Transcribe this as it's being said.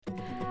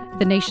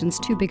The nation's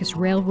two biggest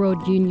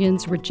railroad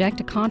unions reject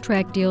a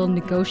contract deal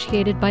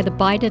negotiated by the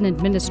Biden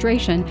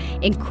administration,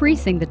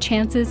 increasing the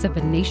chances of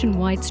a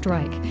nationwide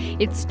strike.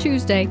 It's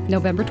Tuesday,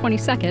 November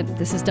 22nd.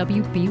 This is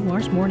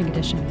WBUR's Morning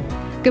Edition.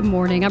 Good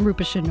morning, I'm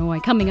Rupa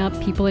Shenoy. Coming up,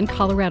 people in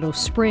Colorado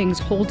Springs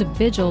hold a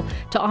vigil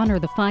to honor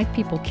the 5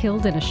 people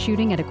killed in a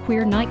shooting at a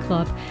queer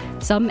nightclub.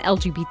 Some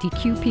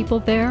LGBTQ people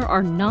there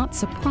are not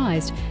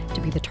surprised to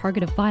be the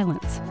target of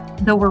violence.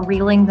 Though we're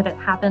reeling that it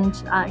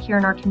happened here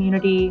in our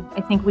community,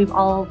 I think we've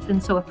all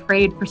been so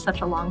afraid for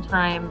such a long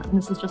time. And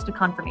this is just a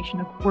confirmation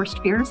of worst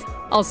fears.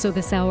 Also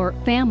this hour,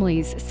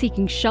 families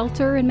seeking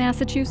shelter in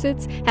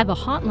Massachusetts have a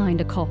hotline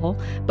to call,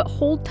 but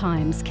hold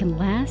times can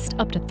last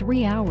up to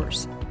 3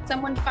 hours.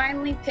 Someone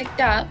finally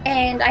picked up,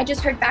 and I just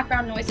heard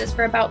background noises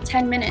for about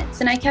 10 minutes,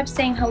 and I kept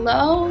saying,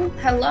 hello,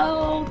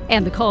 hello.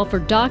 And the call for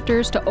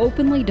doctors to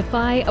openly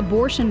defy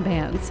abortion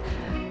bans.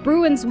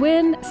 Bruins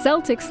win,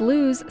 Celtics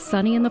lose,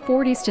 sunny in the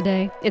 40s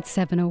today. It's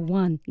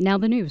 7:01. Now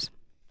the news.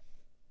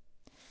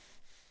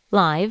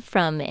 Live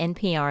from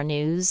NPR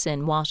News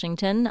in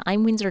Washington,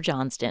 I'm Windsor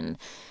Johnston.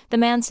 The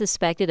man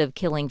suspected of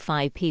killing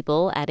 5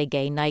 people at a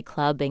gay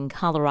nightclub in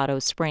Colorado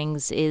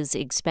Springs is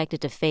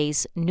expected to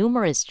face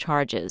numerous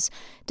charges.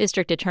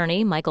 District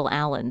Attorney Michael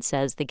Allen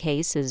says the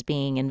case is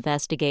being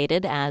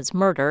investigated as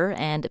murder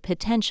and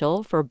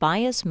potential for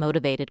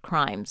bias-motivated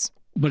crimes.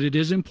 But it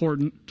is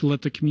important to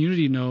let the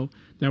community know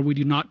that we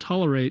do not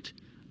tolerate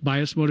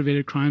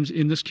bias-motivated crimes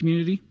in this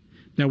community,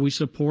 that we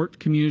support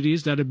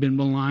communities that have been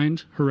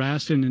maligned,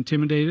 harassed, and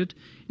intimidated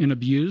and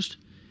abused.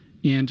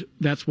 And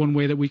that's one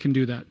way that we can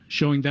do that,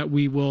 showing that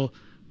we will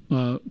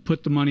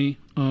put the money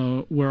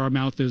where our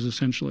mouth is,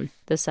 essentially.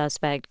 The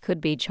suspect could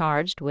be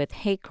charged with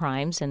hate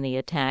crimes in the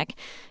attack.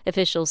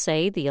 Officials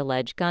say the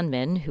alleged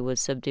gunman, who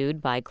was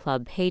subdued by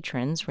club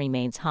patrons,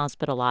 remains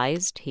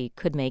hospitalized. He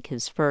could make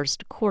his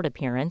first court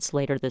appearance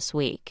later this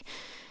week.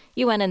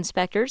 UN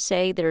inspectors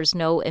say there's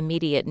no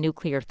immediate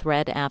nuclear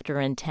threat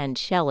after intense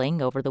shelling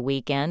over the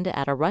weekend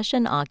at a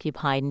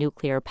Russian-occupied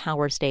nuclear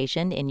power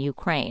station in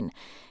Ukraine.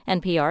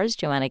 NPR's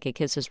Joanna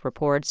Kakissis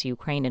reports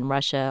Ukraine and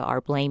Russia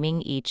are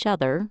blaming each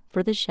other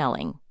for the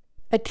shelling.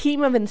 A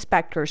team of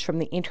inspectors from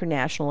the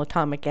International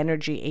Atomic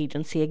Energy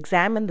Agency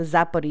examined the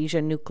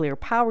Zaporizhzhia nuclear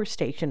power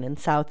station in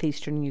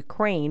southeastern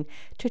Ukraine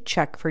to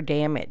check for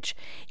damage.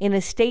 In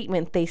a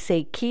statement, they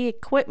say key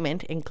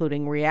equipment,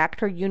 including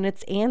reactor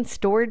units and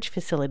storage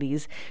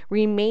facilities,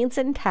 remains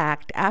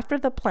intact after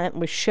the plant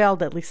was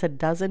shelled at least a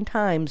dozen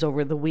times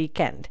over the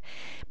weekend.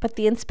 But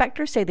the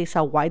inspectors say they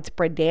saw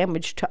widespread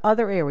damage to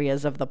other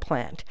areas of the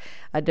plant,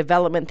 a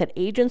development that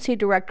agency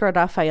director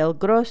Rafael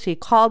Grossi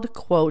called,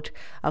 quote,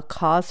 a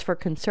cause for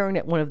concern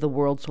at one of the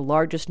world's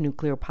largest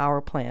nuclear power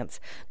plants.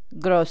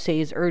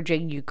 Grossi is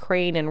urging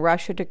Ukraine and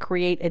Russia to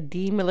create a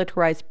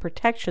demilitarized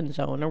protection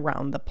zone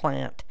around the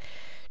plant.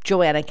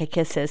 Joanna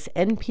Kakissis,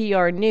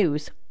 NPR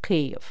News,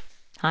 Kyiv.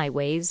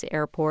 Highways,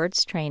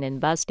 airports, train and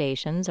bus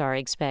stations are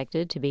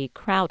expected to be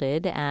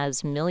crowded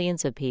as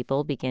millions of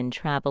people begin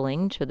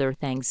traveling to their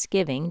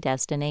Thanksgiving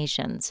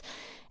destinations.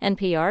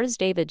 NPR's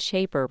David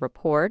Shaper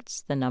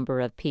reports the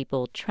number of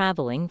people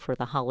traveling for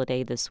the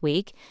holiday this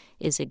week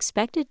is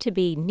expected to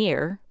be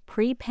near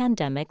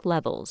pre-pandemic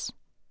levels.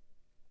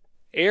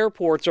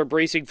 Airports are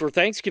bracing for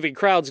Thanksgiving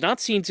crowds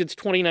not seen since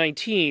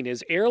 2019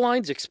 as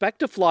airlines expect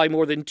to fly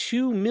more than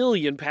 2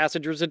 million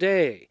passengers a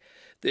day.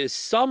 This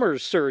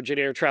summer's surge in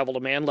air travel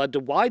demand led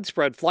to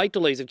widespread flight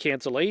delays and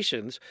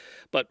cancellations.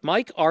 But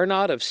Mike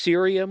Arnott of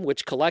Cirium,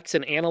 which collects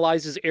and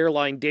analyzes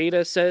airline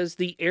data, says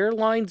the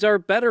airlines are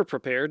better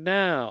prepared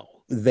now.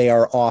 They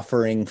are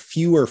offering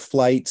fewer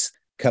flights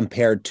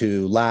compared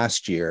to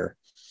last year.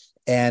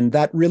 And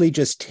that really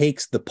just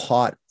takes the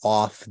pot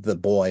off the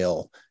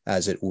boil,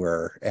 as it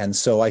were. And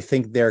so I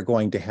think they're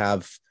going to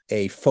have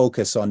a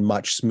focus on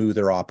much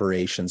smoother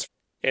operations.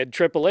 And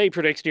AAA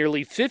predicts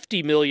nearly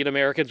 50 million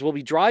Americans will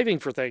be driving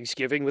for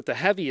Thanksgiving, with the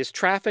heaviest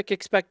traffic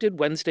expected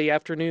Wednesday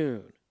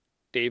afternoon.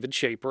 David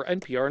Shaper,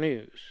 NPR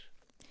News.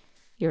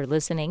 You're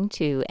listening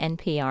to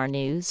NPR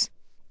News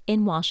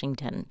in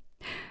Washington.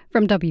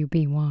 From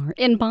WBUR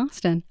in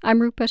Boston,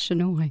 I'm Rupa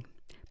Shenoy.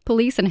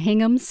 Police in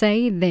Hingham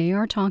say they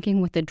are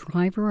talking with the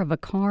driver of a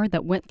car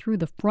that went through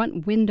the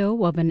front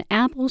window of an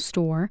Apple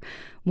store.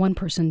 One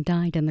person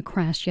died in the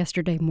crash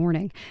yesterday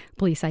morning.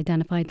 Police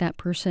identified that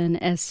person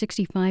as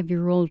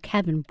 65-year-old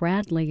Kevin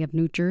Bradley of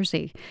New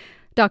Jersey.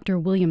 Dr.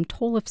 William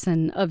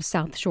Tollefson of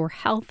South Shore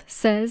Health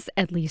says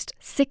at least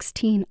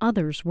 16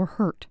 others were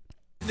hurt.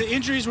 The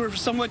injuries were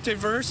somewhat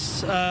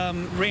diverse,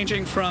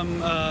 ranging from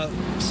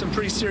some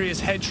pretty serious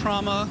head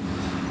trauma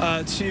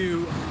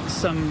to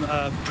some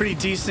pretty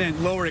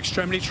decent lower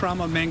extremity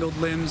trauma, mangled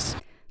limbs.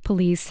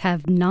 Police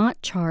have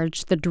not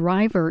charged the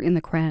driver in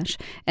the crash,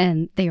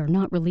 and they are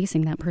not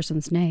releasing that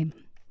person's name.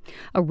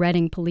 A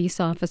Reading police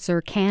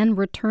officer can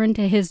return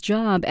to his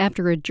job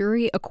after a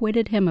jury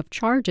acquitted him of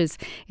charges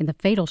in the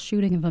fatal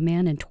shooting of a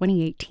man in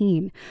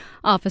 2018.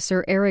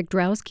 Officer Eric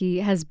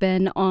Drowski has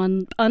been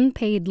on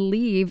unpaid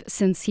leave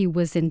since he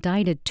was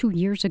indicted 2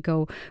 years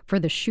ago for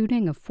the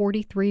shooting of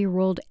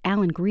 43-year-old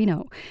Alan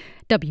Greeno.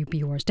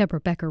 WBUR's Deborah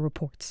Becker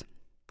reports.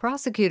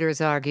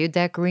 Prosecutors argued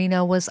that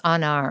Greeno was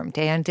unarmed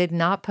and did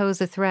not pose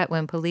a threat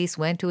when police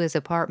went to his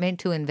apartment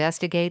to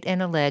investigate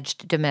an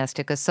alleged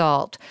domestic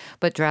assault.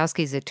 But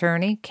Drowski's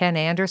attorney, Ken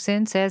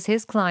Anderson, says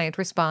his client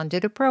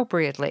responded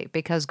appropriately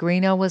because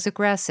Greeno was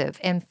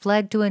aggressive and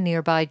fled to a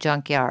nearby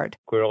junkyard.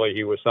 Clearly,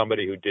 he was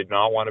somebody who did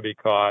not want to be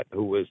caught,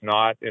 who was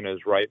not in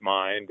his right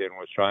mind and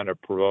was trying to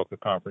provoke a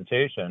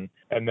confrontation.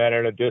 And then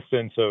at a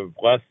distance of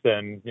less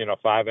than,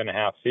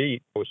 5.5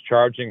 feet, was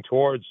charging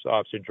towards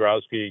Officer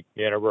Drowski,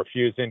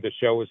 refusing to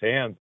show his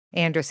hands.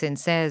 Anderson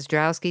says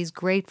Drowski's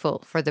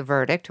grateful for the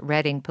verdict.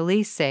 Reading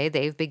police say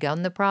they've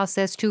begun the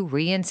process to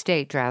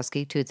reinstate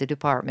Drowski to the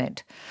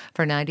department.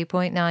 For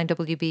 90.9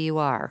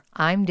 WBUR,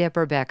 I'm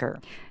Deborah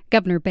Becker.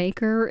 Governor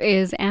Baker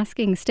is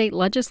asking state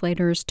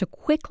legislators to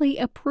quickly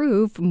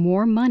approve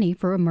more money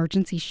for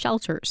emergency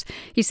shelters.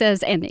 He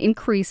says an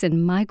increase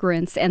in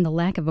migrants and the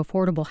lack of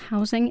affordable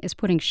housing is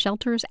putting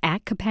shelters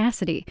at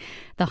capacity.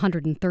 The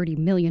 $130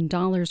 million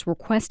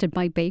requested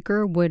by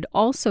Baker would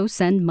also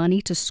send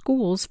money to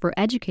schools for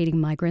educating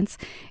migrants.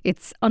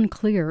 It's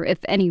unclear if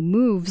any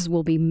moves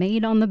will be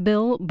made on the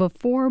bill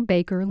before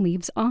Baker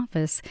leaves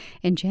office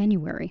in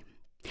January.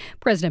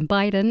 President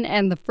Biden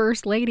and the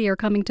First Lady are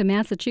coming to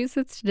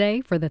Massachusetts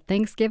today for the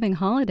Thanksgiving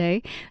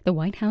holiday. The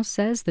White House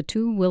says the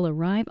two will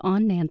arrive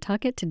on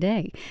Nantucket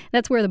today.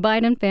 That's where the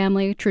Biden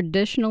family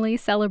traditionally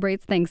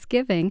celebrates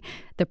Thanksgiving.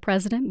 The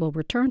president will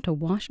return to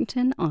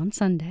Washington on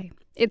Sunday.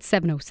 It's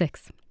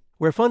 7:06.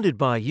 We're funded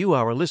by you,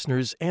 our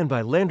listeners, and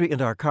by Landry &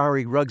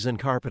 Arcari Rugs and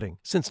Carpeting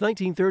since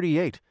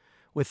 1938.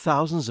 With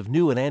thousands of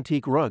new and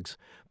antique rugs,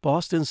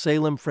 Boston,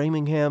 Salem,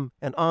 Framingham,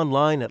 and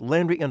online at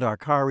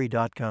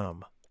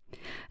landryandarcari.com.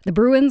 The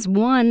Bruins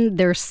won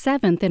their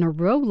 7th in a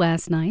row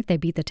last night. They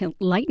beat the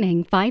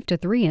Lightning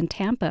 5-3 in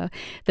Tampa.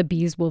 The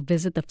Bees will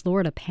visit the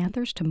Florida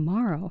Panthers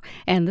tomorrow.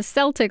 And the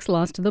Celtics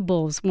lost to the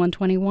Bulls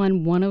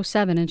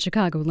 121-107 in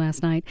Chicago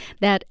last night.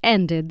 That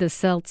ended the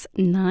Celts'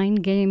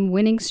 9-game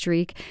winning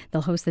streak.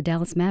 They'll host the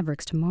Dallas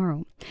Mavericks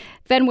tomorrow.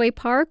 Fenway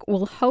Park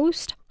will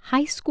host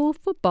high school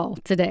football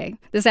today.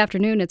 This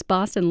afternoon, it's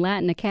Boston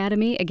Latin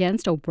Academy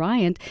against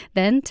O'Brien.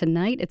 Then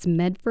tonight, it's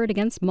Medford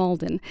against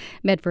Malden.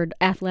 Medford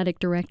Athletic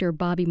Director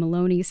Bobby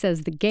Maloney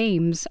says the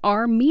games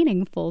are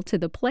meaningful to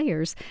the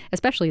players,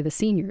 especially the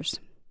seniors.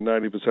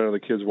 90% of the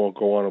kids won't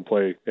go on and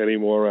play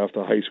anymore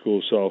after high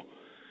school. So,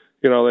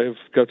 they've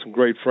got some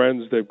great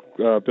friends. They've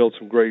built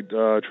some great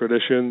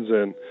traditions,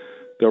 and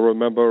they'll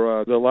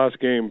remember their last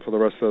game for the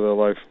rest of their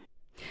life.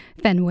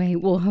 Fenway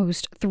will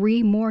host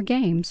 3 more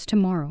games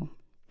tomorrow.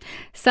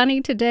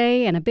 Sunny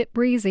today and a bit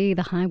breezy.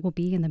 The high will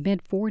be in the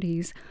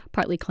mid-40s.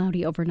 Partly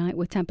cloudy overnight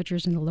with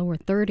temperatures in the lower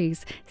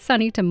 30s.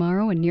 Sunny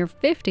tomorrow and near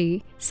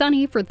 50.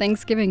 Sunny for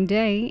Thanksgiving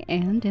Day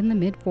and in the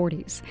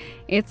mid-40s.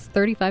 It's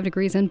 35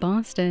 degrees in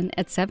Boston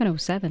at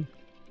 7:07.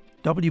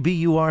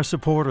 WBUR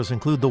supporters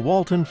include the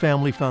Walton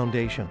Family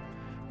Foundation,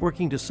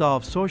 working to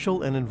solve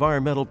social and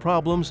environmental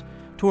problems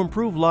to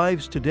improve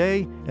lives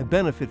today and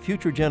benefit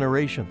future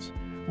generations.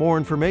 More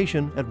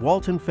information at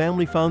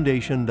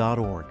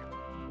waltonfamilyfoundation.org.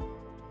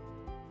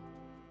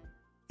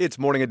 It's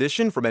Morning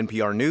Edition from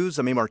NPR News.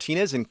 I'm A.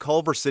 Martinez in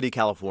Culver City,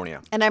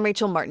 California. And I'm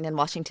Rachel Martin in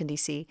Washington,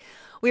 D.C.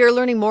 We are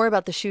learning more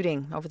about the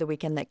shooting over the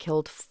weekend that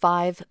killed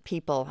 5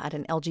 people at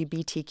an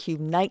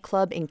LGBTQ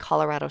nightclub in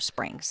Colorado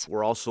Springs.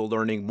 We're also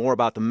learning more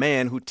about the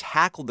man who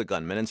tackled the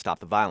gunman and stopped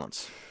the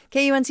violence.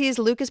 KUNC's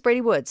Lucas Brady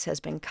Woods has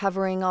been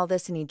covering all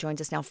this, and he joins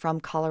us now from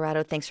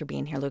Colorado. Thanks for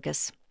being here,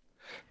 Lucas.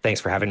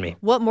 Thanks for having me.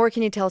 What more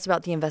can you tell us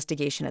about the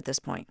investigation at this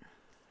point?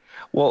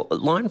 Well,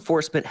 law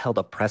enforcement held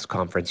a press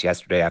conference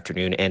yesterday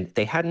afternoon, and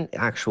they hadn't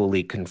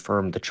actually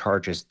confirmed the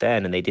charges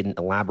then, and they didn't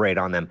elaborate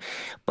on them.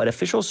 But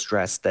officials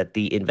stressed that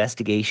the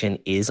investigation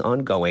is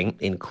ongoing,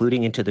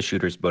 including into the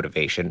shooter's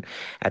motivation.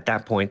 At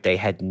that point, they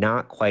had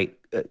not quite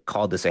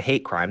called this a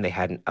hate crime. They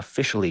hadn't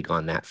officially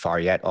gone that far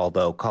yet,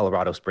 although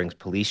Colorado Springs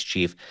police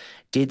chief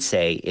did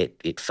say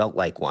it felt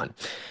like one.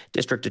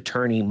 District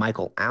Attorney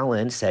Michael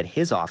Allen said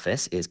his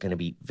office is going to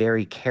be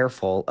very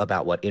careful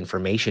about what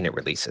information it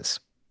releases.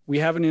 We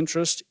have an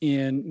interest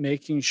in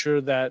making sure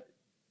that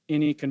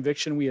any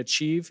conviction we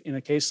achieve in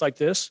a case like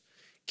this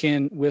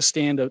can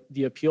withstand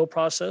the appeal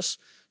process.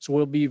 So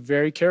we'll be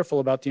very careful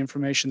about the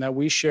information that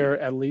we share,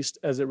 at least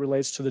as it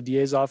relates to the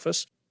DA's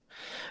office.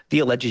 The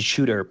alleged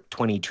shooter,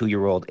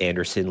 22-year-old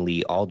Anderson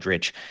Lee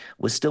Aldrich,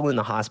 was still in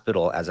the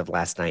hospital as of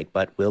last night,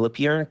 but will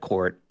appear in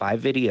court by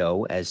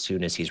video as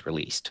soon as he's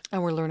released.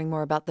 And we're learning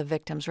more about the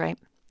victims, right?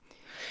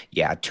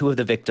 Yeah, 2 of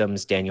the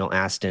victims, Daniel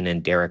Aston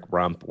and Derek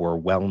Rump, were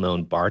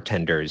well-known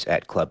bartenders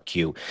at Club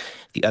Q.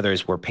 The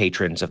others were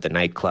patrons of the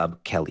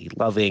nightclub, Kelly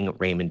Loving,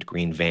 Raymond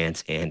Green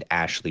Vance, and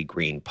Ashley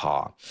Green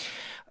Paw.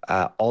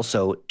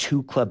 Also,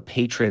 2 club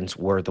patrons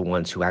were the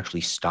ones who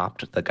actually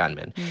stopped the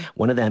gunman.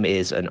 One of them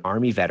is an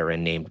Army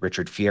veteran named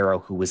Richard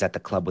Fierro, who was at the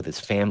club with his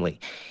family.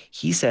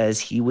 He says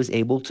he was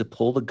able to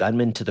pull the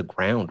gunman to the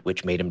ground,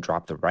 which made him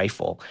drop the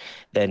rifle.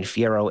 Then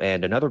Fierro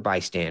and another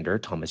bystander,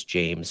 Thomas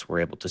James, were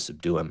able to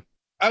subdue him.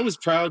 I was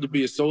proud to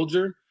be a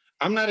soldier.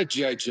 I'm not a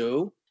G.I.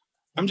 Joe.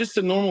 I'm just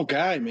a normal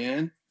guy,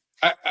 man.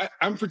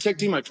 I'm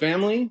protecting my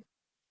family,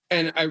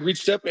 and I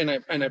reached up and I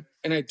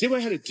did what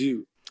I had to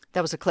do.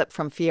 That was a clip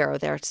from Fierro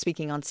there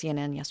speaking on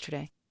CNN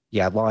yesterday.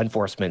 Yeah, law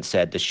enforcement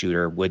said the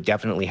shooter would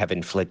definitely have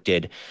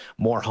inflicted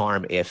more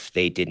harm if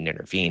they didn't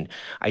intervene.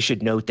 I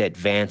should note that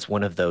Vance,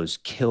 one of those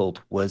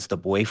killed, was the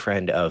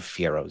boyfriend of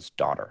Fierro's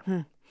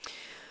daughter.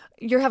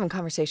 You're having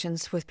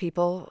conversations with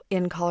people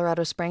in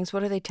Colorado Springs.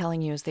 What are they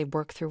telling you as they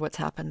work through what's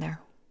happened there?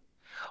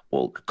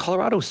 Well,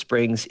 Colorado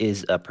Springs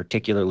is a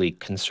particularly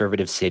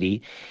conservative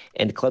city,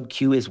 and Club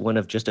Q is one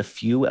of just a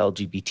few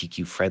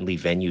LGBTQ-friendly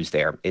venues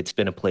there. It's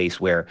been a place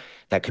where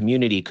that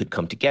community could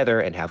come together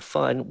and have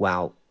fun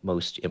while,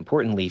 most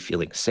importantly,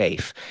 feeling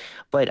safe.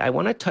 But I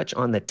want to touch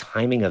on the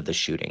timing of the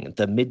shooting.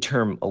 The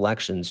midterm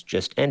elections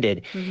just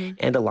ended,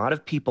 and a lot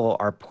of people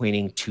are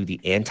pointing to the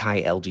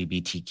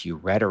anti-LGBTQ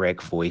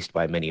rhetoric voiced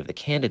by many of the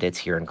candidates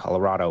here in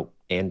Colorado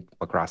and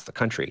across the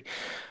country.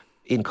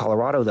 In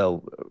Colorado,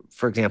 though,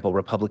 for example,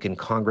 Republican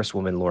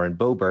Congresswoman Lauren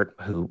Boebert,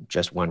 who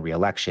just won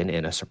re-election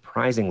in a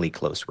surprisingly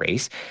close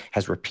race,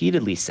 has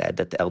repeatedly said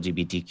that the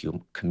LGBTQ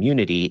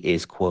community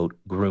is, quote,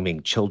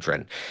 grooming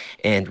children.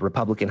 And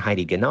Republican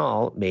Heidi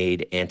Ganahl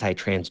made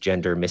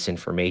anti-transgender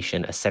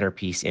misinformation a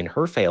centerpiece in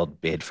her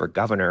failed bid for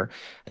governor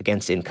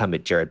against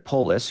incumbent Jared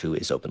Polis, who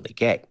is openly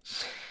gay.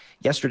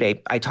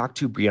 Yesterday, I talked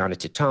to Brianna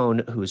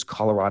Titone, who's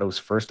Colorado's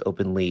first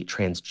openly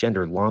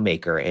transgender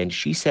lawmaker, and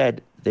she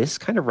said this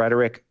kind of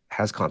rhetoric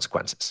has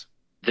consequences.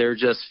 They're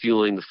just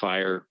fueling the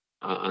fire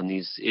on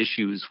these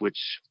issues,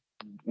 which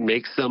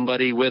makes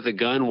somebody with a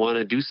gun want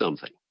to do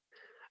something.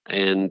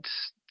 And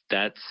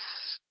that's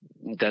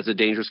a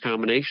dangerous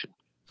combination.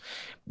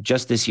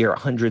 Just this year,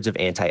 hundreds of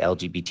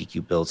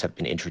anti-LGBTQ bills have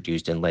been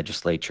introduced in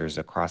legislatures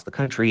across the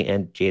country,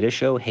 and data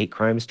show hate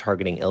crimes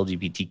targeting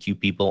LGBTQ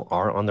people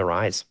are on the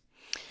rise.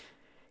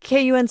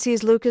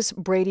 KUNC's Lucas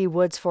Brady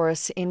Woods for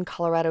us in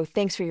Colorado.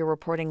 Thanks for your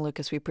reporting,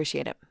 Lucas. We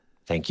appreciate it.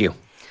 Thank you.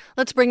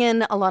 Let's bring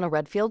in Alana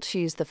Redfield.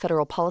 She's the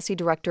Federal Policy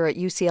Director at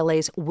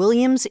UCLA's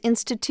Williams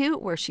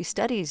Institute, where she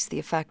studies the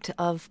effect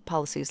of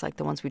policies like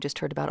the ones we just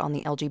heard about on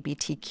the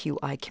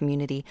LGBTQI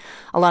community.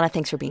 Alana,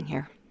 thanks for being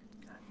here.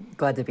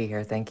 Glad to be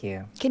here. Thank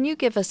you. Can you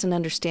give us an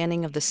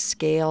understanding of the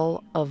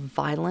scale of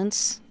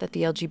violence that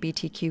the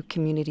LGBTQ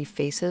community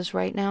faces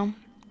right now?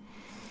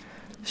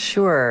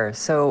 Sure.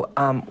 So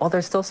while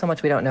there's still so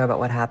much we don't know about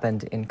what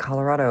happened in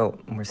Colorado,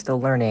 we're still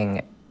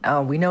learning.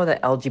 We know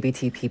that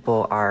LGBT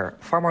people are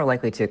far more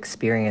likely to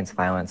experience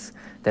violence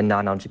than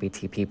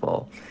non-LGBT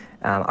people.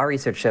 Our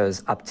research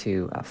shows up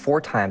to 4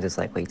 times as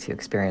likely to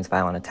experience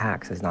violent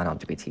attacks as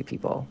non-LGBT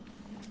people.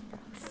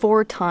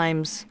 4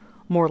 times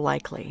more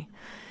likely.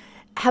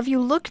 Have you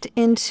looked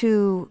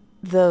into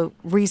the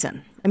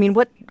reason? I mean,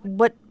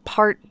 what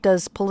part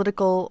does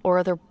political or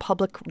other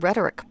public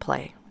rhetoric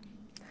play?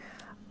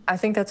 I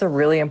think that's a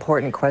really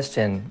important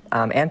question.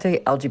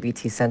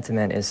 Anti-LGBT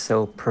sentiment is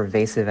so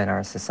pervasive in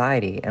our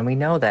society, and we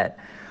know that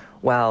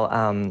while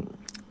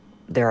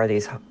there are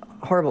these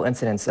horrible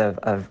incidents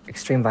of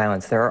extreme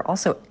violence, there are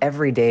also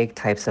everyday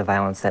types of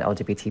violence that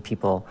LGBT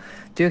people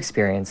do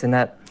experience, and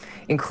that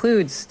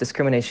includes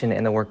discrimination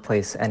in the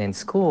workplace and in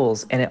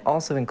schools, and it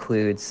also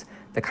includes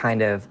the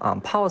kind of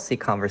policy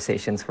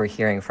conversations we're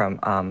hearing from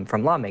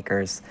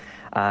lawmakers,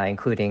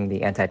 including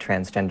the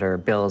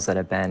anti-transgender bills that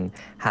have been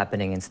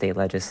happening in state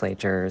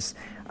legislatures,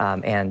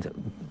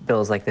 and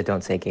bills like the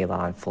Don't Say Gay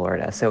law in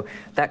Florida. So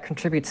that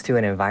contributes to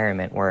an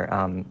environment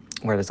where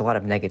there's a lot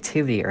of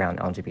negativity around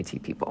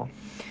LGBT people.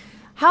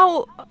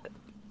 How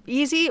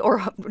easy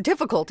or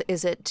difficult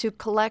is it to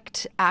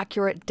collect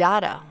accurate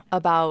data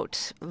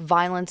about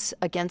violence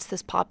against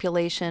this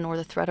population or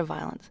the threat of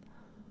violence?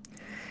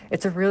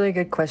 It's a really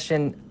good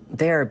question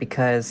there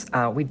because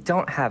we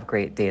don't have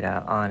great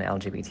data on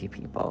LGBT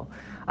people.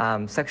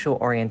 Sexual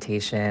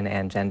orientation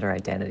and gender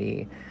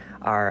identity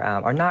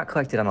are not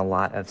collected on a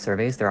lot of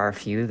surveys. There are a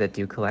few that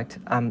do collect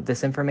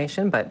this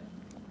information, but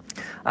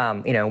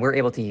we're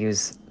able to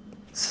use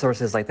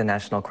sources like the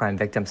National Crime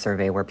Victim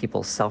Survey where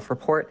people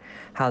self-report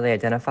how they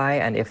identify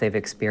and if they've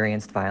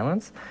experienced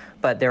violence.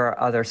 But there are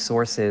other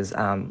sources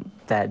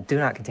that do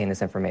not contain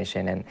this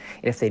information, and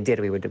if they did,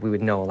 we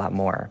would know a lot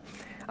more.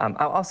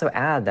 I'll also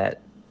add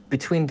that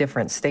between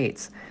different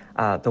states,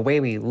 the way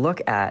we look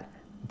at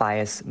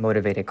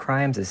bias-motivated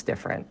crimes is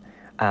different.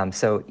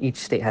 So each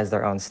state has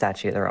their own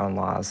statute, their own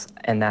laws,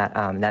 and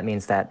that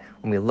means that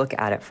when we look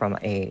at it from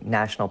a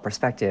national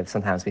perspective,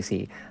 sometimes we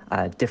see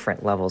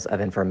different levels of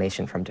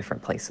information from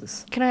different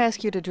places. Can I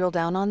ask you to drill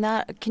down on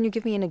that? Can you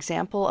give me an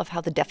example of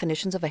how the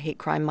definitions of a hate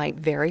crime might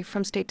vary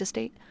from state to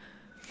state?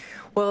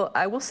 Well,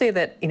 I will say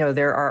that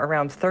there are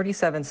around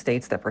 37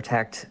 states that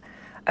protect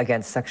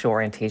against sexual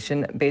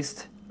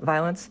orientation-based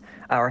violence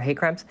or hate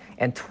crimes,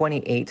 and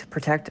 28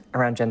 protect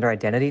around gender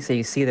identity. So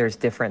you see there's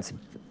difference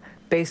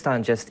based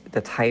on just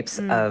the types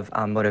of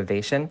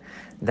motivation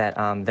that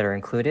are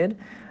included.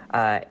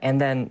 And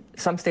then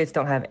some states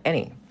don't have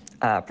any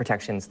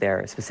protections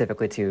there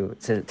specifically to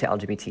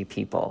LGBT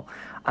people.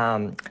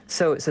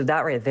 So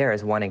that right there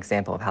is one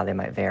example of how they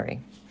might vary.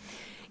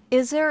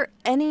 Is there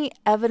any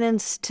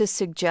evidence to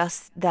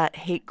suggest that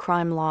hate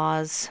crime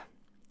laws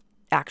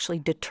actually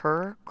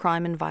deter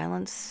crime and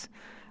violence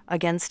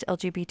against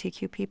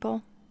LGBTQ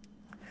people?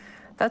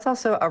 That's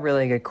also a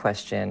really good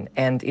question.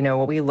 And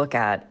what we look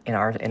at in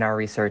our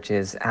research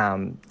is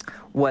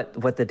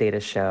what the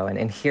data show.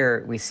 And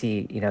here we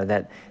see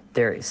that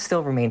there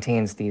still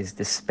maintains these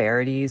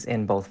disparities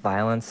in both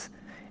violence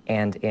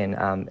and in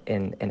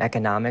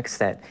economics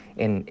that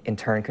in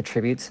turn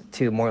contributes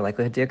to more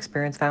likelihood to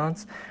experience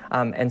violence.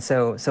 And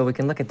so we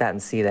can look at that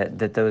and see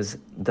that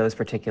those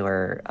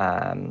particular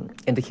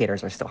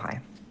indicators are still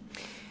high.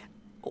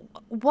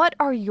 What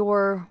are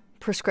your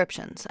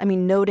prescriptions? I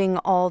mean, noting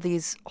all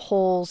these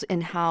holes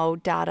in how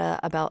data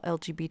about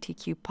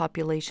LGBTQ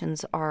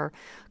populations are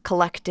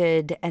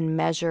collected and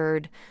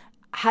measured,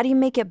 how do you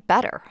make it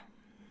better?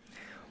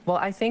 Well,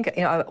 I think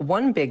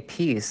one big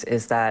piece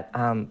is that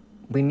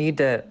we need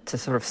to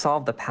sort of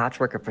solve the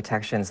patchwork of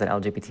protections that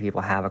LGBT people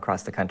have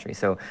across the country.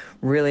 So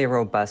really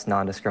robust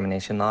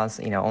non-discrimination laws.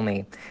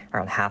 Only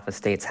around half of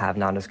states have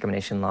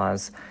non-discrimination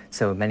laws.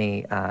 So in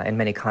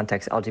many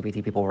contexts,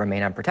 LGBT people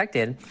remain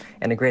unprotected.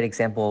 And a great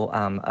example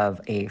of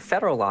a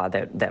federal law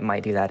that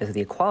might do that is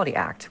the Equality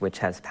Act, which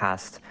has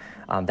passed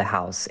the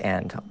House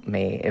and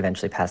may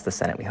eventually pass the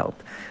Senate, we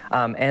hope.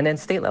 And then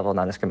state level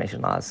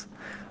non-discrimination laws.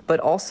 But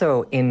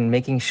also in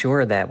making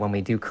sure that when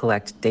we do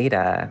collect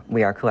data,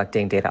 we are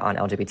collecting data on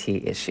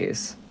LGBT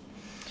issues.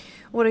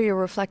 What are your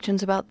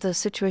reflections about the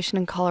situation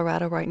in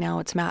Colorado right now,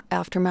 its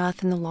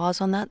aftermath and the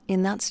laws on that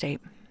in that state?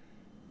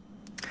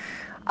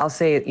 I'll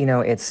say,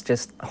 it's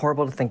just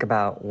horrible to think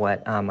about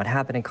what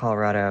happened in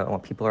Colorado and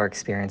what people are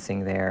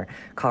experiencing there.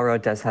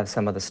 Colorado does have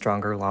some of the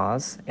stronger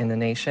laws in the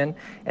nation.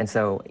 And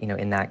so,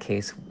 in that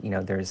case,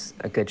 there's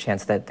a good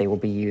chance that they will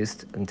be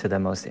used to the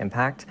most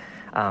impact.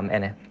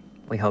 And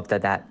we hope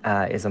that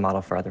is a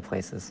model for other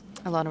places.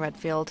 Alana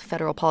Redfield,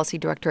 Federal Policy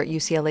Director at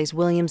UCLA's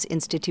Williams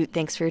Institute.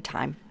 Thanks for your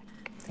time.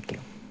 Thank you.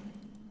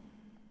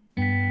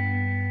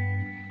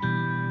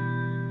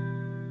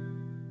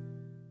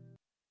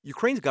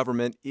 Ukraine's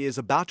government is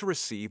about to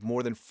receive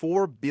more than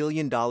 $4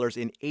 billion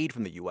in aid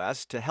from the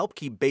U.S. to help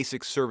keep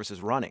basic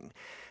services running.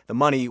 The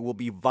money will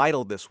be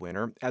vital this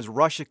winter as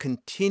Russia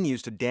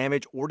continues to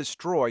damage or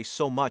destroy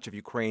so much of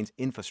Ukraine's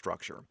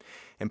infrastructure.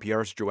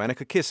 NPR's Joanna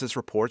Kakissis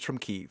reports from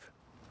Kyiv.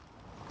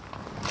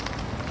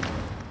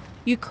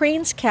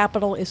 Ukraine's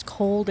capital is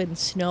cold and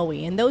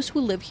snowy, and those who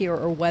live here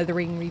are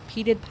weathering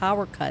repeated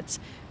power cuts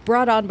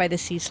brought on by the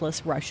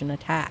ceaseless Russian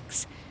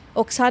attacks.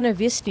 Oksana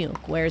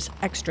Visnyuk wears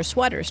extra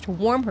sweaters to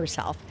warm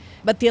herself,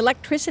 but the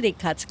electricity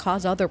cuts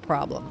cause other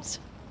problems.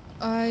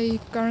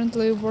 I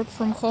currently work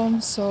from home,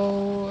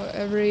 so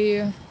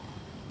every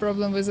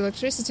problem with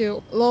electricity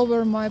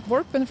lower my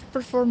work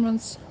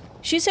performance.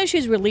 She says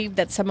she's relieved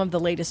that some of the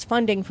latest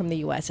funding from the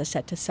U.S. is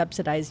set to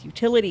subsidize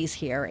utilities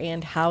here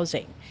and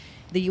housing.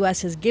 The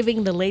U.S. is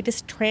giving the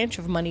latest tranche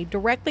of money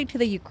directly to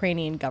the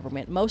Ukrainian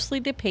government,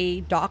 mostly to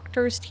pay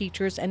doctors,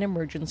 teachers, and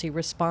emergency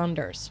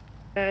responders.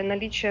 It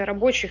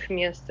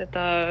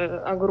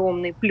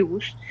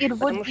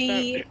would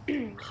be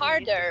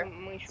harder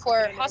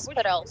for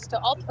hospitals to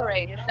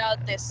operate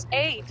without this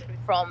aid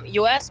from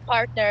U.S.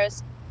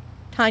 partners.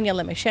 Tanya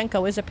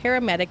Lemeshenko is a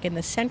paramedic in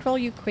the central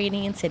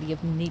Ukrainian city of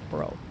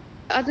Dnipro.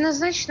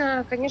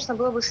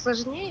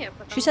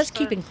 She says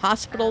keeping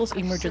hospitals,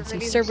 emergency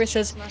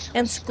services,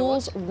 and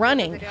schools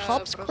running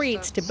helps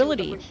create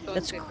stability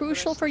that's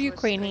crucial for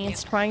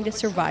Ukrainians trying to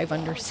survive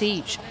under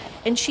siege.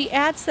 And she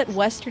adds that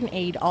Western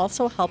aid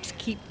also helps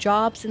keep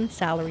jobs and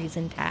salaries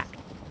intact.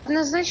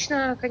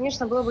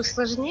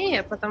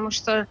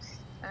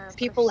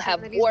 People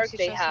have work,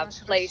 they have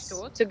place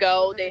to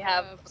go, they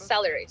have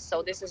salaries.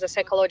 So this is a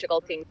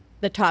psychological thing.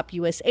 The top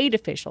U.S. aid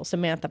official,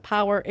 Samantha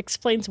Power,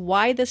 explains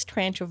why this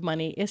tranche of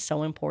money is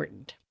so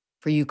important.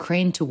 For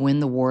Ukraine to win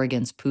the war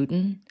against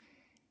Putin,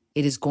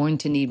 it is going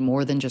to need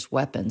more than just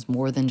weapons,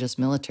 more than just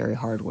military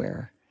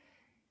hardware.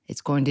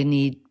 It's going to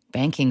need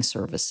banking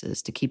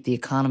services to keep the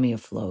economy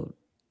afloat,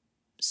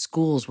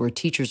 schools where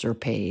teachers are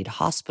paid,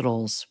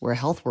 hospitals where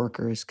health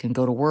workers can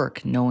go to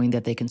work knowing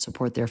that they can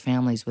support their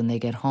families when they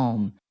get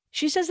home.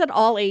 She says that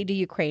all aid to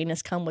Ukraine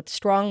has come with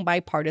strong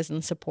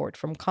bipartisan support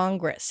from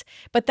Congress.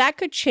 But that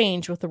could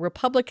change with the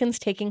Republicans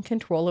taking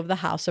control of the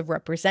House of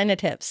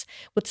Representatives,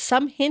 with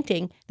some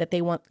hinting that they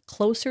want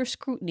closer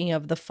scrutiny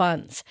of the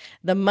funds.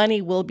 The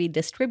money will be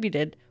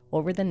distributed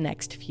over the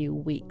next few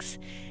weeks.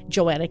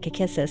 Joanna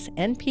Kakissis,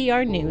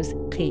 NPR News,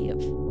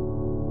 Kyiv.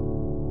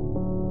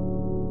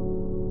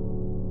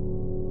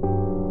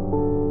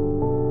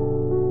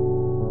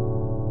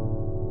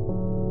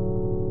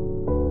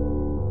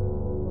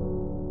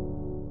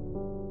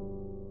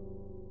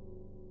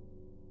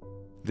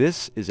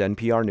 This is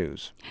NPR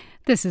News.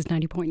 This is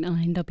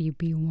 90.9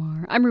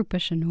 WBUR. I'm Rupa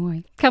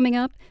Shenoy. Coming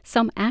up,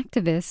 some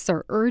activists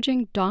are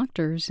urging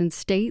doctors in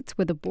states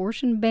with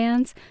abortion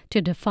bans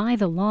to defy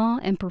the law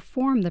and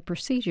perform the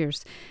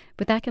procedures.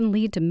 But that can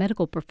lead to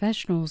medical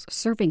professionals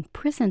serving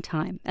prison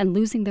time and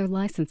losing their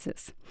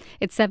licenses.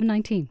 It's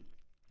 7:19.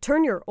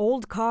 Turn your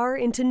old car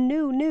into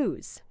new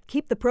news.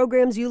 Keep the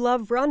programs you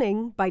love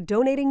running by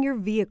donating your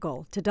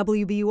vehicle to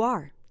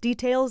WBUR.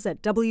 Details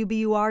at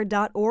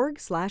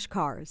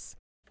wbur.org/cars.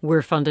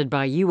 We're funded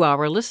by you,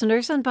 our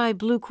listeners, and by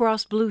Blue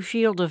Cross Blue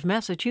Shield of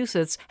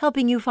Massachusetts,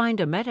 helping you find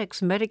a Medic's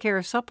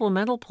Medicare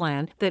supplemental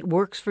plan that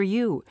works for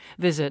you.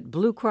 Visit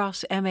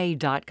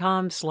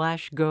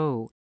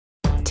bluecrossma.com/go.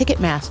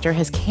 Ticketmaster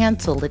has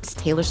canceled its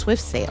Taylor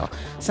Swift sale.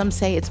 Some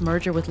say its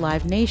merger with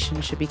Live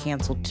Nation should be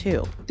canceled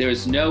too.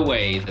 There's no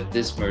way that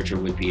this merger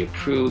would be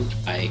approved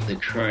by the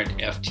current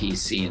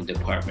FTC and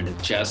Department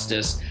of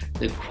Justice.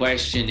 The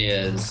question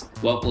is,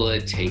 what will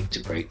it take to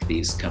break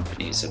these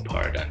companies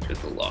apart under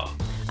the law?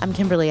 I'm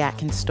Kimberly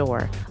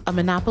Atkins-Storr, a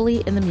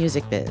monopoly in the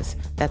music biz.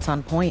 That's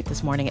On Point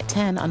this morning at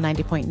 10 on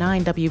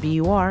 90.9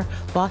 WBUR,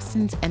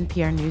 Boston's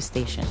NPR news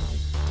station.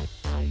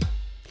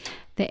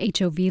 The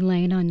HOV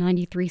lane on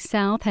 93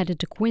 South headed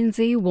to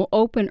Quincy will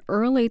open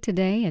early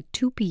today at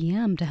 2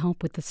 p.m. to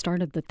help with the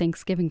start of the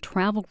Thanksgiving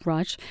travel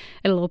rush.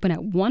 It'll open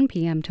at 1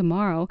 p.m.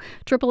 tomorrow.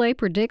 AAA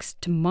predicts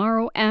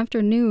tomorrow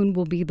afternoon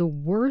will be the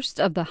worst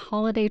of the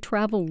holiday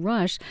travel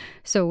rush,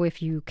 so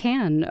if you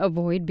can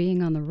avoid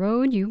being on the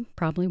road, you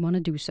probably want to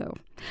do so.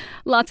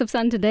 Lots of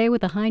sun today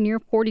with a high near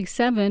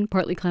 47.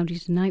 Partly cloudy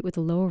tonight with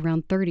a low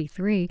around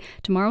 33.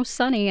 Tomorrow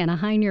sunny and a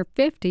high near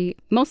 50.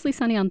 Mostly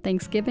sunny on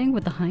Thanksgiving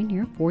with a high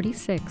near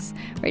 46.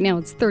 Right now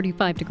it's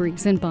 35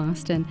 degrees in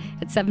Boston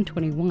at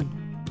 7:21.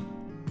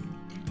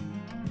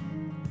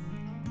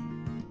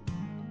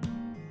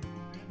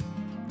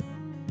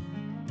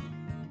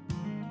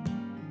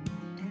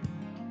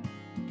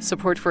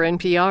 Support for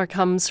NPR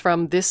comes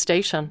from this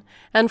station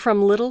and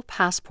from Little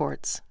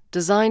Passports,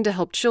 designed to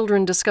help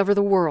children discover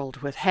the world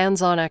with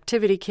hands-on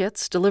activity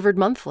kits delivered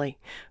monthly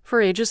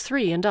for ages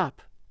 3 and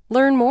up.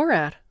 Learn more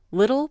at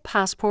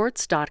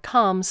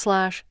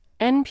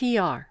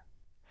littlepassports.com/NPR.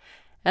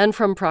 And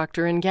from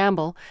Procter &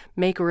 Gamble,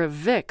 maker of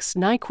Vicks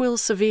NyQuil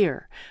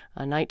Severe,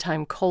 a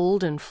nighttime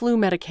cold and flu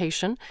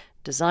medication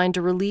designed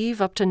to relieve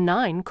up to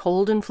 9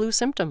 cold and flu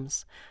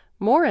symptoms.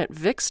 More at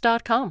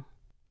Vicks.com.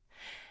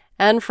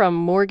 And from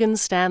Morgan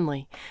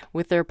Stanley,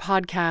 with their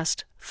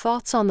podcast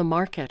Thoughts on the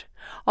Market,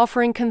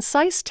 offering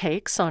concise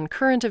takes on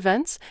current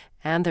events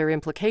and their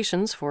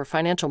implications for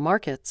financial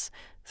markets.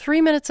 3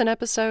 minutes an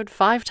episode,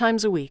 5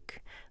 times a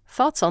week.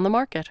 Thoughts on the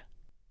Market.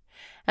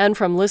 And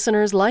from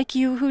listeners like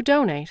you who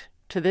donate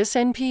to this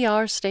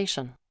NPR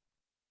station.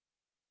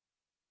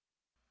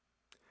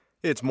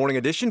 It's Morning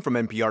Edition from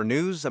NPR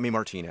News. I'm E.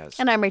 Martinez.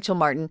 And I'm Rachel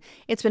Martin.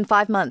 It's been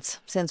 5 months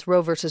since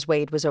Roe v.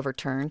 Wade was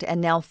overturned, and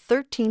now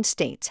 13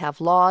 states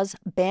have laws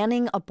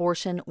banning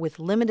abortion with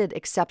limited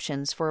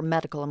exceptions for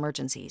medical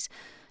emergencies.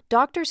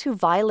 Doctors who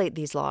violate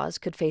these laws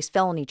could face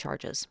felony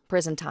charges,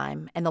 prison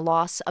time, and the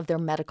loss of their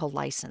medical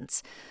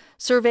license.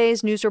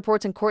 Surveys, news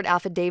reports, and court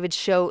affidavits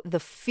show the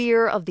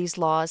fear of these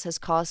laws has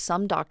caused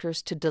some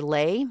doctors to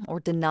delay or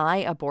deny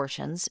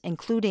abortions,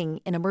 including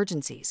in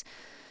emergencies.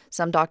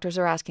 Some doctors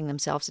are asking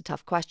themselves a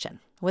tough question.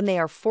 When they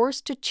are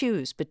forced to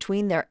choose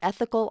between their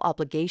ethical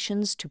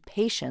obligations to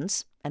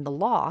patients and the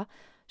law,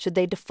 should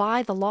they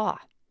defy the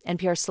law?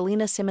 NPR's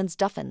Selena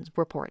Simmons-Duffin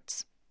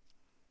reports.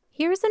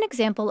 Here's an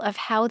example of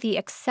how the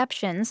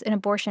exceptions in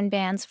abortion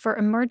bans for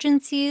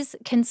emergencies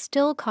can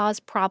still cause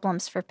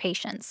problems for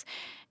patients.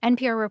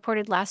 NPR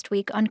reported last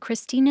week on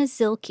Christina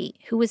Zilke,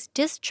 who was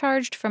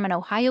discharged from an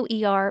Ohio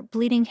ER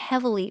bleeding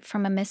heavily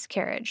from a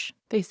miscarriage.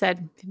 They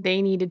said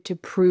they needed to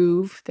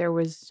prove there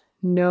was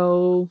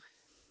no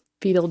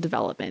fetal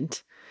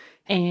development,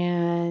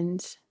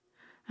 and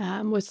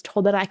was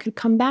told that I could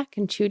come back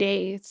in 2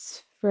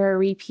 days for a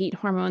repeat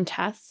hormone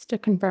test to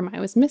confirm I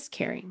was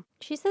miscarrying.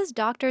 She says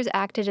doctors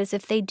acted as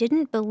if they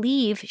didn't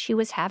believe she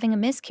was having a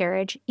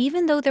miscarriage,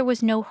 even though there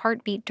was no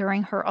heartbeat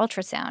during her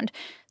ultrasound.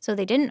 So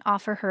they didn't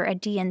offer her a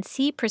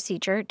DNC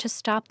procedure to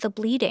stop the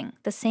bleeding,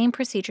 the same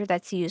procedure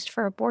that's used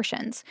for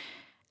abortions.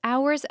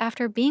 Hours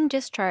after being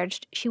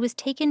discharged, she was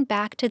taken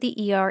back to the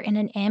ER in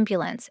an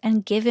ambulance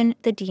and given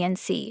the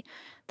DNC.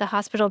 The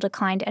hospital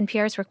declined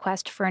NPR's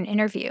request for an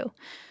interview.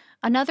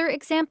 Another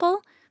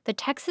example, the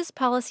Texas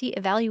Policy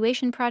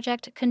Evaluation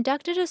Project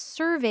conducted a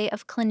survey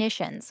of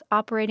clinicians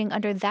operating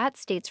under that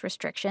state's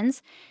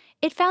restrictions.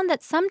 It found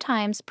that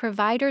sometimes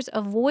providers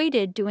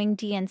avoided doing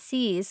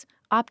DNCs,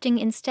 opting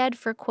instead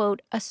for,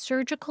 quote, a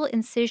surgical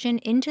incision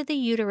into the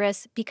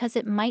uterus because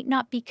it might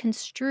not be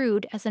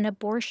construed as an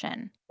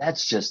abortion.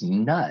 That's just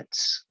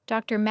nuts.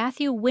 Dr.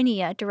 Matthew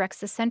Winia directs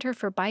the Center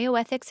for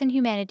Bioethics and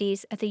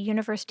Humanities at the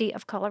University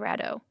of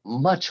Colorado.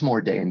 Much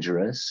more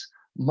dangerous,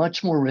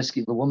 much more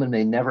risky. The woman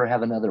may never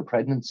have another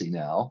pregnancy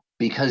now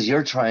because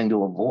you're trying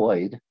to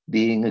avoid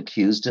being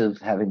accused of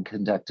having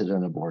conducted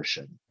an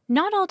abortion.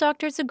 Not all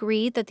doctors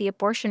agree that the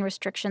abortion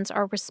restrictions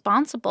are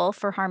responsible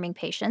for harming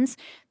patients.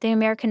 The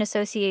American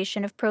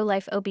Association of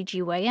Pro-Life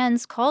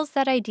OBGYNs calls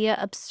that idea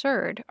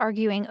absurd,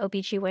 arguing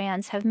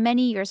OBGYNs have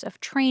many years of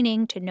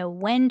training to know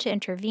when to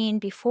intervene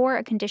before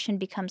a condition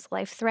becomes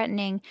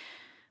life-threatening.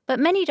 But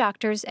many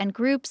doctors and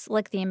groups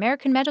like the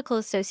American Medical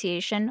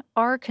Association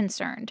are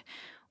concerned.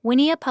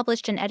 Wynia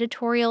published an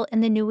editorial in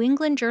the New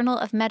England Journal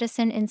of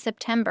Medicine in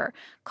September,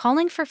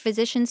 calling for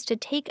physicians to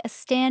take a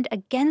stand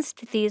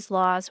against these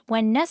laws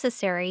when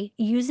necessary,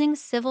 using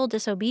civil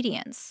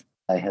disobedience.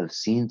 I have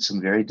seen some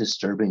very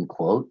disturbing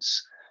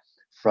quotes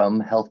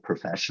from health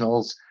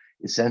professionals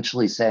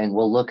essentially saying,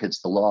 well, look, it's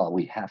the law.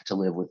 We have to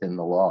live within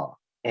the law.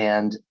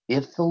 And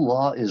if the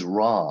law is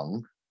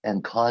wrong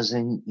and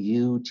causing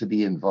you to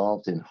be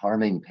involved in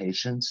harming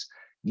patients,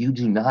 you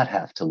do not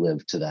have to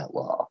live to that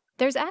law.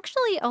 There's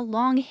actually a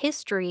long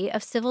history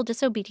of civil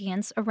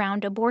disobedience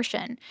around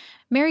abortion.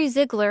 Mary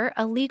Ziegler,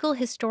 a legal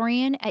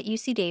historian at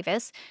UC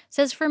Davis,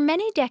 says for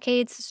many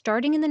decades,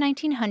 starting in the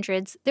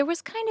 1900s, there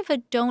was kind of a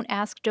don't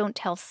ask, don't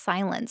tell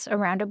silence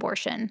around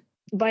abortion.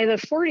 By the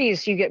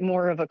 40s, you get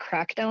more of a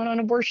crackdown on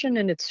abortion,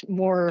 and it's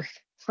more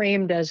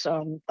framed as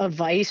a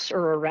vice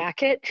or a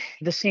racket,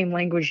 the same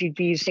language you'd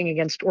be using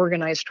against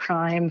organized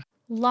crime.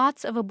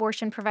 Lots of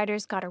abortion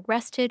providers got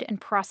arrested and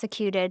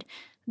prosecuted.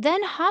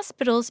 Then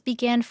hospitals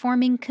began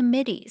forming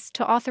committees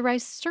to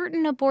authorize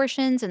certain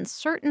abortions in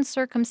certain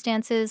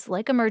circumstances,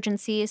 like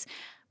emergencies.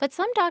 But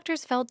some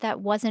doctors felt that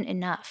wasn't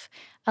enough.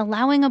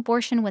 Allowing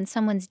abortion when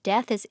someone's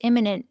death is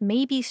imminent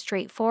may be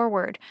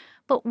straightforward.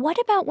 But what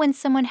about when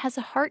someone has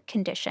a heart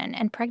condition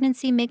and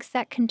pregnancy makes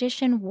that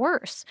condition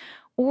worse?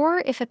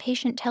 Or if a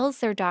patient tells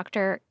their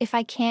doctor, if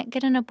I can't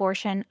get an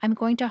abortion, I'm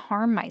going to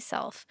harm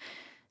myself.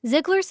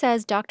 Ziegler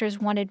says doctors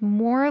wanted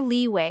more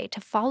leeway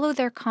to follow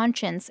their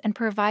conscience and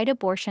provide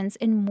abortions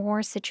in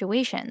more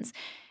situations.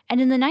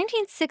 And in the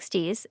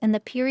 1960s, in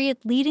the period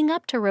leading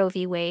up to Roe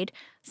v. Wade,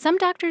 some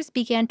doctors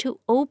began to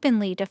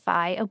openly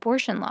defy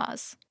abortion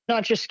laws.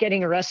 Not just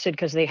getting arrested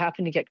because they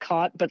happen to get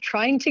caught, but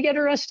trying to get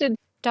arrested.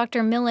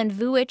 Dr. Milan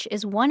Vujic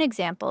is one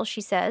example,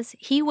 she says.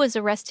 He was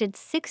arrested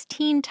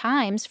 16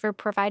 times for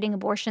providing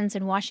abortions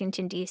in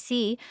Washington,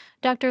 D.C.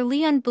 Dr.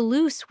 Leon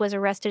Belus was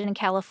arrested in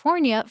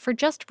California for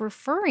just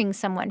referring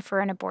someone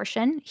for an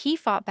abortion. He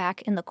fought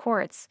back in the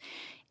courts.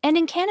 And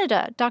in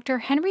Canada, Dr.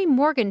 Henry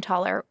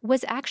Morgentaler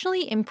was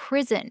actually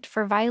imprisoned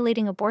for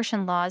violating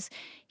abortion laws.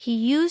 He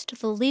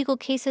used the legal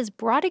cases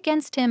brought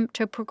against him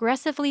to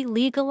progressively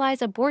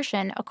legalize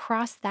abortion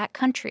across that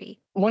country.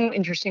 One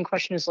interesting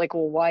question is like,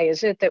 well, why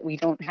is it that we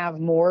don't have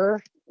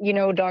more,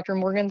 Dr.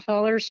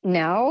 Morgentalers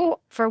now?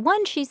 For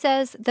one, she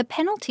says, the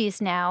penalties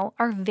now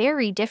are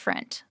very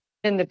different.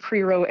 In the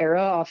pre-Roe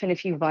era, often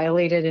if you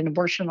violated an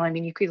abortion law,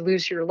 you could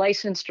lose your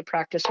license to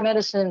practice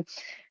medicine.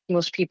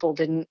 Most people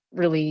didn't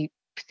really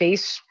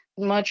face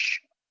much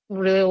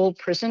real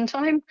prison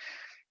time.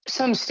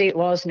 Some state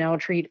laws now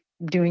treat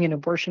doing an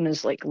abortion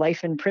as like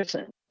life in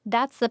prison.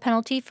 That's the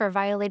penalty for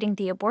violating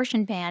the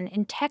abortion ban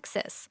in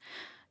Texas.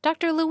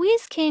 Dr.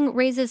 Louise King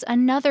raises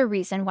another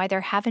reason why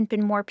there haven't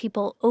been more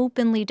people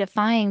openly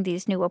defying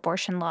these new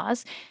abortion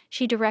laws.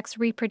 She directs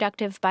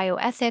reproductive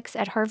bioethics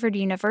at Harvard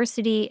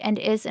University and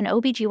is an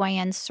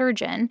OBGYN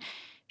surgeon.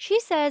 She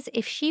says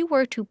if she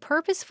were to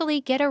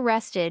purposefully get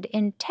arrested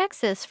in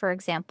Texas, for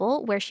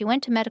example, where she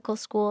went to medical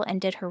school and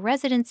did her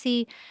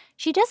residency,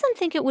 she doesn't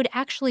think it would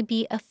actually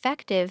be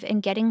effective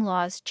in getting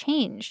laws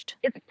changed.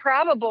 It's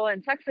probable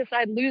in Texas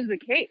I'd lose the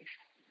case.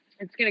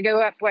 It's going to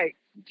go up,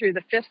 through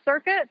the Fifth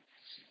Circuit?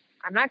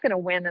 I'm not going to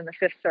win in the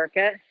Fifth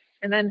Circuit.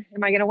 And then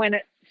am I going to win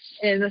it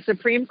in the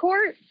Supreme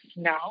Court?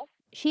 No.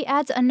 She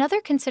adds another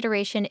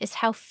consideration is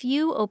how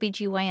few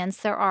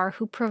OBGYNs there are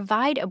who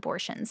provide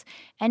abortions.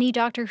 Any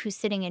doctor who's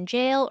sitting in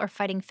jail or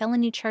fighting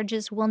felony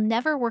charges will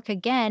never work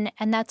again,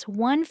 and that's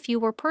one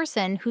fewer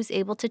person who's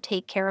able to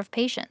take care of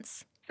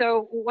patients.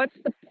 So what's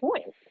the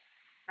point?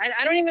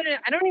 I don't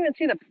even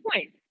see the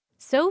point.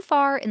 So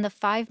far, in the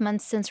 5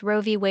 months since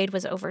Roe v. Wade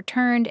was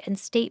overturned and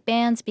state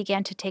bans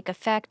began to take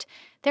effect,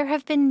 there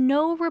have been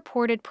no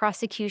reported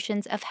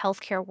prosecutions of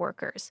healthcare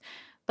workers.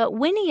 But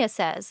Wynia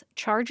says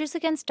charges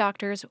against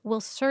doctors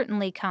will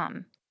certainly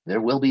come.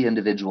 There will be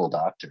individual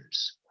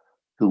doctors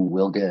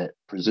who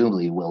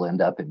presumably will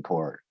end up in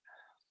court.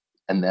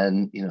 And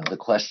then, the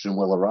question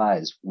will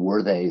arise,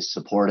 were they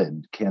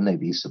supported? Can they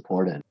be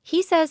supported?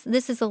 He says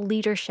this is a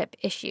leadership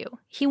issue.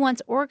 He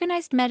wants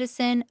organized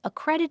medicine,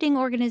 accrediting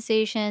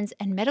organizations,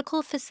 and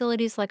medical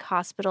facilities like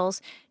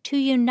hospitals to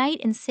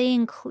unite in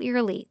saying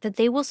clearly that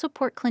they will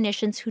support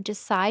clinicians who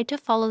decide to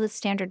follow the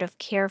standard of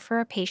care for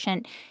a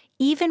patient,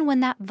 even when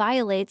that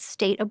violates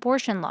state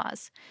abortion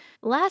laws.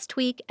 Last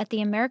week, at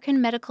the American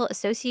Medical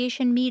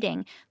Association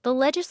meeting, the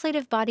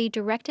legislative body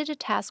directed a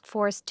task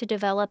force to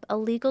develop a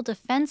legal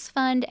defense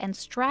fund and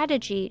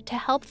strategy to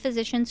help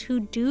physicians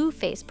who do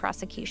face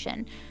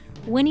prosecution.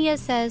 Wynia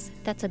says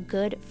that's a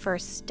good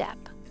first step.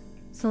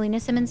 Selena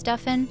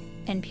Simmons-Duffin,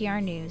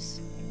 NPR News.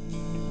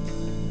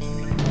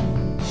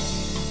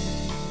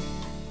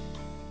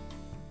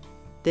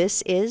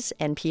 This is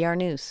NPR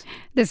News.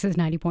 This is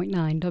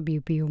 90.9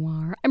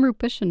 WBUR. I'm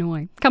Rupa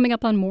Shenoy. Coming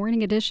up on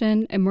Morning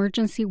Edition,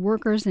 emergency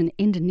workers in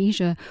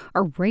Indonesia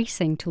are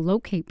racing to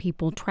locate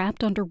people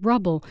trapped under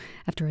rubble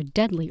after a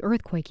deadly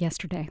earthquake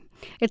yesterday.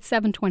 It's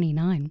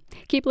 7:29.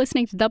 Keep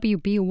listening to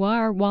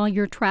WBUR while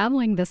you're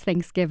traveling this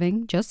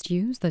Thanksgiving. Just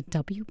use the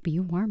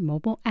WBUR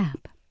mobile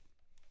app.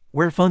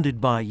 We're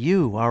funded by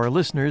you, our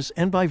listeners,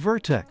 and by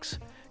Vertex,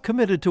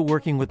 committed to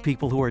working with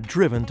people who are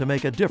driven to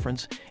make a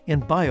difference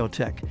in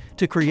biotech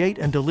to create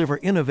and deliver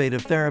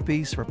innovative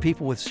therapies for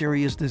people with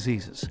serious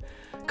diseases.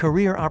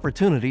 Career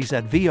opportunities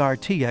at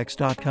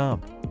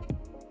vrtx.com.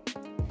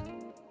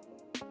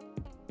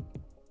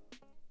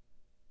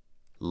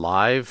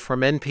 Live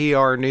from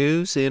NPR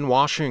News in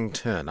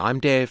Washington, I'm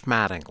Dave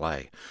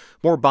Mattingly.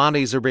 More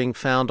bodies are being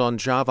found on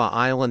Java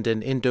Island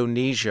in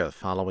Indonesia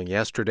following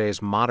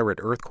yesterday's moderate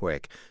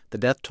earthquake. The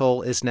death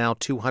toll is now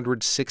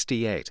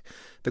 268.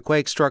 The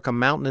quake struck a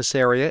mountainous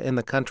area in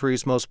the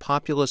country's most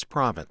populous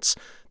province.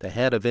 The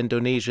head of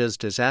Indonesia's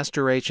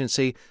disaster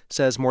agency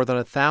says more than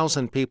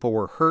 1,000 people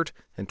were hurt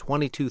and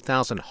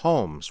 22,000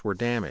 homes were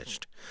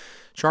damaged.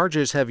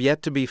 Charges have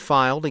yet to be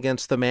filed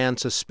against the man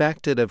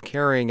suspected of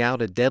carrying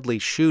out a deadly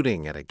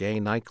shooting at a gay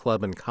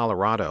nightclub in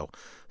Colorado.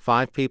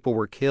 5 people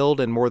were killed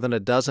and more than a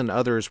dozen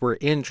others were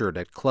injured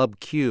at Club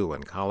Q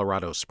in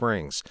Colorado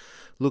Springs.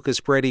 Lucas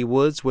Brady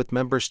Woods with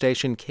member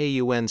station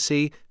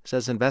KUNC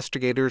says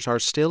investigators are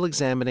still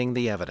examining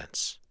the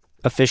evidence.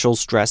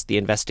 Officials stress the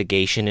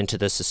investigation into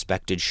the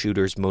suspected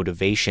shooter's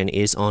motivation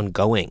is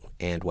ongoing,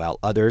 and while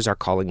others are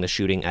calling the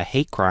shooting a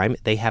hate crime,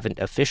 they haven't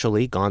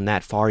officially gone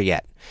that far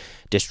yet.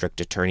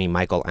 District Attorney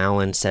Michael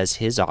Allen says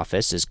his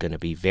office is going to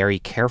be very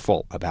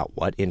careful about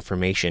what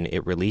information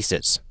it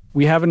releases.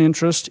 We have an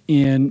interest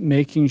in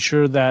making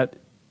sure that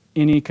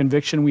any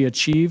conviction we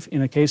achieve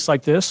in a case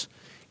like this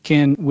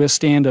can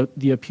withstand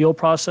the appeal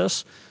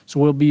process. So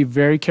we'll be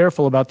very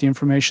careful about the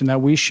information that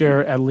we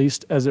share, at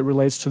least as it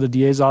relates to the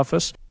DA's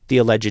office. The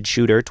alleged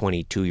shooter,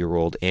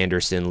 22-year-old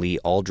Anderson Lee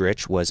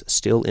Aldrich, was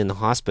still in the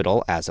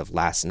hospital as of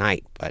last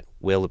night, but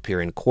will appear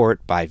in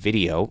court by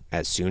video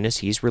as soon as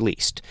he's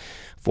released.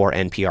 For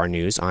NPR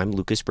News, I'm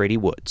Lucas Brady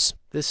Woods.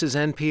 This is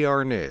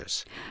NPR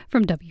News.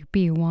 From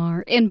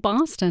WBUR in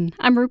Boston,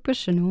 I'm Rupa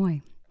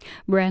Shenoy.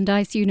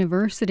 Brandeis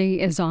University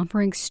is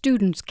offering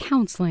students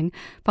counseling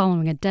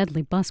following a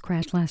deadly bus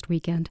crash last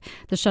weekend.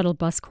 The shuttle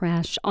bus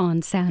crash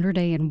on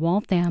Saturday in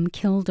Waltham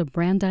killed a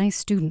Brandeis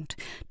student.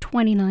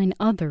 29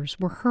 others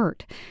were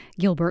hurt.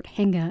 Gilbert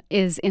Hinga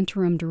is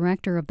interim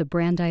director of the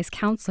Brandeis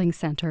Counseling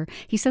Center.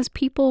 He says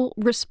people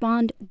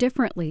respond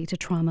differently to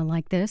trauma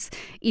like this.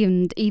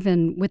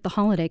 Even with the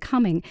holiday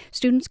coming,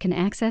 students can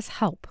access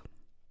help.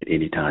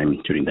 Any time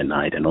during the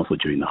night and also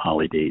during the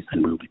holidays,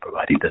 and we'll be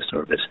providing this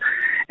service.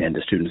 And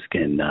the students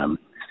can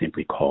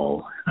simply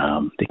call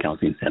the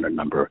counseling center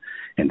number,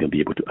 and they'll be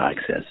able to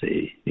access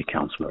a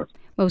counselor.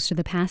 Most of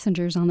the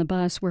passengers on the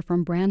bus were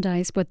from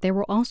Brandeis, but there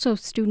were also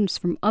students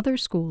from other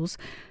schools.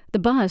 The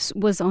bus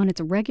was on its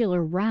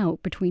regular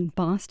route between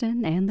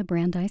Boston and the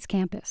Brandeis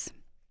campus.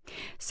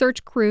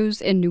 Search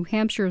crews in New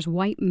Hampshire's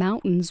White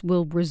Mountains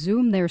will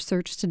resume their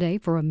search today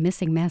for a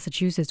missing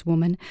Massachusetts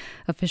woman.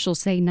 Officials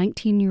say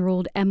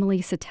 19-year-old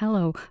Emily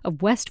Sotelo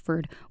of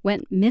Westford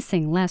went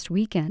missing last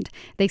weekend.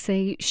 They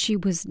say she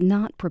was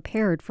not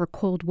prepared for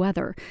cold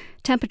weather.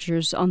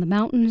 Temperatures on the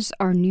mountains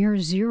are near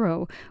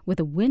zero,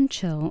 with a wind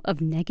chill of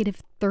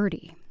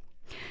 -30.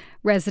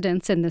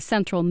 Residents in the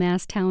central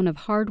Mass town of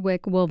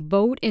Hardwick will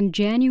vote in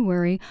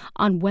January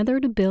on whether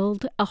to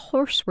build a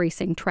horse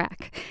racing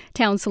track.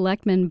 Town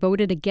selectmen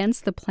voted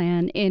against the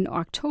plan in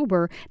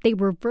October. They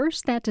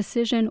reversed that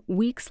decision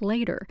weeks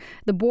later.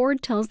 The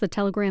board tells the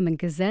Telegram and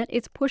Gazette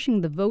it's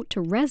pushing the vote to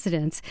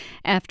residents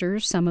after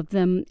some of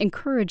them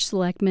encouraged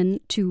selectmen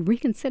to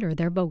reconsider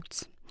their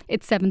votes.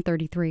 It's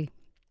 7:33.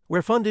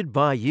 We're funded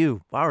by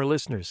you, our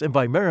listeners, and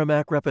by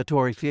Merrimack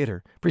Repertory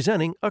Theater,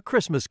 presenting A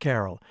Christmas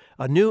Carol,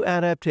 a new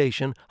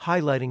adaptation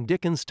highlighting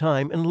Dickens'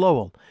 time in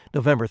Lowell,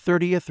 November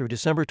 30th through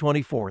December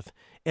 24th,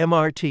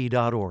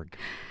 mrt.org.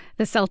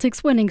 The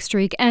Celtics' winning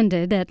streak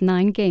ended at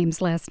 9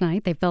 games last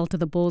night. They fell to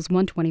the Bulls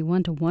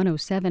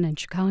 121-107 in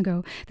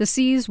Chicago. The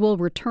Seas will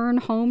return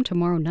home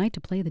tomorrow night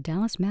to play the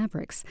Dallas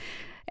Mavericks.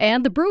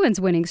 And the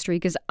Bruins' winning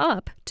streak is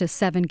up to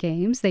 7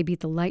 games. They beat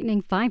the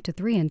Lightning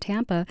 5-3 in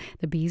Tampa.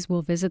 The Bees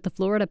will visit the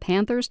Florida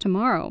Panthers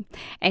tomorrow.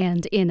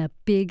 And in a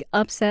big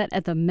upset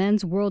at the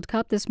Men's World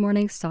Cup this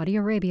morning, Saudi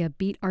Arabia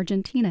beat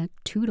Argentina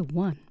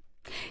 2-1.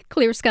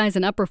 Clear skies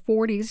and upper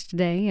 40s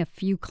today. A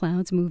few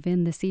clouds move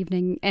in this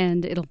evening,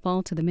 and it'll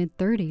fall to the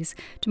mid-30s.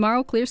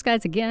 Tomorrow, clear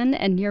skies again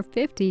and near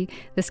 50.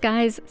 The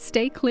skies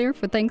stay clear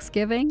for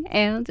Thanksgiving,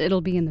 and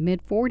it'll be in the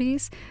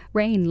mid-40s.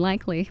 Rain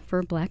likely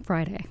for Black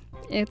Friday.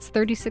 It's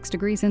 36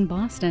 degrees in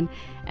Boston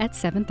at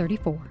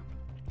 7:34.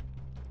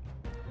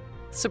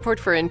 Support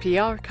for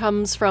NPR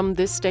comes from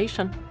this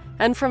station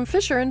and from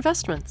Fisher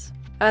Investments.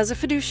 As a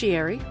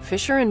fiduciary,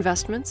 Fisher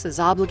Investments is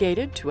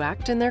obligated to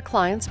act in their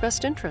client's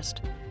best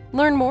interest.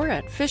 Learn more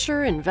at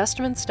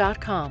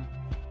FisherInvestments.com.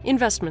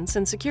 Investments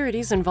in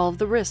securities involve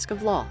the risk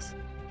of loss.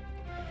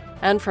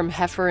 And from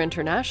Heifer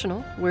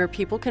International, where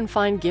people can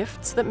find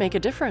gifts that make a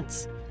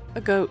difference.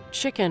 A goat,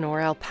 chicken, or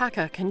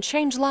alpaca can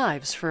change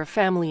lives for a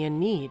family in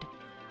need.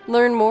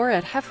 Learn more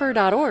at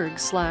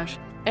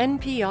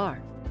heifer.org/NPR.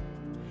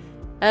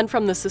 And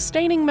from the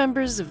sustaining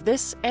members of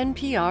this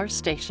NPR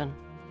station.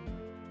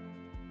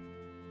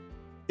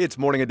 It's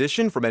Morning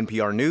Edition from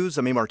NPR News.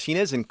 I'm A.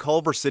 Martinez in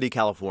Culver City,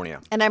 California.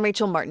 And I'm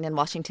Rachel Martin in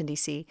Washington,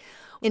 D.C.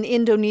 In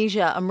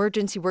Indonesia,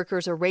 emergency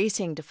workers are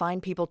racing to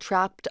find people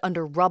trapped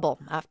under rubble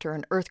after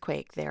an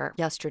earthquake there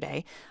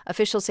yesterday.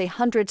 Officials say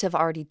hundreds have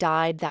already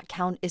died. That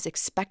count is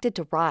expected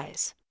to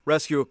rise.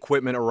 Rescue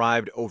equipment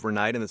arrived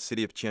overnight in the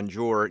city of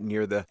Cianjur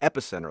near the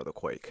epicenter of the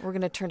quake. We're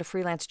going to turn to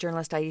freelance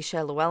journalist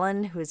Aisha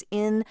Llewellyn, who is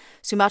in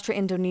Sumatra,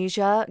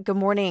 Indonesia. Good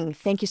morning.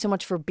 Thank you so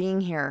much for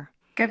being here.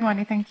 Good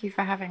morning. Thank you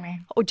for having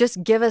me. Oh,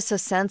 just give us a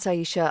sense,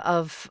 Aisha,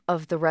 of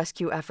the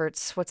rescue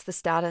efforts. What's the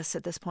status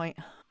at this point?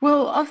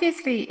 Well,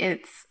 obviously,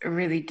 it's a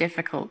really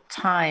difficult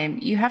time.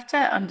 You have to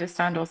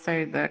understand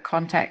also the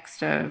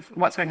context of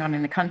what's going on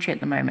in the country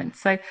at the moment.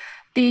 So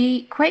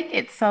the quake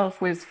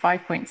itself was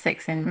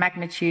 5.6 in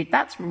magnitude.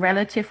 That's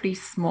relatively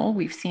small.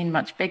 We've seen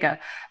much bigger,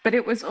 but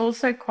it was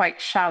also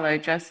quite shallow,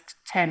 just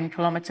 10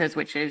 kilometers,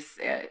 which is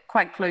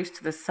quite close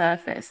to the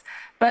surface.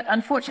 But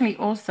unfortunately,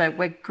 also,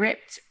 we're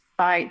gripped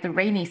by the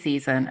rainy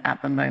season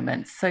at the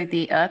moment. So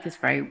the earth is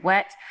very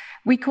wet.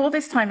 We call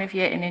this time of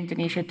year in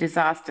Indonesia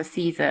disaster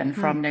season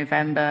from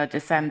November,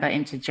 December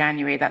into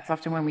January. That's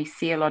often when we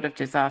see a lot of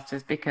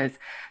disasters because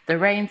the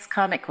rains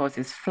come, it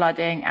causes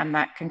flooding, and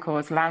that can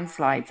cause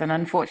landslides. And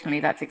unfortunately,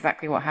 that's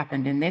exactly what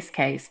happened in this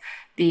case.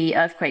 The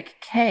earthquake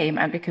came,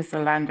 and because the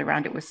land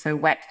around it was so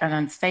wet and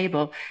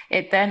unstable,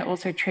 it then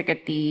also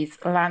triggered these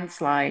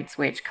landslides,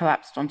 which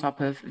collapsed on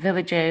top of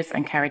villages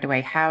and carried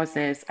away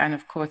houses. And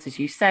of course, as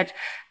you said,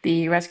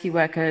 the rescue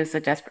workers are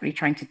desperately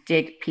trying to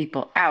dig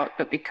people out.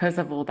 But because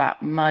of all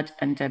that mud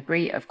and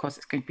debris, of course,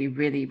 it's going to be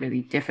really,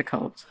 really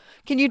difficult.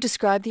 Can you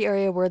describe the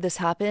area where this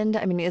happened?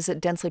 I mean, is it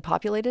densely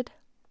populated?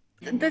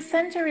 The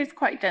center is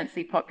quite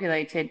densely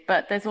populated,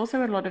 but there's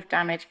also a lot of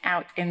damage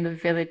out in the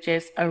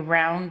villages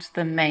around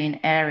the main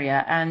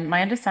area. And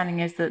my understanding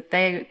is that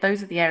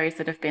those are the areas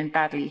that have been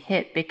badly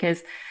hit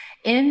because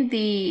in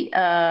the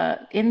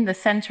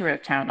center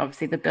of town,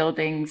 obviously the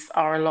buildings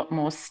are a lot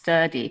more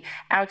sturdy.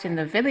 Out in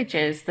the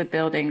villages, the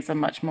buildings are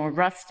much more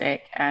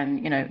rustic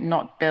and,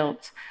 not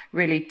built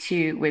really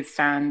to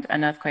withstand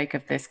an earthquake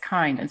of this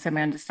kind. And so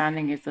my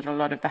understanding is that a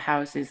lot of the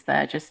houses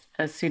there, just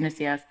as soon as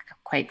the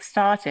earthquake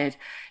started,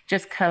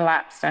 just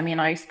collapsed. I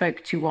mean, I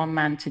spoke to one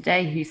man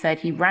today who said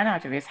he ran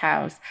out of his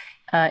house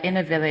in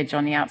a village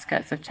on the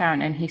outskirts of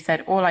town. And he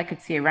said, all I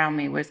could see around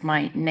me was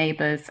my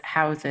neighbors'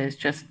 houses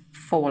just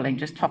falling,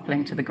 just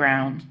toppling to the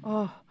ground.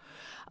 Oh,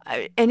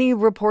 any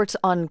reports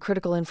on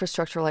critical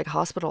infrastructure like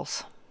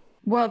hospitals?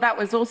 Well, that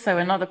was also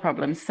another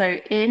problem. So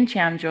in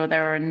Cianjur,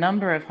 there are a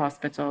number of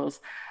hospitals.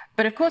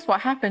 But of course,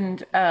 what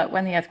happened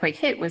when the earthquake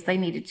hit was they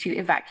needed to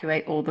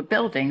evacuate all the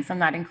buildings,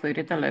 and that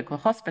included the local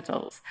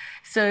hospitals.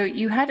 So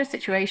you had a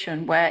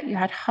situation where you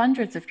had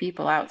hundreds of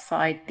people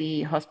outside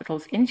the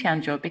hospitals in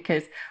Cianjur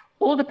because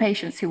all the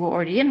patients who were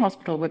already in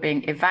hospital were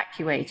being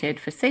evacuated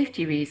for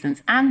safety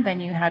reasons. And then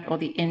you had all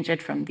the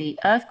injured from the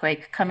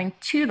earthquake coming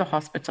to the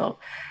hospital.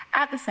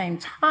 At the same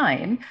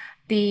time,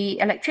 the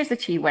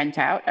electricity went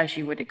out, as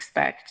you would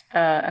expect,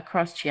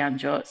 across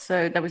Cianjur.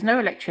 So there was no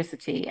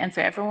electricity. And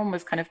so everyone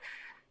was kind of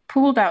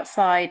pooled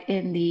outside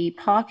in the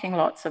parking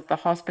lots of the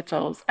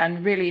hospitals,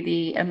 and really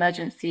the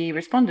emergency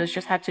responders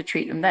just had to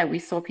treat them there. We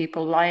saw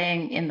people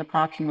lying in the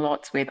parking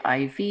lots with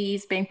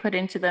IVs being put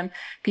into them,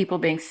 people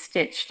being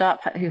stitched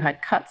up who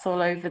had cuts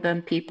all over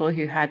them, people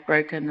who had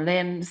broken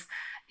limbs,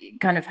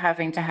 kind of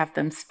having to have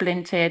them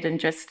splinted and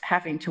just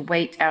having to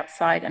wait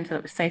outside until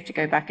it was safe to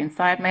go back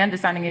inside. My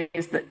understanding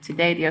is that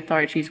today the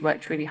authorities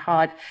worked really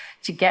hard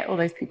to get all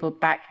those people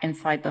back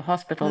inside the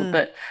hospital.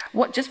 But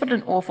what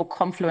an awful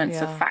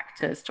confluence of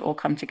factors to all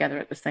come together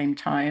at the same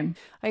time.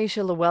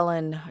 Aisha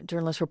Llewellyn,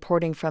 journalist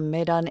reporting from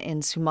Medan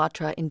in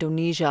Sumatra,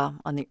 Indonesia,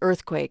 on the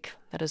earthquake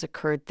that has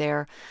occurred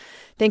there.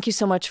 Thank you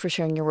so much for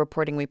sharing your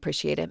reporting. We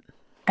appreciate it.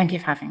 Thank you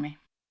for having me.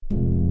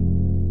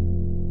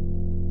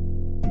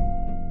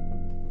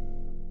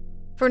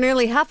 For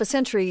nearly half a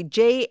century,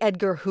 J.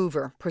 Edgar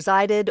Hoover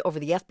presided over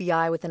the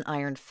FBI with an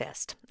iron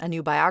fist. A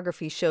new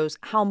biography shows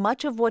how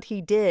much of what he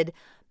did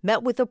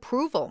met with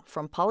approval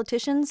from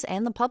politicians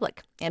and the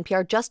public.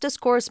 NPR Justice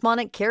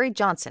correspondent Carrie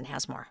Johnson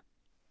has more.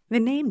 The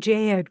name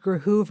J. Edgar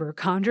Hoover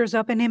conjures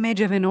up an image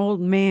of an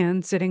old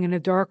man sitting in a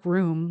dark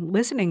room,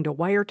 listening to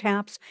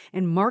wiretaps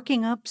and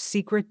marking up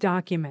secret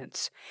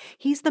documents.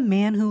 He's the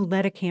man who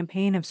led a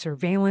campaign of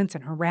surveillance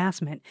and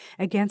harassment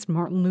against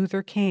Martin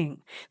Luther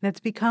King that's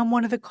become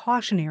one of the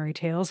cautionary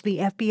tales the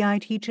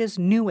FBI teaches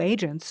new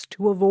agents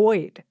to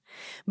avoid.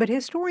 But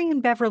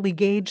historian Beverly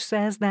Gage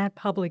says that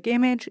public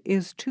image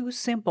is too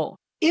simple.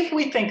 If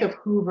we think of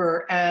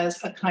Hoover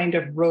as a kind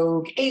of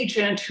rogue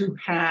agent who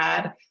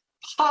had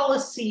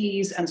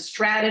policies and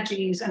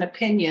strategies and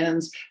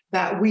opinions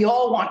that we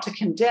all want to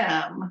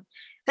condemn,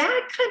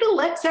 that kind of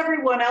lets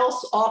everyone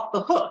else off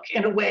the hook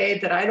in a way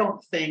that I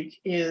don't think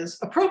is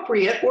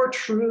appropriate or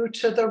true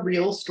to the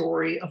real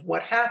story of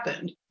what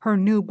happened. Her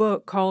new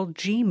book, called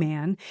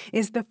G-Man,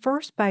 is the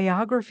first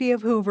biography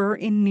of Hoover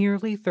in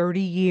nearly 30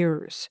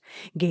 years.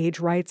 Gage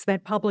writes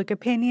that public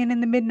opinion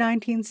in the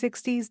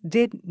mid-1960s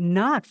did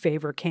not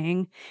favor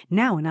King,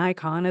 now an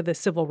icon of the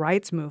civil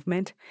rights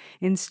movement.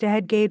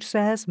 Instead, Gage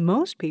says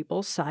most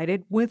people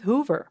sided with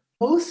Hoover.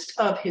 Most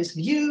of his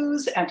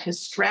views and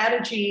his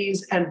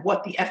strategies and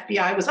what the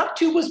FBI was up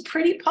to was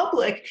pretty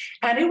public,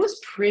 and it was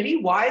pretty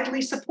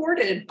widely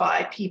supported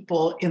by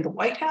people in the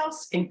White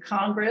House, in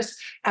Congress,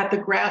 at the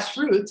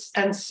grassroots.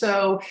 And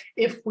so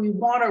if we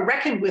want to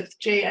reckon with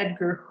J.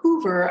 Edgar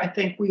Hoover, I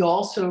think we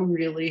also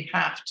really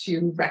have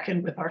to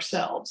reckon with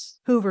ourselves.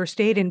 Hoover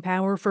stayed in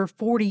power for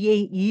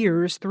 48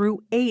 years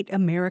through 8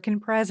 American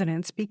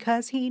presidents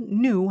because he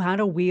knew how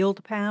to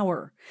wield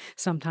power,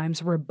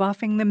 sometimes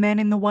rebuffing the men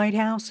in the White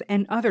House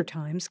and other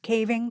times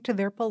caving to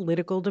their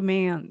political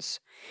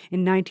demands. In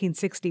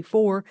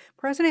 1964,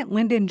 President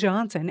Lyndon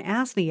Johnson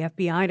asked the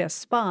FBI to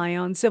spy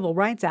on civil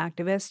rights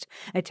activists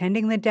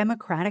attending the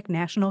Democratic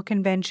National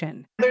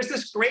Convention. There's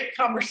this great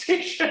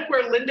conversation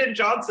where Lyndon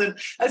Johnson,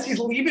 as he's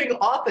leaving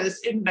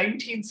office in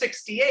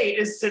 1968,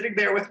 is sitting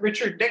there with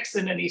Richard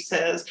Nixon, and he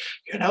says,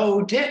 "You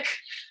know, Dick,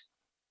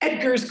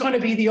 Edgar's going to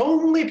be the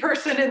only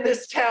person in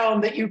this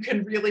town that you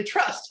can really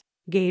trust."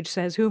 Gage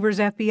says Hoover's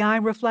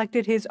FBI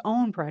reflected his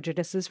own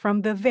prejudices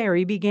from the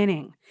very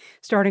beginning,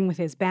 starting with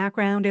his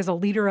background as a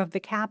leader of the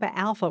Kappa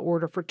Alpha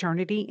Order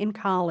fraternity in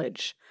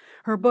college.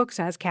 Her book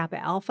says Kappa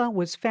Alpha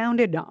was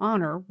founded to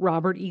honor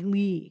Robert E.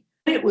 Lee.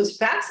 It was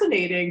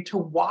fascinating to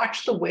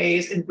watch the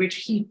ways in which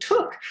he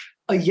took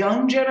a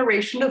young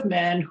generation of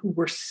men who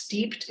were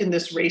steeped in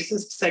this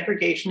racist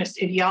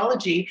segregationist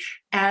ideology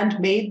and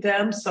made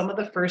them some of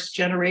the first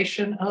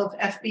generation of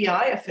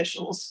FBI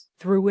officials.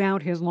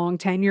 Throughout his long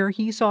tenure,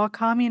 he saw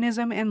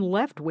communism and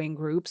left-wing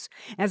groups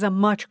as a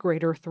much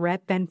greater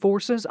threat than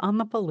forces on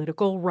the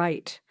political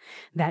right.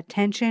 That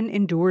tension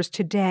endures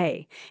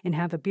today in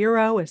how the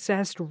Bureau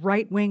assessed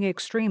right-wing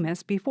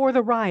extremists before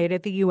the riot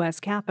at the U.S.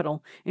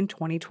 Capitol in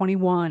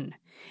 2021.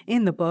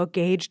 In the book,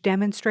 Gage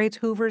demonstrates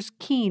Hoover's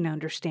keen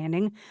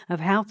understanding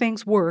of how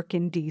things work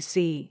in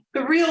D.C.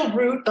 The real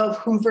root of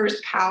Hoover's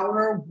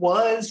power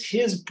was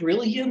his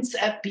brilliance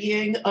at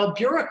being a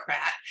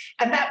bureaucrat,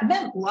 and that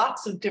meant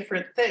lots of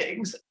different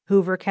things.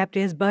 Hoover kept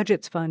his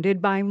budgets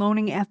funded by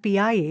loaning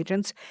FBI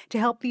agents to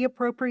help the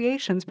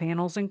appropriations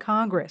panels in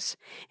Congress,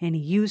 and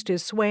he used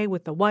his sway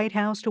with the White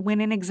House to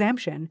win an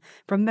exemption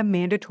from the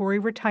mandatory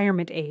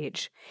retirement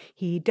age.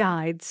 He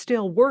died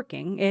still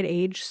working at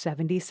age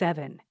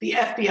 77. The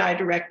FBI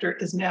director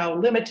is now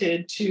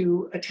limited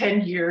to a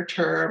 10-year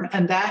term,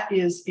 and that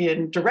is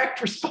in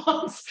direct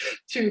response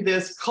to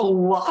this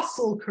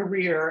colossal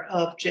career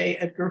of J.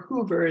 Edgar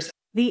Hoover's.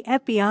 The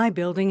FBI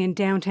building in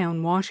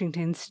downtown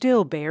Washington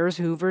still bears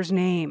Hoover's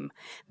name.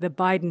 The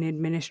Biden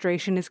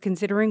administration is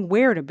considering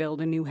where to build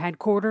a new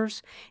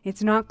headquarters.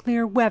 It's not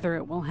clear whether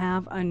it will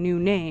have a new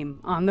name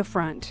on the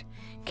front.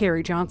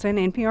 Carrie Johnson,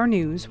 NPR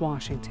News,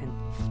 Washington.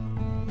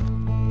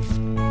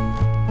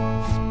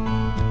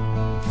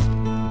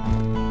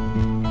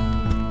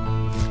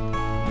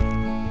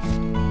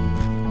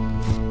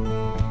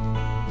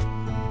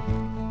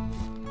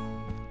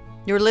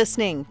 You're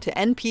listening to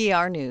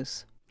NPR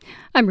News.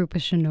 I'm Rupa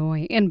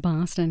Shenoy in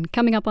Boston.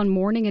 Coming up on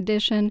Morning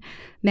Edition,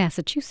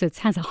 Massachusetts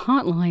has a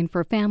hotline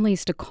for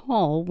families to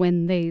call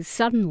when they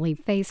suddenly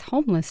face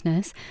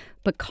homelessness,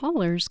 but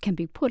callers can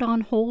be put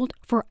on hold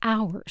for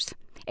hours.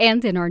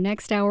 And in our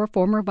next hour,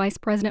 former Vice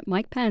President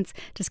Mike Pence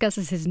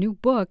discusses his new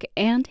book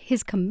and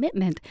his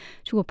commitment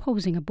to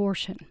opposing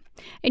abortion.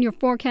 In your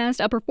forecast,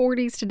 upper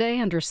 40s today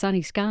under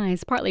sunny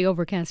skies, partly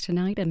overcast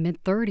tonight and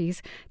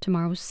mid-30s.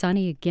 Tomorrow,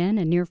 sunny again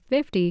and near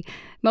 50,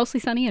 mostly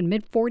sunny and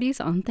mid-40s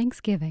on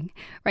Thanksgiving.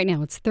 Right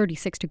now, it's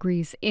 36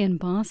 degrees in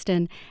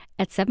Boston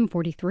at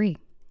 7:43.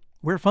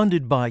 We're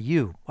funded by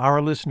you,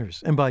 our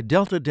listeners, and by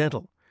Delta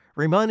Dental,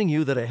 reminding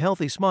you that a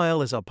healthy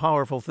smile is a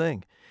powerful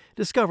thing.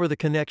 Discover the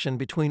connection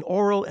between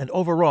oral and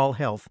overall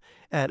health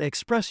at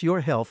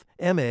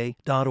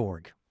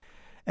expressyourhealthma.org.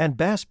 And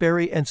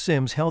Bassberry and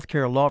Sims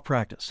Healthcare Law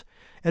Practice,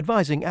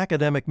 advising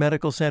academic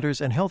medical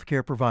centers and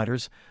healthcare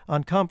providers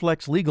on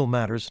complex legal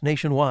matters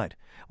nationwide.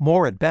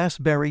 More at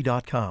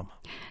bassberry.com.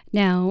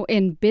 Now,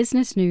 in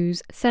business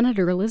news,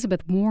 Senator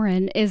Elizabeth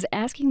Warren is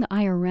asking the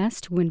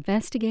IRS to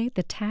investigate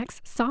the tax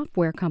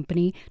software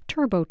company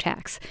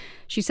TurboTax.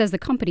 She says the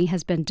company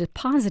has been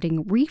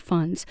depositing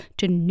refunds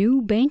to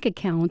new bank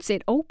accounts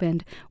it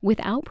opened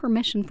without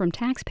permission from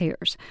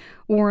taxpayers.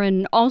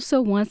 Warren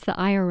also wants the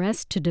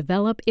IRS to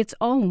develop its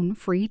own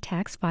free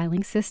tax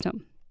filing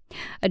system.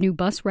 A new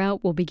bus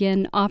route will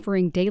begin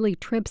offering daily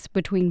trips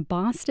between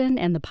Boston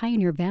and the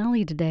Pioneer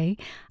Valley today.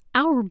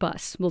 Our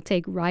bus will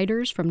take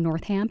riders from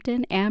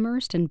Northampton,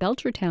 Amherst, and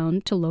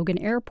Belchertown to Logan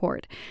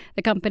Airport.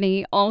 The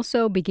company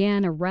also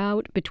began a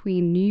route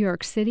between New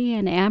York City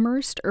and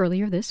Amherst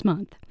earlier this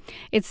month.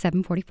 It's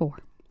 7:44.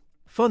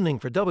 Funding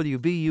for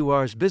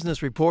WBUR's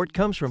Business Report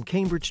comes from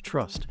Cambridge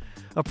Trust,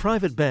 a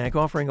private bank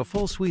offering a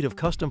full suite of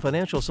custom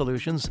financial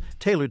solutions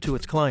tailored to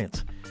its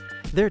clients.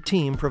 Their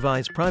team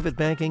provides private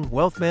banking,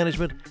 wealth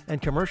management,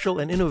 and commercial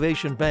and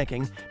innovation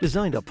banking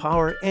designed to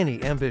power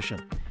any ambition.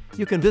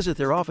 You can visit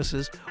their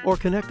offices or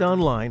connect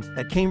online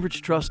at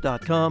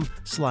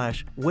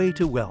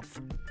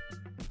cambridgetrust.com/way-to-wealth.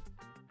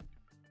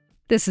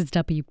 This is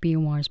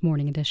WBUR's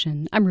Morning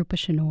Edition. I'm Rupa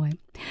Shenoy.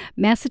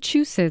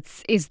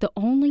 Massachusetts is the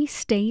only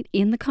state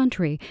in the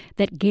country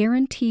that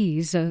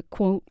guarantees a,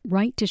 quote,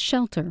 right to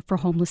shelter for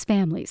homeless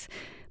families.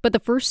 But the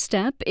first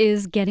step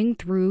is getting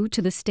through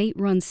to the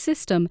state-run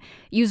system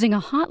using a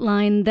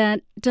hotline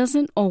that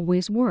doesn't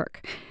always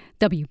work.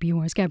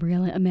 WBUR's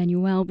Gabriela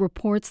Emanuel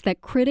reports that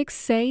critics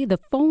say the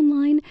phone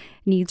line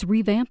needs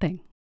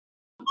revamping.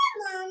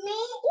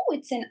 Oh,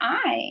 it's an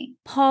I.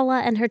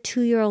 Paula and her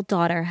 2-year-old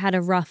daughter had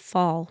a rough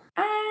fall.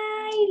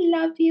 I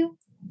love you.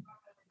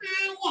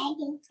 I love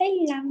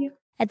you.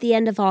 At the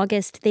end of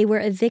August, they were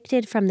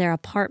evicted from their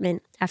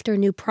apartment after a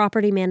new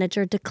property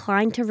manager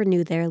declined to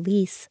renew their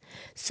lease.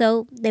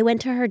 So they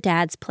went to her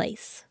dad's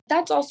place.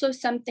 That's also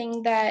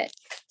something that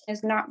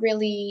is not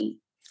really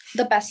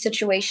the best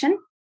situation.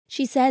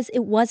 She says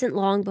it wasn't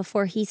long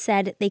before he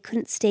said they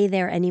couldn't stay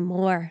there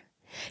anymore.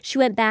 She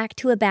went back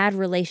to a bad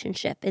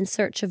relationship in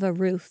search of a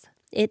roof.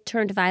 It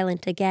turned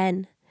violent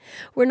again.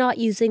 We're not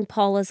using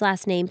Paula's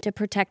last name to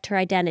protect her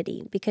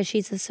identity because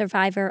she's a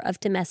survivor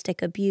of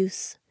domestic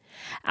abuse.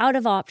 Out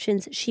of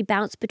options, she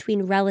bounced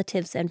between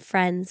relatives and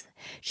friends.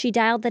 She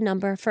dialed the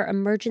number for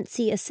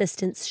Emergency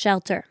Assistance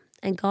Shelter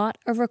and got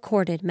a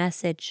recorded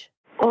message.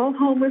 All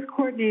homeless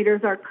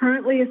coordinators are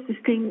currently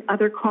assisting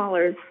other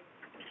callers.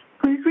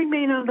 Please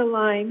remain on the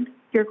line.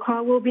 Your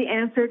call will be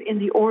answered in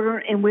the order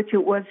in which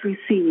it was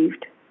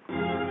received.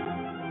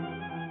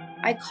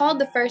 I called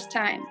the first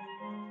time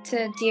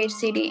to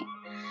DHCD.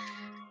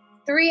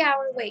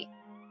 3-hour wait.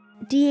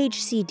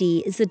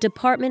 DHCD is the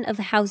Department of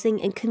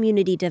Housing and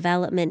Community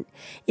Development.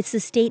 It's the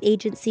state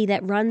agency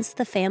that runs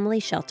the family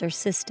shelter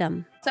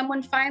system.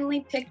 Someone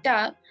finally picked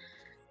up,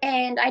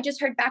 and I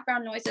just heard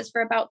background noises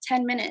for about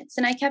 10 minutes,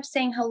 and I kept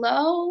saying,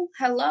 hello,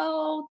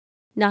 hello.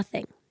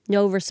 Nothing.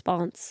 No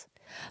response.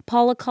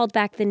 Paula called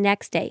back the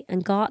next day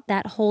and got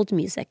that hold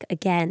music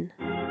again.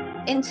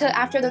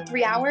 After the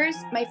 3 hours,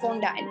 my phone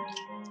died,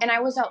 and I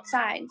was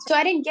outside, so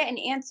I didn't get an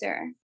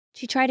answer.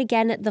 She tried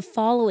again the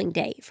following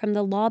day from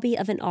the lobby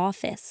of an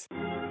office.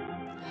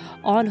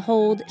 On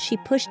hold, she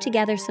pushed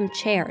together some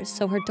chairs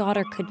so her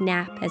daughter could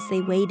nap as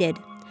they waited.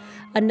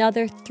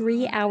 Another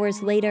 3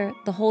 hours later,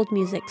 the hold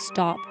music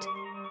stopped.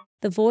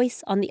 The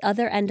voice on the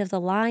other end of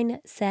the line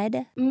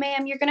said,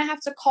 "Ma'am, you're going to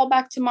have to call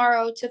back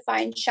tomorrow to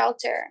find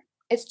shelter.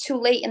 It's too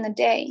late in the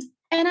day."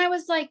 And I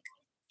was like,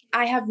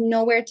 I have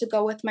nowhere to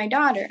go with my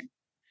daughter.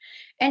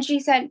 And she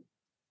said,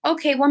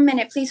 "Okay, 1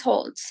 minute, please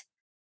hold."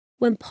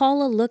 When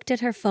Paula looked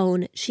at her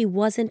phone, she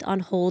wasn't on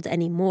hold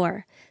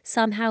anymore.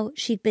 Somehow,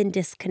 she'd been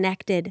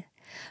disconnected.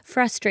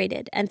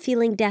 Frustrated and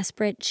feeling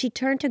desperate, she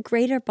turned to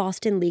Greater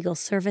Boston Legal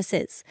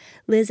Services.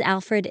 Liz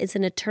Alfred is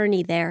an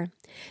attorney there.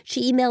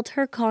 She emailed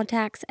her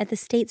contacts at the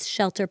state's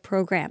shelter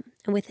program,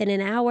 and within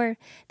an hour,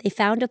 they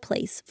found a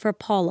place for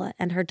Paula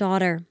and her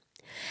daughter.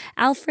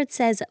 Alfred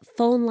says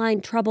phone line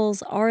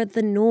troubles are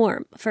the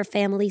norm for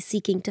families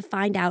seeking to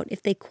find out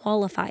if they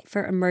qualify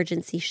for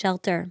emergency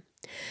shelter.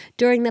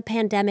 During the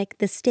pandemic,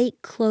 the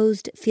state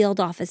closed field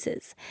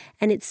offices,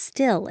 and it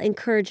still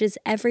encourages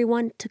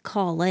everyone to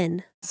call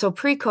in. So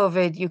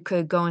pre-COVID, you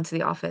could go into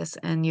the office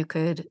and you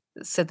could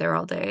sit there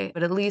all day.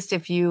 But at least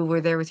if you were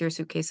there with your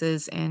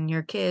suitcases and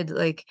your kid,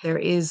 there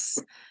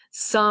is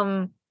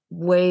some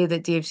way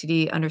that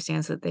DHCD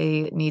understands that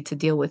they need to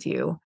deal with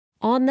you.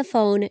 On the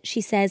phone,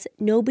 she says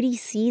nobody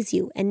sees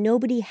you and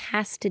nobody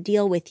has to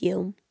deal with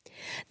you.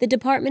 The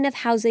Department of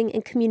Housing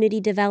and Community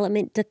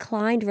Development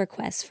declined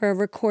requests for a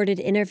recorded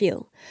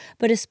interview,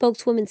 but a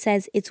spokeswoman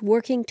says it's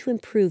working to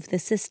improve the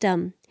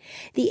system.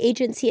 The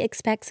agency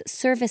expects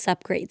service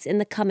upgrades in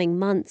the coming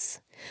months.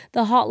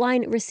 The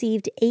hotline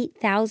received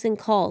 8,000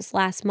 calls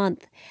last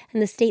month,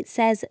 and the state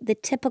says the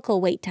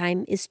typical wait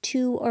time is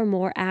 2 or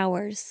more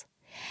hours.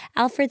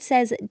 Alfred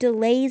says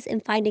delays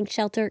in finding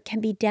shelter can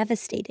be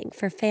devastating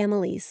for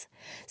families.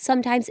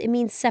 Sometimes it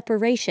means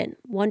separation.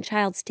 One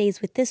child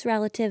stays with this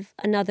relative,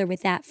 another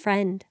with that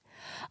friend.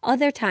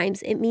 Other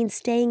times it means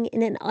staying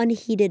in an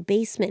unheated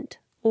basement,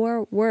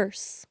 or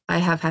worse. I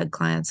have had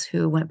clients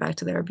who went back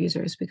to their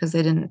abusers because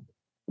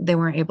they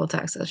weren't able to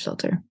access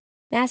shelter.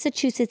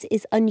 Massachusetts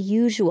is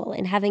unusual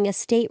in having a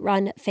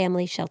state-run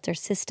family shelter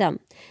system.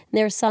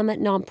 There are some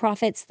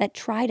nonprofits that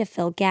try to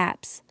fill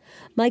gaps.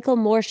 Michael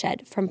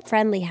Morshed from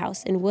Friendly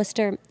House in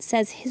Worcester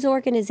says his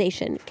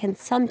organization can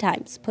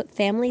sometimes put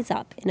families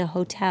up in a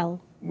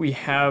hotel. We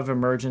have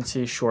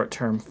emergency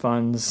short-term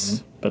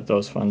funds, but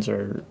those funds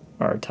are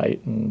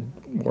tight, and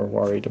we're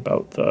worried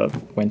about the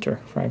winter,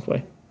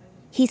 frankly.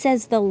 He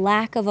says the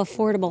lack of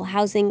affordable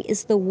housing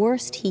is the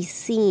worst he's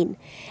seen,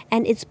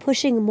 and it's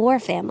pushing more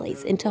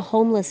families into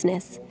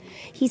homelessness.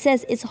 He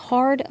says it's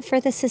hard for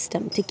the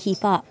system to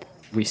keep up.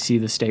 We see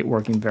the state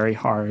working very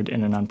hard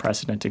in an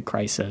unprecedented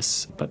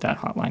crisis, but that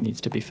hotline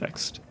needs to be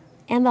fixed.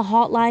 And the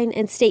hotline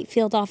and state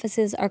field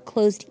offices are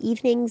closed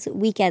evenings,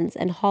 weekends,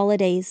 and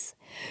holidays.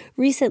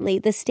 Recently,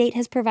 the state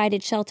has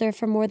provided shelter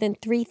for more than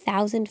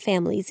 3,000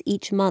 families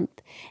each month,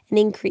 an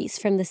increase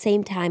from the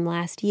same time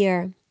last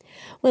year.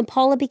 When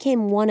Paula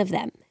became one of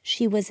them,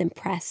 she was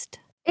impressed.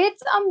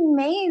 It's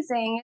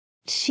amazing.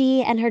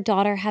 She and her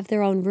daughter have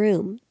their own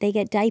room. They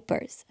get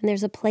diapers, and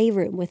there's a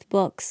playroom with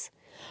books.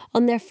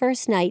 On their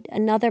first night,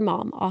 another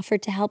mom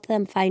offered to help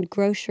them find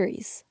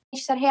groceries.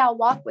 She said, hey, I'll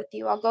walk with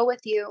you. I'll go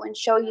with you and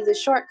show you the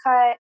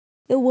shortcut.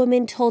 The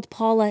woman told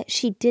Paula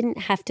she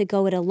didn't have to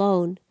go it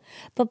alone.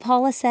 But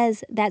Paula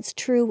says that's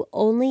true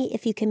only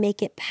if you can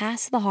make it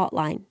past the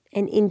hotline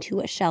and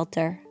into a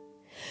shelter.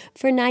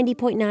 For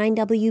 90.9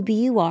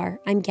 WBUR,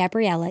 I'm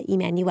Gabriella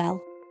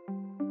Emanuel.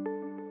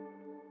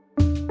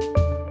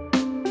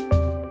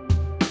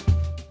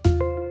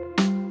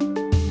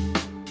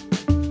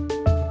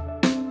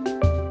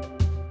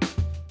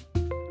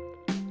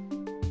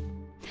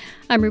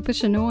 I'm Rupa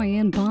Shenoy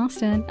in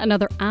Boston.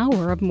 Another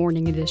hour of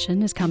Morning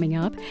Edition is coming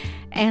up.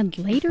 And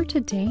later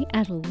today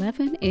at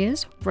 11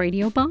 is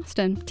Radio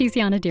Boston.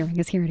 Tiziana Deering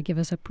is here to give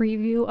us a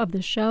preview of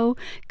the show.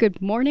 Good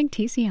morning,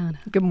 Tiziana.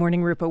 Good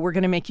morning, Rupa. We're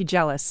going to make you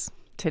jealous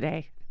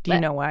today. Do you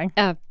know why?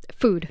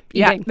 Food.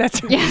 Yeah, Eating.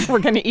 that's right. Yeah. We're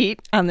going to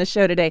eat on the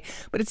show today.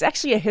 But it's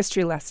actually a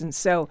history lesson.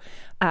 So,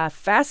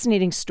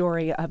 fascinating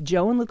story of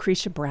Joe and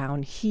Lucretia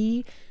Brown.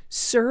 He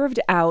served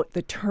out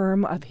the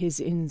term of his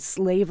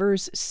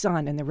enslaver's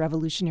son in the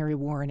Revolutionary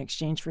War in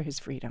exchange for his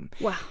freedom.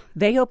 Wow.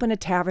 They opened a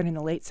tavern in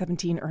the late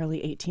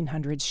early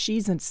 1800s.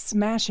 She's a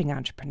smashing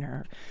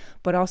entrepreneur,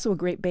 but also a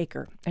great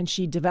baker. And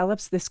she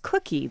develops this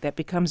cookie that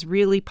becomes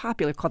really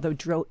popular called the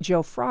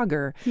Joe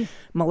Frogger,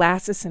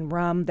 molasses and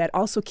rum that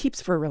also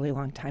keeps for a really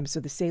long time. So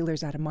the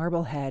sailors out of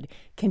Marblehead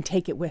can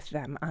take it with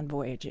them on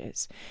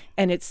voyages.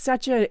 And it's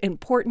such an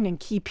important and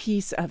key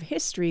piece of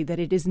history that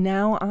it is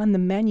now on the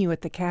menu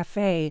at the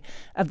cafe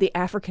of the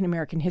African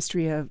American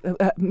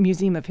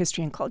Museum of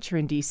History and Culture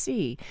in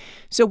D.C.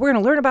 So we're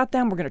going to learn about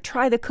them. We're going to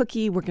try the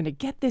cookie. We're going to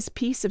get this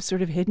piece of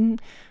sort of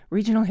hidden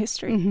regional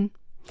history. Mm-hmm.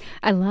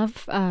 I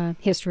love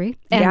history,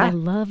 and I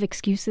love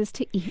excuses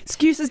to eat.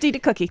 Excuses to eat a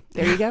cookie.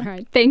 There you go. All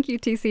right. Thank you,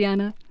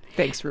 Tiziana.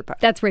 Thanks, Rupa.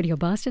 That's Radio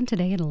Boston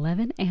today at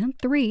 11 and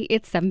 3.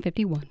 It's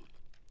 7:51.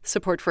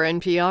 Support for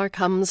NPR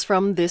comes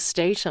from this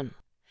station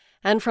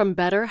and from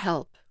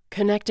BetterHelp,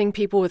 connecting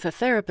people with a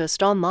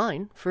therapist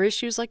online for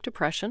issues like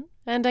depression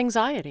and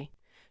anxiety.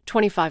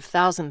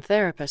 25,000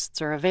 therapists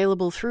are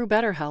available through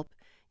BetterHelp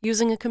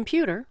using a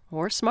computer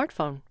or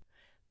smartphone.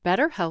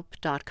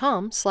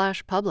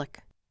 BetterHelp.com/public.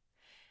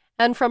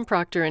 And from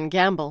Procter &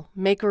 Gamble,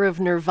 maker of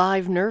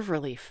Nervive Nerve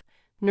Relief.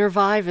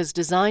 Nervive is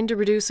designed to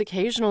reduce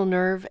occasional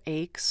nerve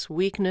aches,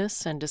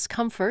 weakness, and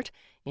discomfort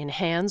in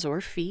hands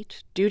or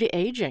feet due to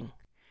aging.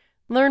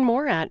 Learn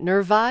more at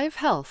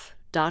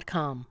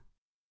nervivehealth.com.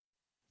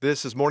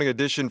 This is Morning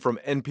Edition from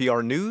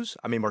NPR News.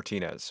 I'm A.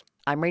 Martinez.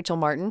 I'm Rachel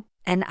Martin.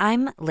 And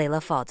I'm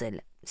Layla Fadel.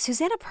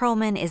 Susanna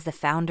Perlman is the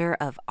founder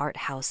of Art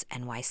House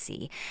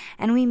NYC,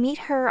 and we meet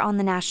her on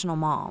the National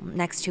Mall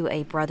next to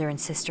a brother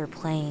and sister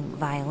playing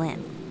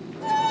violin.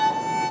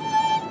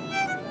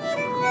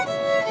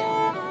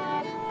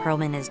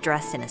 Perlman is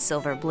dressed in a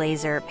silver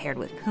blazer paired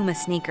with Puma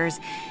sneakers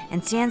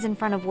and stands in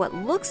front of what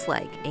looks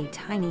like a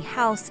tiny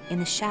house in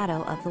the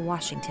shadow of the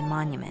Washington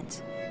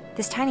Monument.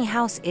 This tiny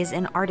house is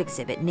an art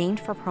exhibit named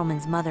for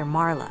Perlman's mother,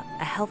 Marla,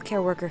 a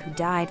healthcare worker who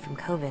died from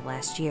COVID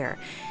last year.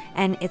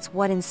 And it's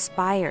what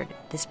inspired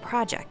this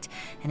project,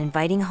 an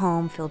inviting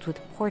home filled with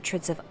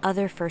portraits of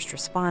other first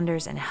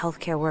responders and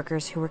healthcare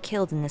workers who were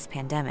killed in this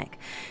pandemic.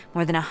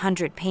 More than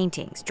 100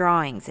 paintings,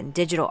 drawings, and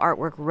digital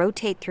artwork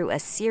rotate through a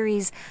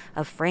series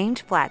of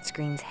framed flat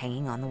screens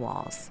hanging on the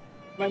walls.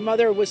 My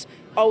mother was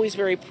always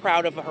very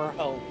proud of her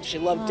home. She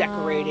loved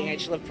decorating and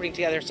she loved putting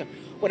together. So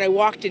when I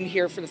walked in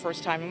here for the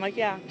first time, I'm like,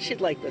 yeah,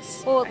 she'd like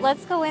this. Well,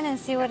 let's go in and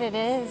see what it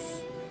is.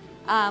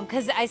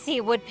 Because I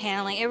see wood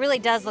paneling. It really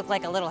does look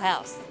like a little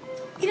house.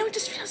 You know, it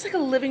just feels like a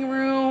living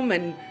room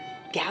and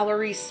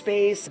gallery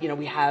space. You know,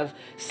 we have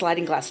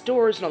sliding glass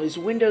doors and all these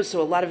windows,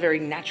 so a lot of very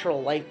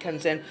natural light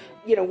comes in.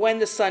 You know, when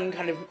the sun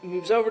kind of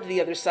moves over to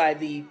the other side,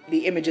 the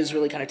images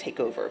really kind of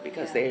take over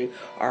because they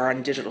are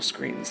on digital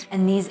screens.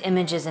 And these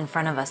images in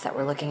front of us that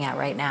we're looking at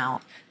right now.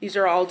 These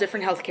are all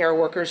different healthcare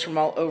workers from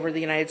all over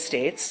the United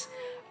States,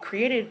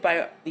 created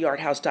by the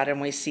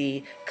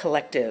arthouse.nyc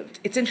collective.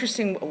 It's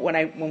interesting,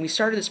 when we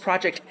started this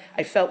project,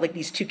 I felt like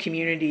these two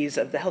communities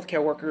of the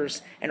healthcare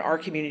workers and our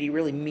community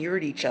really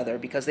mirrored each other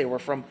because they were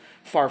from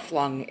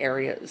far-flung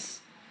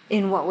areas.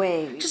 In what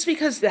way? Just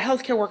because the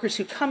healthcare workers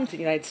who come to the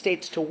United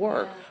States to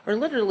work are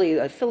literally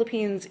the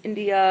Philippines,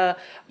 India,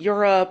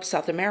 Europe,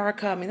 South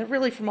America. I mean, they're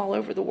really from all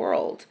over the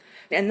world.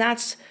 And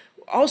that's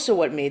also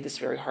what made this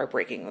very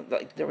heartbreaking.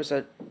 Like, there was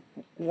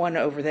one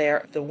over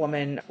there, the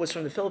woman was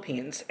from the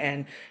Philippines,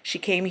 and she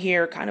came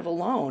here kind of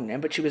alone,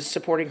 but she was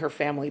supporting her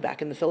family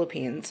back in the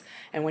Philippines.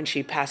 And when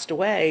she passed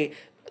away,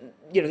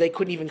 they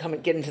couldn't even come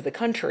and get into the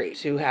country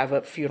to have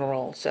a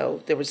funeral.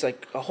 So there was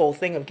like a whole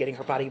thing of getting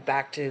her body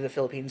back to the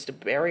Philippines to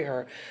bury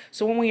her.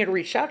 So when we had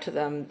reached out to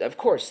them, of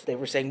course, they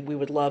were saying, we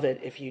would love it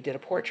if you did a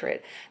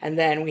portrait. And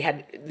then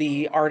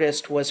the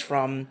artist was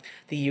from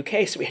the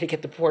UK, so we had to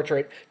get the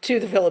portrait to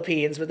the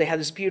Philippines, but they had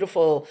this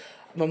beautiful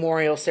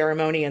memorial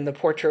ceremony and the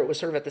portrait was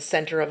sort of at the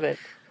center of it.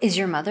 Is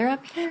your mother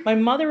up here? My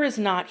mother is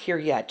not here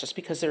yet, just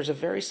because there's a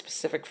very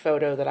specific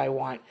photo that I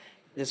want.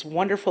 This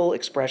wonderful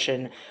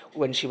expression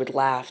when she would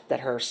laugh, that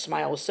her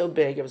smile was so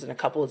big, it was in a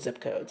couple of zip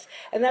codes.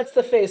 And that's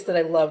the face that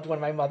I loved when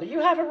my mother,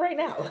 you have it right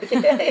now.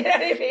 You know what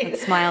I mean? That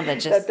smile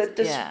that just,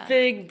 this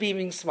big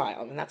beaming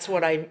smile. And that's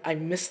what I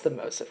miss the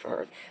most of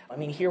her. I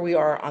mean, here we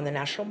are on the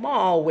National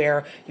Mall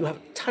where you have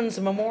tons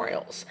of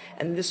memorials.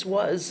 And this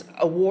was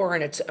a war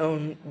in its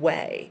own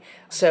way.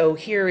 So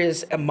here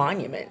is a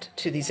monument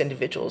to these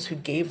individuals who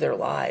gave their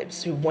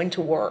lives, who went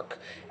to work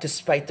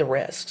despite the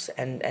risks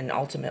and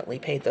ultimately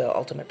paid the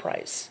ultimate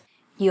price.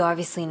 You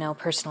obviously know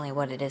personally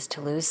what it is to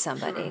lose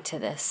somebody to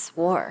this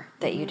war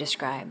that you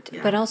described.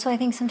 Yeah. But also I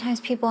think sometimes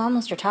people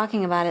almost are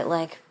talking about it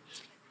like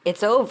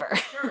it's over.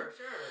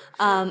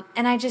 And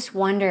I just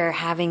wonder,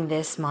 having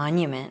this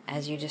monument,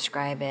 as you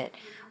describe it,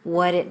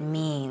 what it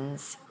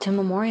means to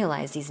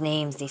memorialize these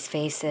names, these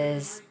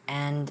faces,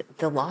 and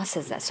the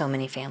losses that so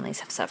many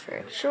families have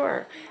suffered.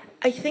 Sure.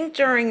 I think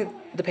during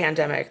the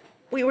pandemic,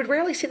 we would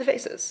rarely see the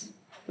faces.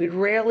 We'd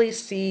rarely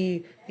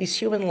see these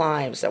human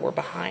lives that were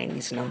behind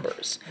these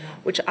numbers,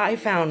 which I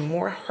found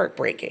more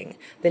heartbreaking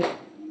than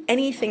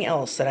anything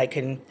else that I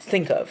can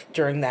think of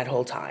during that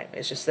whole time.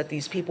 It's just that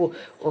these people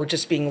were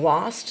just being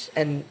lost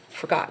and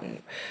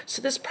forgotten.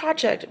 So this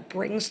project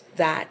brings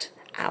that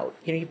out.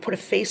 You put a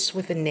face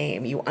with a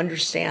name. You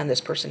understand this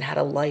person had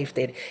a life,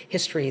 they had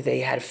history, they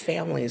had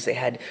families, they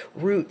had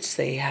roots,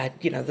 they had,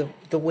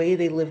 the way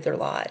they lived their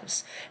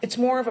lives. It's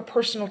more of a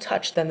personal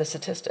touch than the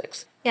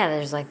statistics. Yeah,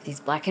 there's like these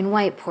black and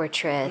white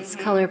portraits,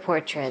 color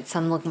portraits.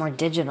 Some look more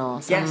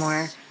digital, some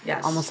more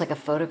almost like a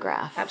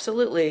photograph.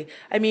 Absolutely.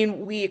 I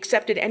mean, we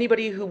accepted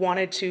anybody who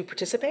wanted to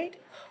participate,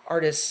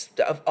 artists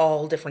of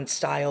all different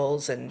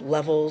styles and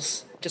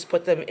levels, just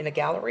put them in a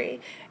gallery.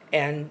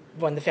 And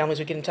when the families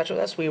would get in touch with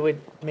us, we would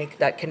make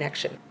that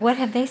connection. What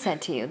have they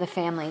said to you, the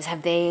families?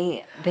 Have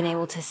they been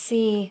able to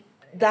see?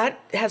 That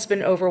has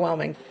been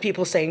overwhelming.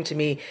 People saying to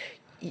me,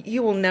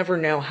 you will never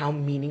know how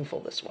meaningful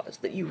this was,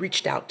 that you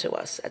reached out to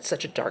us at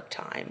such a dark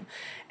time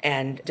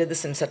and did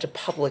this in such a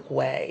public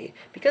way.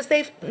 Because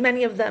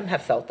many of them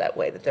have felt that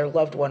way, that their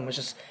loved one was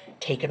just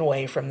taken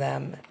away from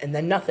them and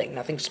then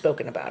nothing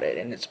spoken about it.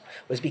 And it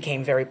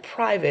became very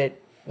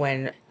private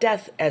when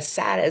death, as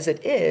sad as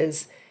it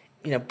is,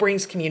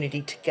 brings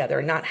community together,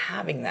 and not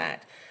having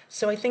that.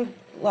 So I think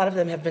a lot of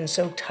them have been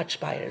so touched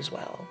by it as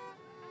well.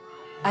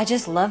 I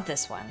just love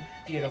this one.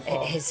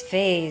 Beautiful. His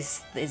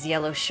face, his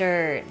yellow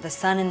shirt, the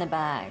sun in the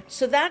back.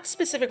 So that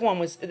specific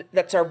one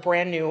that's our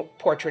brand new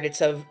portrait.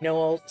 It's of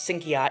Noel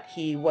Sinkiat.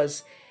 He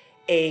was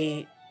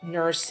a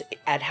nurse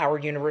at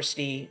Howard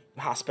University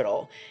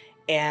Hospital.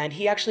 And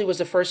he actually was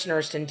the first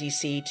nurse in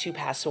DC to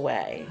pass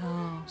away.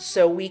 Oh.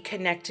 So we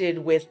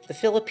connected with the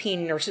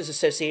Philippine Nurses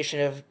Association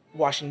of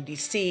Washington,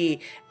 D.C.,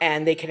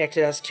 and they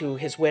connected us to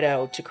his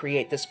widow to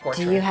create this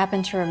portrait. Do you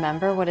happen to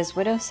remember what his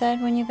widow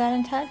said when you got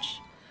in touch?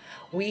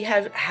 We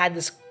have had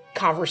this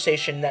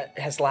conversation that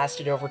has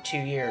lasted over 2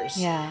 years.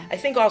 Yeah. I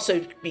think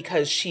also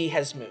because she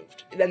has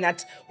moved. And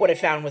that's what I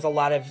found with a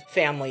lot of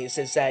families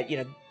is that,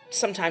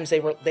 sometimes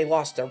they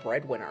lost their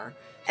breadwinner.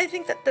 I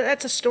think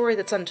that's a story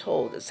that's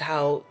untold, is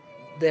how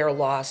their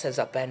loss has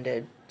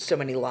upended so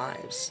many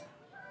lives.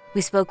 We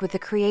spoke with the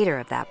creator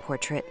of that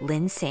portrait,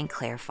 Lynn St.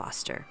 Clair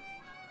Foster.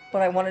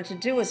 What I wanted to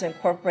do was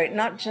incorporate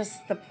not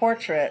just the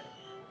portrait,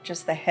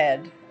 just the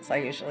head, as I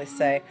usually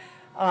say.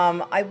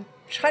 I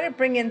try to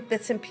bring in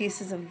bits and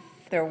pieces of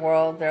their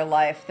world, their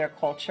life, their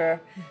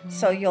culture. Mm-hmm.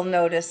 So you'll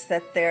notice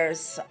that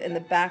there's, in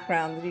the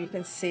background, you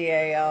can see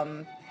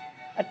a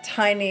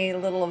tiny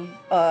little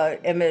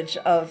image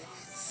of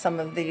some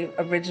of the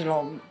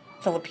original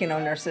Filipino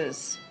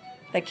nurses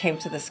that came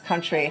to this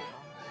country.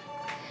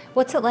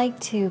 What's it like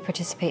to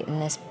participate in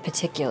this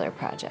particular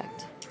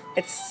project?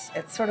 It's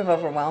sort of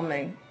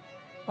overwhelming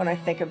when I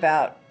think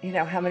about,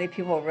 how many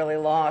people really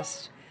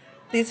lost.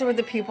 These were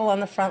the people on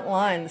the front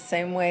line, the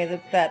same way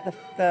that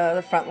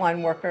the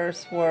frontline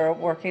workers were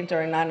working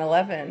during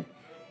 9/11.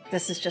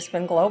 This has just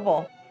been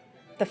global.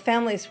 The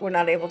families were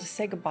not able to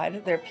say goodbye to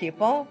their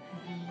people.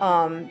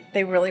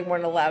 They really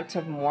weren't allowed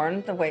to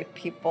mourn the way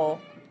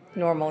people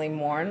normally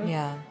mourn.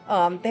 Yeah.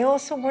 They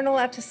also weren't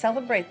allowed to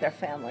celebrate their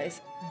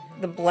families.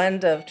 The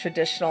blend of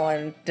traditional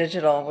and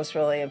digital was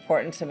really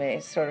important to me.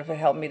 Sort of it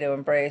helped me to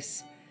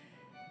embrace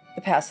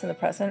the past and the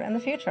present and the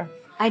future.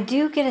 I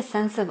do get a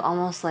sense of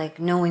almost like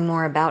knowing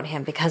more about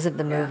him because of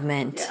the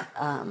movement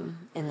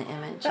in the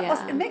image.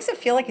 It makes it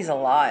feel like he's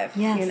alive,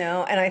 Yes.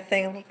 And I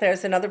think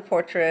there's another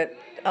portrait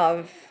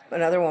of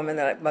another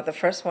woman but the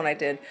first one I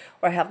did,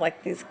 where I have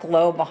like this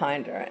glow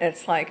behind her.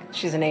 It's like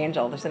she's an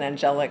angel. There's an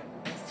angelic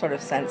sort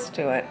of sense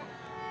to it.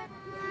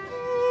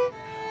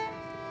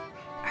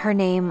 Her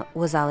name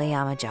was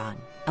Aliyama John.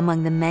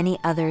 Among the many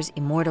others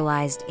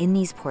immortalized in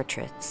these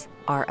portraits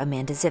are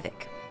Amanda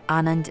Zivik,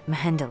 Anand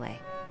Mahendale,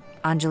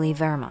 Anjali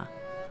Verma,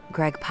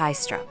 Greg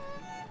Pystrup,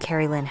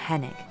 Carrie Lynn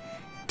Hennig,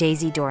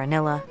 Daisy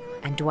Doranilla,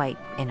 and Dwight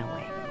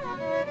Inouye.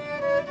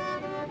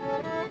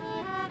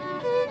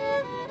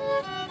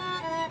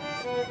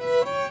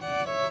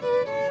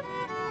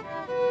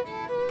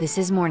 This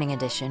is Morning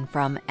Edition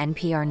from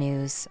NPR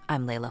News.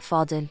 I'm Leila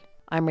Fadel.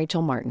 I'm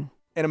Rachel Martin.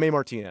 And I'm May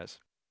Martinez.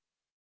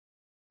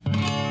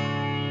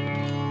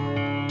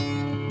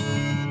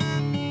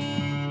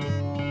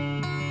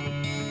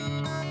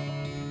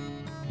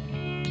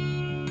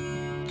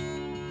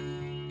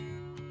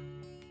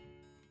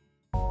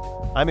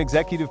 I'm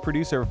executive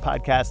producer of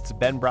podcasts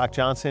Ben Brock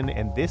Johnson,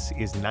 and this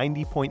is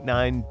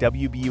 90.9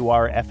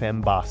 WBUR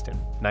FM Boston,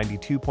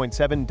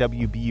 92.7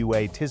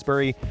 WBUA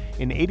Tisbury,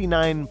 and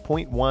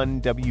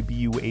 89.1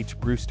 WBUH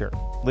Brewster.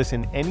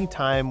 Listen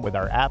anytime with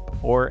our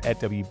app or at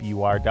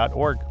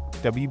WBUR.org.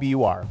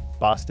 WBUR,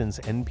 Boston's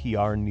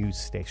NPR news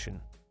station.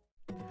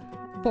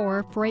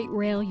 4 freight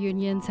rail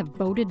unions have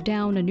voted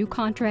down a new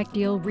contract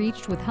deal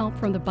reached with help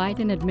from the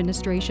Biden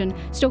administration,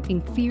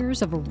 stoking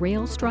fears of a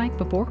rail strike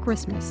before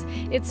Christmas.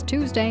 It's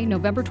Tuesday,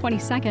 November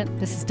 22nd.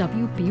 This is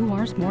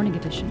WBUR's Morning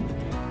Edition.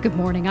 Good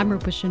morning, I'm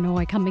Rupa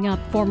Shenoy. Coming up,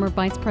 former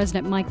Vice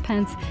President Mike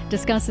Pence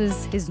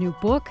discusses his new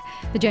book,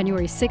 the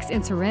January 6th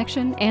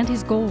insurrection, and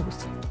his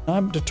goals.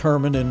 I'm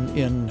determined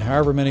in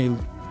however many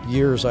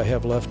years I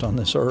have left on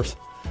this earth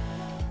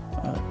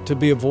to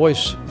be a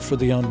voice for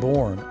the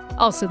unborn.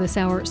 Also this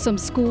hour, some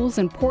schools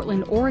in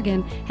Portland,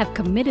 Oregon have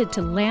committed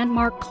to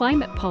landmark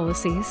climate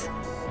policies.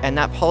 And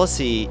that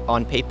policy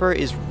on paper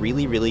is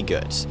really, really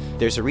good.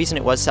 There's a reason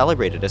it was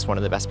celebrated as one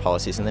of the best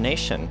policies in the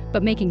nation.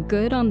 But making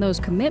good on those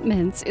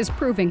commitments is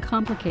proving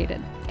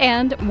complicated.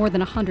 And more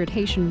than 100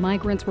 Haitian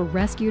migrants were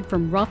rescued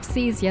from rough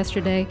seas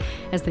yesterday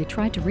as they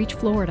tried to reach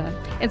Florida.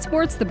 In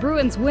sports, the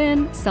Bruins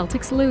win,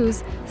 Celtics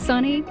lose.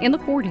 Sunny in the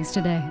 40s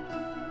today.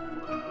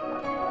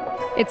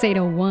 It's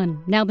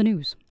 8:01. Now the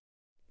news.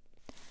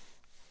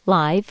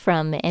 Live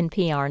from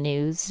NPR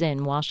News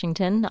in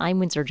Washington, I'm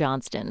Windsor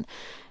Johnston.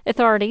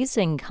 Authorities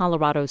in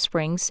Colorado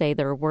Springs say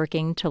they're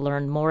working to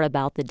learn more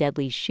about the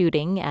deadly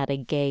shooting at a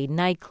gay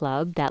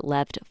nightclub that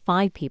left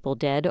 5 people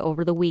dead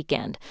over the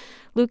weekend.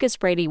 Lucas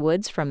Brady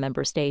Woods from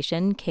member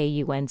station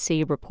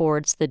KUNC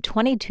reports the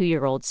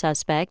 22-year-old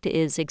suspect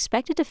is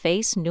expected to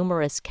face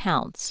numerous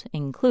counts,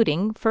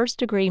 including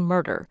first-degree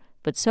murder,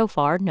 but so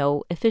far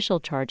no official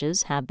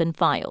charges have been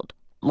filed.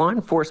 Law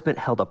enforcement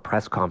held a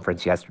press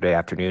conference yesterday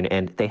afternoon,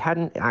 and they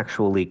hadn't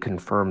actually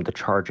confirmed the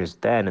charges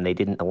then, and they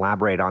didn't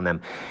elaborate on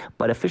them.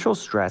 But officials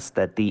stressed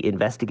that the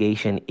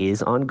investigation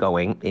is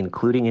ongoing,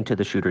 including into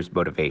the shooter's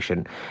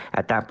motivation.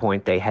 At that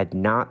point, they had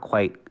not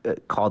quite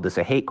called this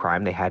a hate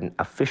crime. They hadn't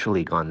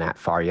officially gone that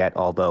far yet,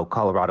 although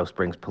Colorado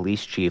Springs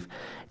police chief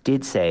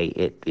did say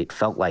it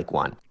felt like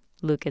one.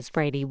 Lucas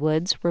Brady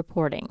Woods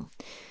reporting.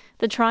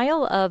 The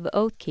trial of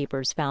Oath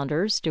Keepers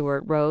founder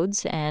Stuart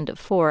Rhodes and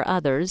 4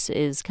 others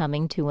is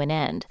coming to an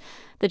end.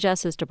 The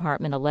Justice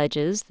Department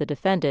alleges the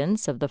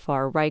defendants of the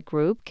far-right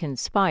group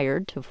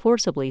conspired to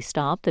forcibly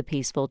stop the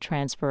peaceful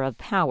transfer of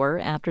power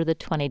after the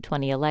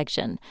 2020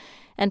 election.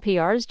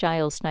 NPR's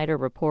Giles Snyder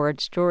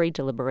reports jury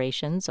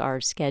deliberations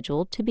are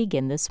scheduled to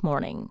begin this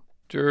morning.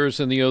 Jurors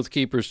in the Oath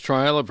Keepers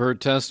trial have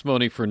heard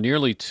testimony for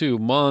nearly 2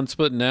 months,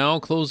 but now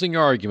closing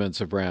arguments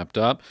have wrapped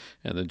up,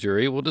 and the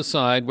jury will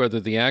decide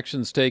whether the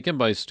actions taken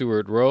by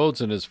Stuart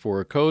Rhodes and his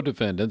 4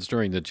 co-defendants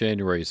during the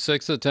January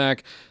 6th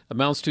attack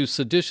amounts to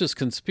seditious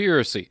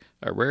conspiracy,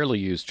 a rarely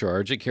used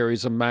charge that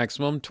carries a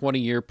maximum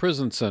 20-year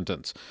prison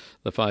sentence.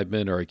 The 5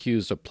 men are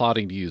accused of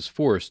plotting to use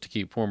force to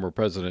keep former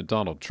President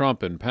Donald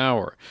Trump in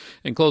power.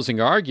 In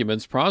closing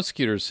arguments,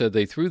 prosecutors said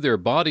they threw their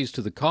bodies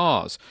to the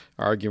cause,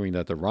 arguing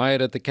that the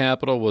riot at the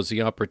Capitol was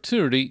the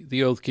opportunity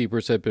the Oath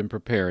Keepers had been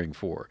preparing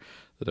for.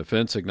 The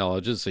defense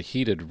acknowledges the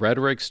heated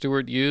rhetoric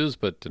Stewart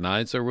used, but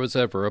denies there was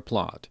ever a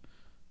plot.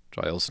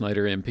 Giles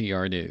Snyder,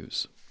 NPR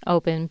News.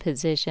 Open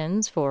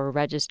positions for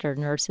registered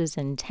nurses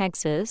in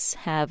Texas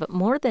have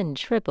more than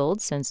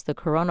tripled since the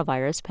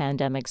coronavirus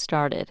pandemic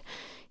started.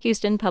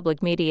 Houston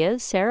Public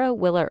Media's Sarah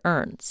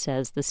Willer-Ernst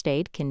says the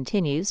state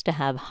continues to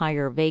have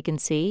higher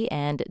vacancy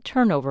and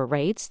turnover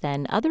rates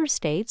than other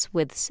states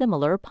with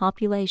similar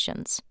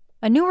populations.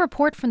 A new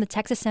report from the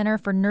Texas Center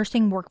for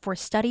Nursing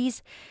Workforce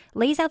Studies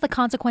lays out the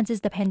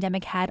consequences the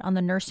pandemic had on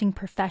the nursing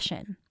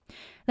profession.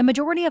 The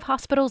majority of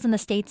hospitals in the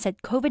state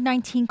said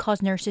COVID-19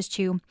 caused nurses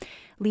to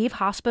leave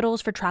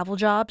hospitals for travel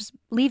jobs,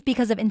 leave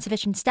because of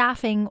insufficient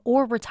staffing,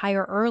 or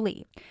retire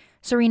early.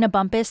 Serena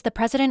Bumpus, the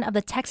president of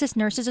the Texas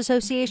Nurses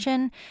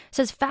Association,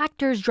 says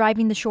factors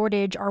driving the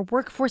shortage are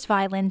workforce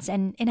violence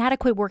and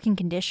inadequate working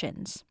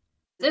conditions.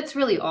 It's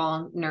really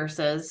all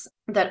nurses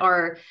that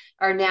are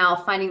now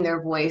finding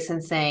their voice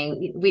and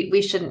saying,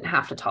 we shouldn't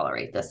have to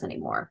tolerate this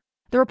anymore.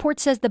 The report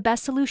says the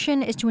best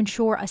solution is to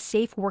ensure a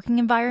safe working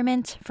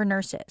environment for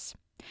nurses.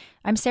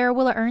 I'm Sarah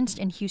Willer-Ernst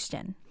in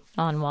Houston.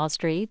 On Wall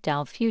Street,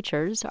 Dow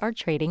futures are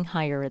trading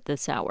higher at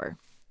this hour.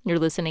 You're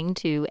listening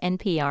to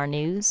NPR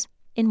News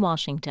in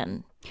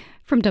Washington.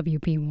 From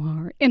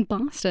WBUR in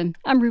Boston,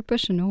 I'm Rupa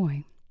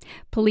Shenoy.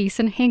 Police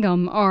in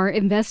Hingham are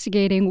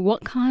investigating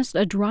what caused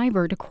a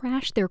driver to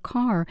crash their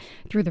car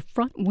through the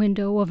front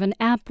window of an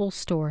Apple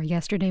store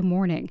yesterday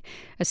morning.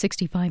 A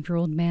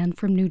 65-year-old man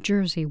from New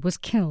Jersey was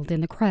killed in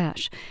the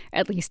crash.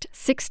 At least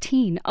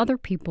 16 other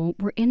people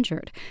were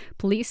injured.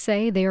 Police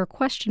say they are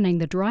questioning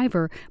the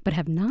driver but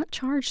have not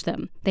charged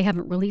them. They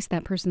haven't released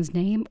that person's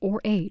name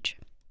or age.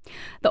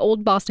 The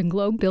old Boston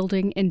Globe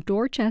building in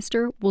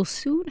Dorchester will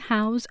soon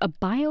house a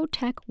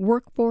biotech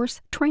workforce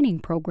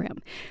training program.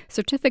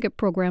 Certificate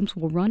programs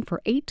will run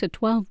for 8 to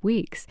 12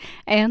 weeks.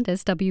 And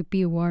as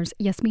WBUR's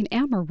Yasmin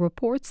Ammer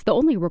reports, the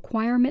only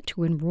requirement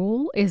to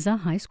enroll is a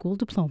high school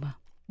diploma.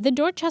 The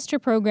Dorchester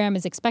program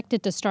is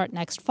expected to start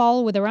next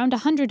fall with around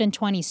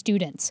 120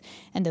 students,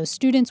 and those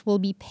students will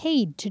be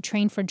paid to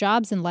train for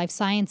jobs in life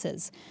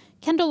sciences.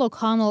 Kendall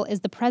O'Connell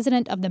is the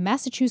president of the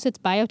Massachusetts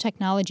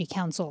Biotechnology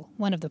Council,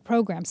 one of the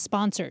program's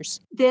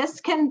sponsors.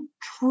 This can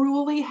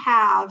truly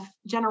have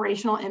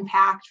generational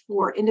impact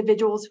for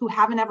individuals who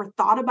haven't ever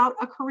thought about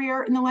a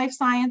career in the life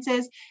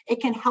sciences.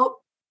 It can help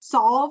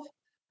solve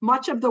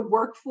much of the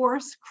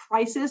workforce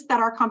crisis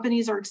that our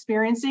companies are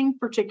experiencing,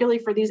 particularly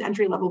for these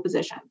entry-level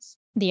positions.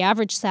 The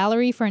average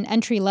salary for an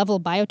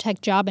entry-level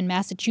biotech job in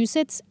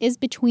Massachusetts is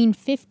between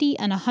 $50,000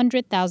 and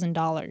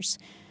 $100,000.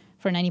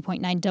 For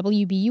 90.9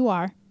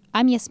 WBUR,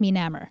 I'm Yasmin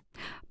Ammer.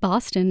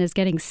 Boston is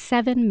getting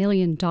 $7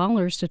 million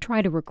to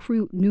try to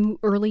recruit new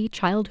early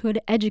childhood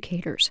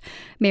educators.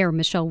 Mayor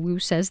Michelle Wu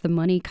says the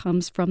money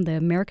comes from the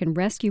American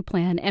Rescue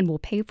Plan and will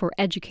pay for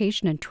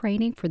education and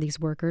training for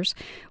these workers.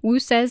 Wu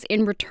says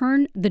in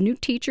return, the new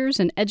teachers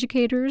and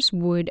educators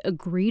would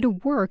agree to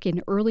work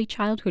in early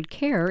childhood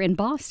care in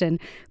Boston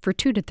for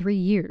 2 to 3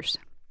 years.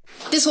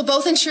 This will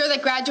both ensure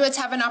that graduates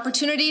have an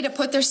opportunity to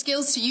put their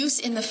skills to use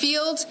in the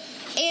field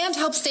and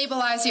help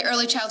stabilize the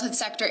early childhood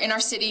sector in our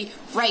city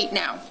right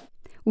now.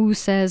 Wu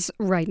says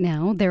right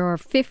now there are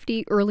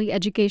 50 early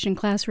education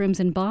classrooms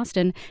in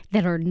Boston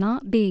that are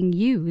not being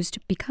used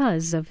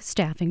because of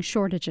staffing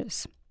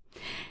shortages.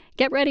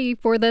 Get ready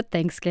for the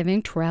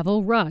Thanksgiving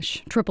travel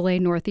rush.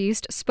 AAA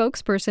Northeast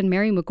spokesperson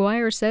Mary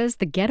McGuire says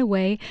the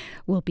getaway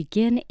will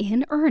begin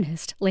in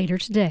earnest later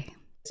today.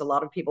 A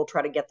lot of people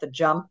try to get the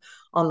jump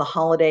on the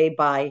holiday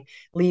by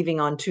leaving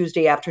on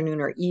Tuesday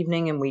afternoon or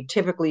evening, and we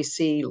typically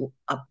see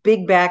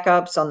big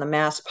backups on the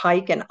Mass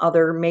Pike and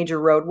other major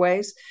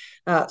roadways.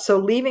 So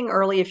leaving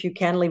early if you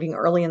can, leaving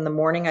early in the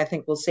morning, I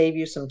think will save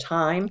you some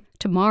time.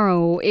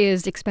 Tomorrow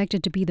is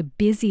expected to be the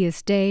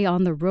busiest day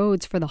on the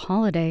roads for the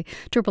holiday.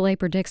 AAA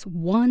predicts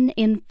 1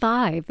 in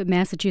 5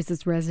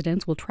 Massachusetts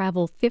residents will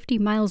travel 50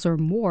 miles or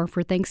more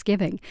for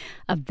Thanksgiving.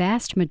 A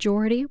vast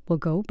majority will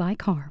go by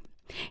car.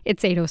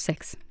 It's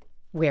 8:06.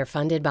 We're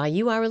funded by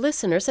you, our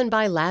listeners, and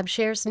by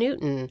LabShares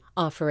Newton,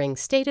 offering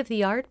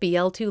state-of-the-art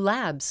BL2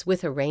 labs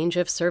with a range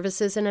of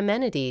services and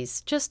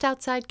amenities just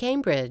outside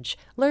Cambridge.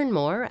 Learn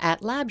more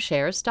at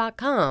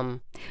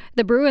labshares.com.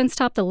 The Bruins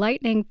topped the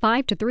Lightning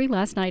 5-3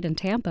 last night in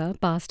Tampa.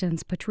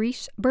 Boston's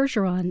Patrice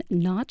Bergeron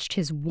notched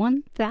his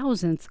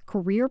 1,000th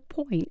career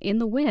point in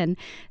the win,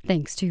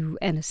 thanks to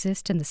an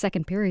assist in the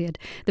second period.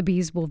 The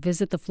Bees will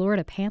visit the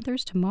Florida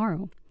Panthers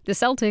tomorrow. The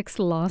Celtics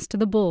lost to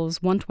the Bulls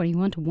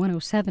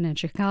 121-107 in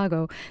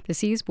Chicago. The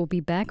Seas will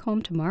be back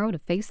home tomorrow to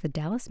face the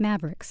Dallas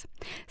Mavericks.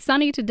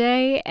 Sunny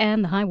today,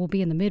 and the high will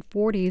be in the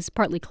mid-40s,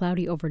 partly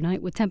cloudy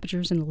overnight with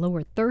temperatures in the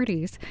lower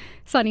 30s.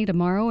 Sunny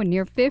tomorrow and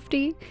near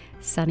 50.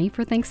 Sunny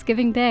for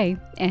Thanksgiving Day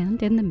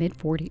and in the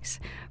mid-40s.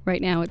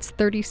 Right now it's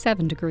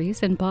 37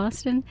 degrees in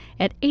Boston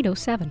at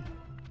 8:07.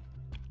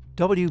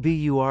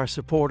 WBUR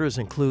supporters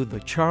include the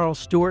Charles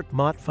Stewart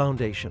Mott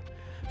Foundation.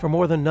 For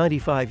more than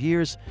 95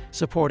 years,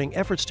 supporting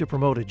efforts to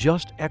promote a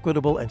just,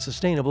 equitable, and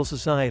sustainable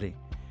society.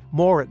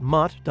 More at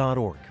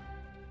mott.org.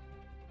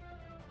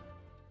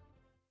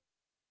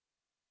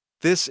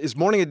 This is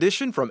Morning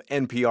Edition from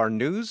NPR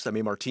News. I'm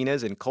A.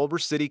 Martinez in Culver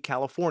City,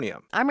 California.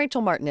 I'm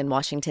Rachel Martin in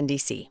Washington,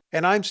 D.C.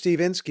 And I'm Steve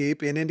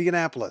Inskeep in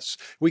Indianapolis.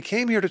 We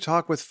came here to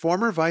talk with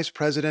former Vice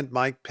President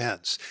Mike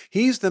Pence.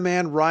 He's the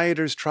man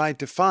rioters tried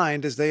to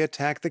find as they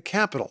attacked the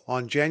Capitol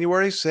on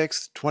January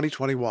 6,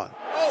 2021.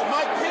 Oh,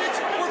 Mike Pence,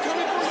 we're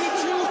coming for you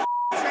too,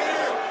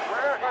 traitor!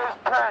 Where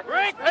is Pence?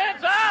 Bring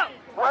Pence out!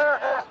 Where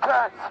is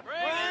Pence?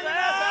 Bring him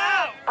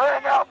out!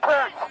 Bring out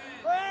Pence!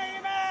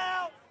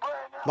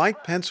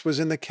 Mike Pence was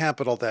in the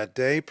Capitol that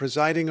day,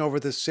 presiding over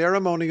the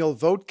ceremonial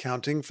vote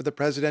counting for the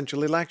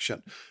presidential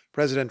election.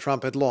 President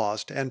Trump had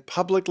lost and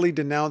publicly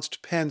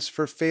denounced Pence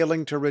for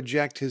failing to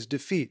reject his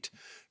defeat.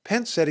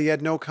 Pence said he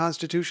had no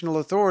constitutional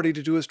authority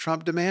to do as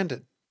Trump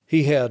demanded.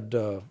 He had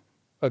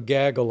a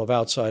gaggle of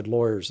outside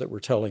lawyers that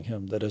were telling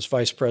him that as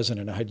vice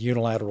president, I had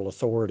unilateral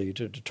authority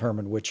to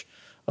determine which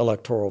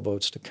electoral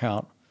votes to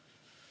count,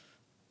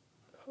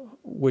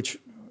 which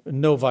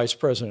no vice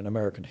president in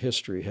American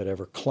history had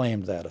ever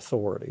claimed that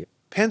authority.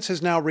 Pence has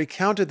now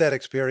recounted that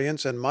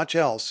experience and much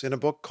else in a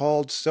book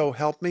called So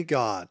Help Me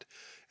God.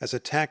 As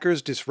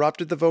attackers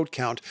disrupted the vote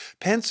count,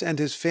 Pence and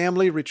his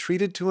family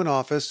retreated to an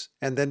office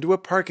and then to a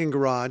parking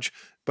garage,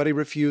 but he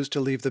refused to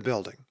leave the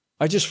building.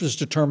 I just was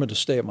determined to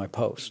stay at my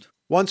post.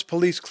 Once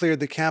police cleared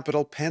the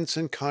Capitol, Pence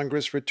and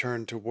Congress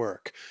returned to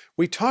work.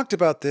 We talked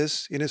about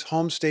this in his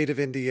home state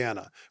of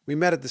Indiana. We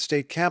met at the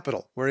state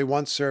capitol, where he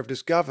once served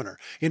as governor.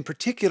 In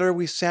particular,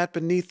 we sat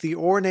beneath the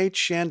ornate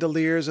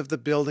chandeliers of the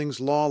building's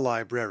law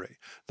library.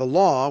 The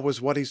law was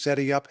what he said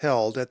he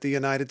upheld at the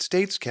United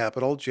States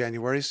Capitol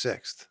January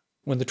 6th.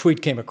 When the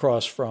tweet came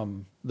across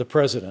from the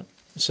president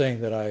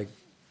saying that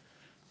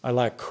I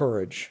lack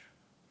courage,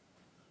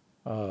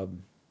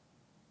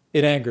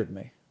 it angered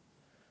me.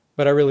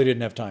 But I really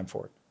didn't have time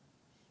for it.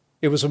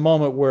 It was a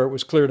moment where it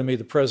was clear to me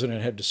the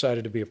president had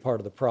decided to be a part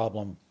of the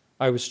problem.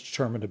 I was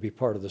determined to be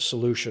part of the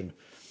solution.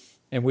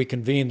 And we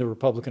convened the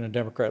Republican and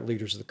Democrat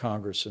leaders of the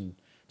Congress and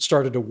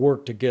started to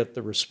work to get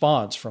the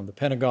response from the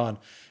Pentagon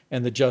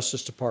and the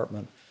Justice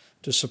Department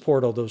to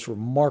support all those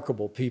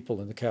remarkable people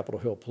in the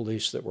Capitol Hill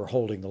Police that were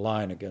holding the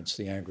line against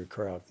the angry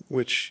crowd.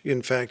 Which,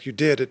 in fact, you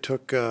did. It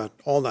took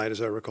all night,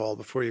 as I recall,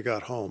 before you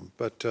got home.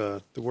 But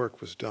the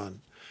work was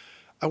done.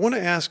 I want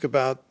to ask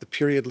about the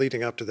period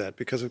leading up to that,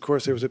 because, of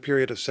course, there was a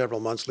period of several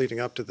months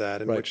leading up to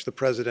that in which the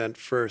president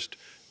first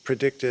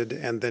predicted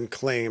and then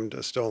claimed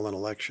a stolen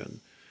election.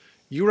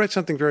 You write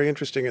something very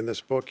interesting in this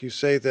book. You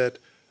say that,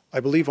 I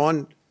believe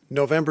on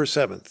November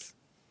 7th,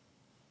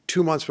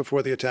 2 months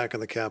before the attack on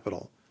the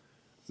Capitol,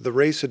 the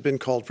race had been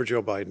called for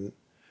Joe Biden,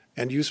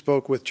 and you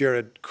spoke with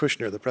Jared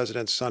Kushner, the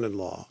president's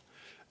son-in-law,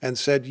 and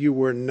said you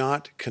were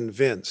not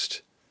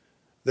convinced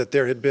that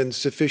there had been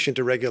sufficient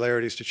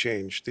irregularities to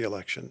change the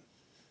election.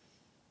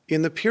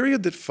 In the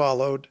period that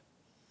followed,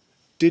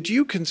 did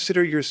you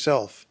consider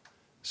yourself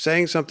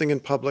saying something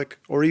in public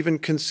or even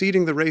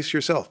conceding the race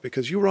yourself?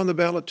 Because you were on the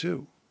ballot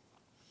too.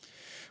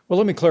 Well,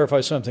 let me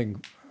clarify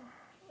something.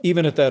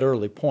 Even at that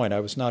early point,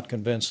 I was not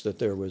convinced that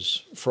there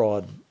was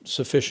fraud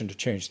sufficient to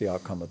change the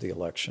outcome of the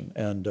election.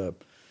 And, of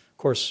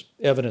course,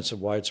 evidence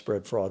of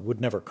widespread fraud would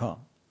never come.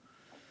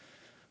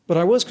 But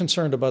I was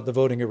concerned about the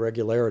voting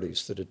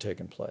irregularities that had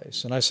taken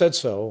place. And I said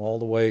so all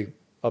the way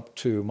up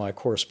to my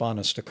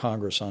correspondence to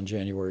Congress on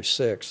January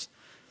 6th.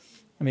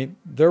 I mean,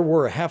 there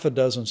were a half a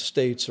dozen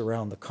states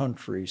around the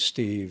country,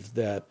 Steve,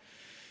 that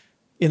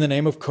in the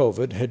name of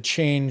COVID had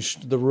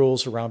changed the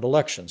rules around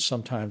elections,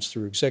 sometimes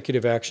through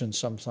executive action,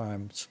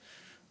 sometimes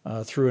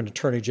through an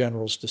attorney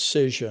general's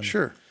decision.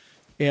 Sure.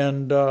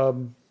 And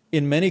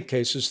in many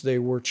cases, they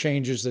were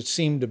changes that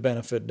seemed to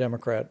benefit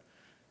Democrat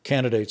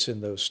candidates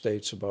in those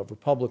states above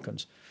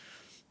Republicans.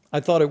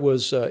 I thought it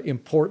was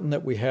important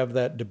that we have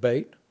that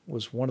debate.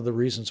 Was one of the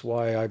reasons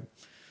why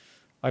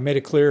I made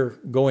it clear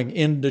going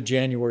into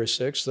January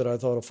 6th that I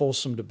thought a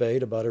fulsome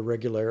debate about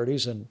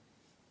irregularities and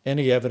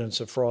any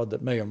evidence of fraud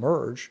that may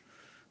emerge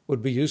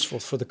would be useful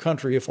for the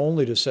country, if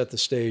only to set the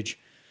stage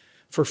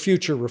for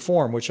future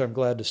reform, which I'm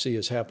glad to see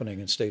is happening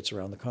in states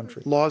around the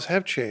country. Laws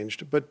have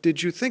changed, but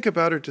did you think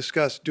about or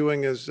discuss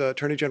doing as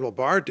Attorney General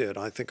Barr did,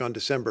 I think on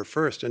December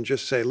 1st, and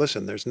just say,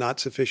 listen, there's not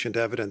sufficient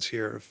evidence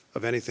here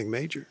of anything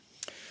major?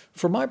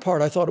 For my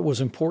part, I thought it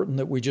was important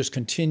that we just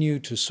continue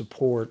to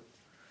support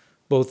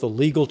both the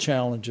legal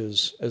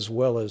challenges as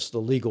well as the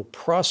legal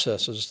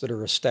processes that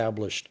are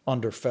established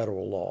under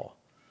federal law.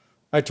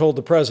 I told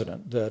the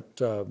president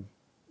that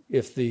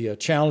if the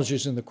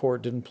challenges in the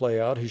court didn't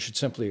play out, he should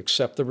simply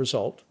accept the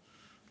result,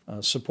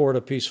 support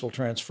a peaceful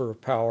transfer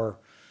of power,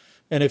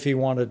 and if he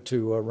wanted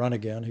to run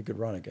again, he could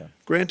run again.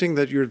 Granting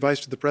that your advice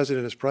to the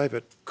president is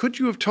private, could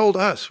you have told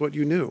us what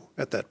you knew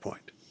at that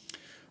point?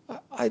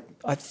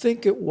 I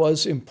think it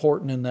was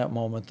important in that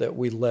moment that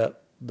we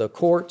let the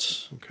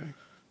courts,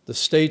 the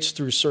states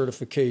through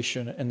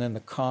certification, and then the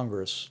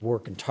Congress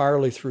work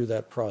entirely through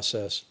that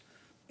process,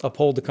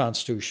 uphold the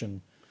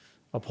Constitution,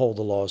 uphold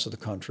the laws of the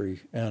country,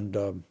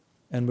 and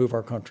move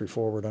our country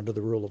forward under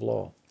the rule of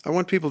law. I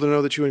want people to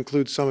know that you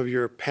include some of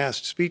your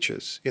past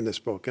speeches in this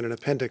book and an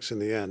appendix in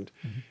the end,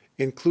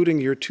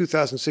 including your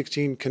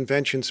 2016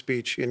 convention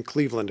speech in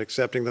Cleveland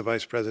accepting the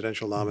vice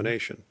presidential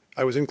nomination.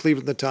 I was in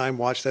Cleveland at the time,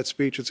 watched that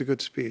speech. It's a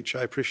good speech.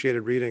 I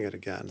appreciated reading it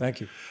again. Thank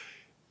you.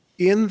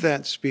 In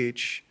that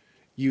speech,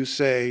 you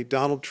say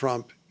Donald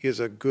Trump is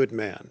a good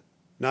man.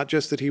 Not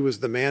just that he was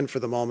the man for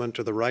the moment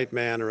or the right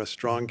man or a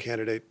strong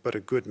candidate, but a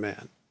good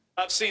man.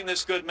 I've seen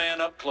this good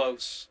man up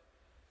close.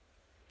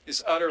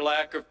 His utter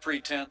lack of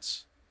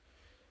pretense,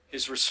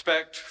 his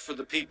respect for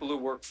the people who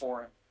work for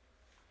him,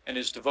 and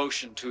his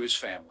devotion to his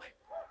family.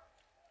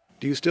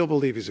 Do you still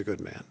believe he's a good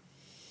man?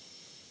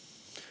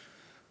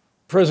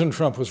 President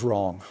Trump was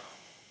wrong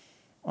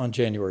on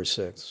January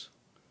 6th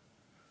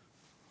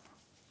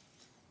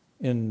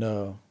in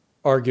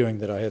arguing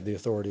that I had the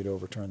authority to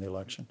overturn the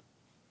election.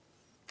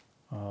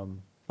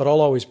 But I'll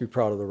always be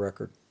proud of the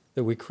record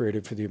that we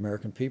created for the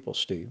American people,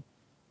 Steve.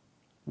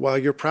 While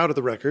you're proud of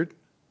the record,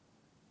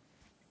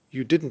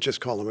 you didn't just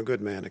call him a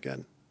good man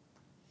again.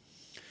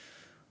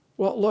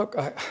 Well, look,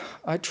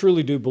 I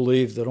truly do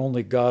believe that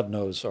only God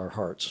knows our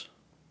hearts.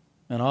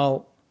 And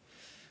I'll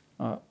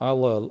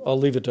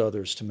leave it to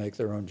others to make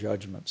their own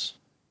judgments.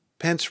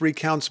 Pence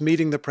recounts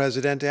meeting the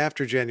president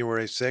after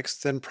January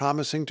 6th and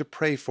promising to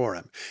pray for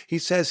him. He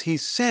says he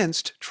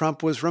sensed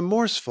Trump was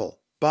remorseful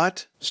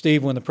But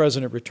Steve, when the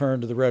president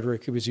returned to the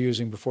rhetoric he was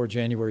using before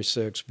January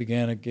 6th,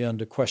 began again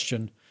to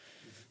question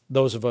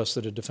those of us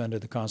that had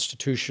defended the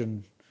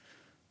Constitution,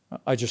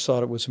 I just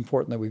thought it was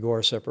important that we go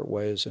our separate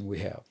ways, and we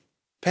have.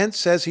 Pence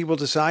says he will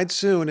decide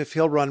soon if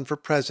he'll run for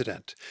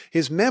president.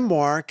 His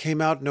memoir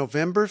came out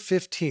November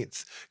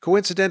 15th.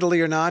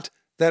 Coincidentally or not,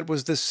 that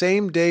was the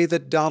same day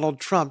that Donald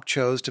Trump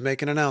chose to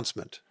make an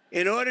announcement.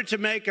 In order to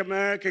make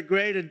America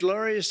great and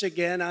glorious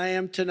again, I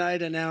am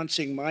tonight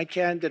announcing my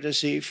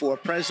candidacy for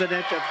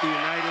President of the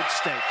United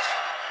States.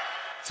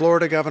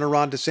 Florida Governor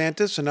Ron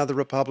DeSantis and other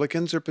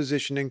Republicans are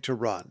positioning to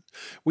run.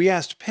 We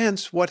asked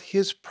Pence what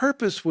his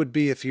purpose would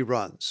be if he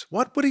runs.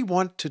 What would he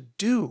want to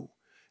do?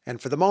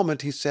 And for the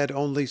moment, he said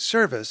only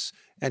service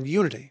and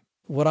unity.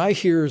 What I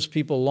hear is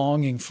people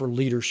longing for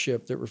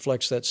leadership that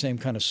reflects that same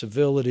kind of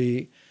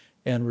civility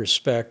and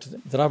respect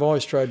that I've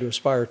always tried to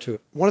aspire to.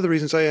 One of the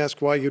reasons I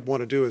ask why you'd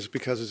want to do is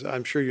because, as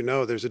I'm sure you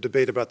know, there's a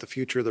debate about the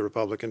future of the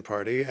Republican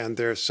Party, and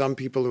there are some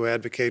people who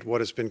advocate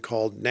what has been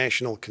called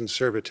national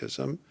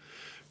conservatism,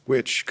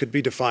 which could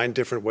be defined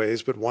different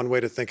ways, but one way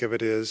to think of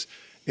it is,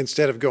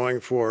 instead of going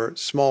for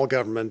small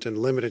government and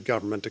limited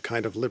government, a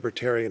kind of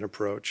libertarian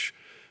approach,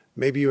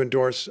 maybe you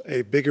endorse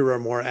a bigger or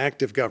more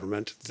active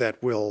government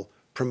that will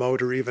promote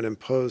or even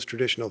impose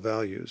traditional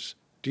values.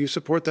 Do you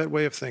support that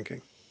way of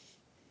thinking?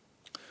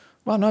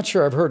 Well, I'm not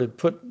sure I've heard it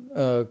put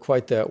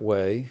quite that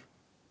way,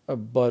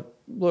 but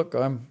look,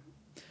 I'm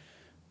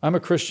a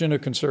Christian, a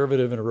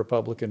conservative, and a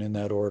Republican in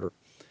that order.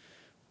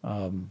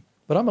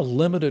 But I'm a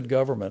limited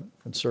government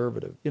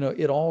conservative. You know,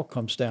 it all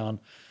comes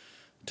down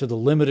to the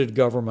limited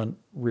government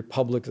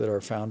republic that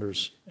our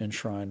founders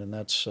enshrined, and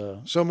that's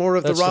so more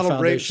of the Ronald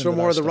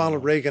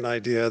Reagan Reagan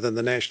idea than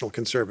the national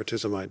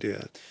conservatism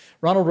idea.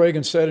 Ronald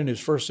Reagan said in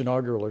his first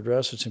inaugural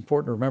address, it's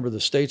important to remember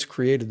the states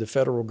created the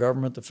federal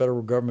government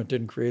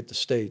didn't create the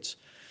states.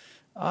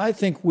 I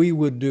think we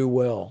would do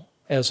well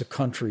as a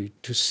country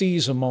to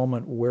seize a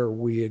moment where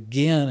we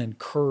again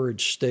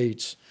encourage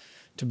states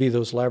to be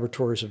those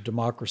laboratories of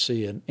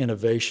democracy and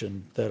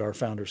innovation that our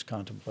founders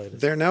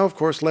contemplated. They're now, of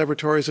course,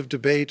 laboratories of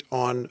debate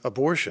on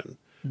abortion.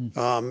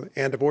 And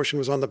abortion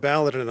was on the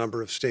ballot in a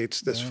number of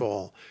states this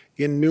fall.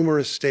 In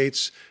numerous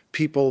states,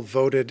 people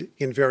voted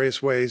in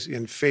various ways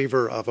in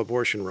favor of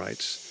abortion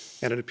rights.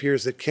 And it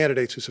appears that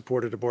candidates who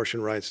supported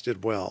abortion rights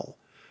did well.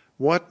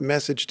 What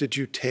message did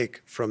you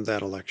take from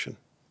that election?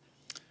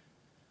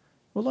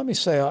 Well, let me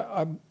say,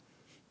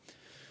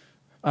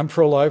 I'm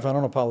pro-life. I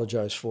don't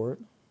apologize for it.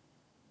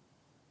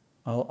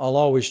 I'll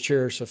always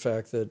cherish the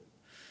fact that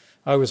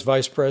I was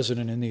vice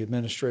president in the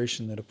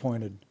administration that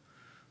appointed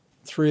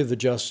 3 of the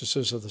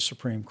justices of the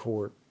Supreme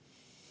Court,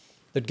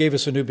 that gave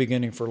us a new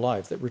beginning for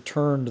life, that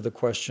returned the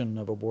question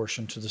of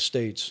abortion to the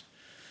states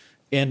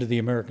and to the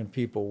American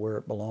people where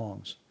it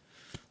belongs.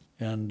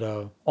 And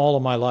all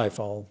of my life,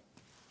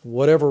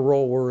 whatever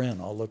role we're in,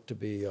 I'll look to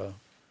be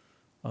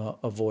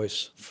a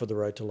voice for the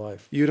right to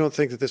life. You don't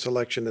think that this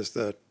election is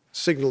the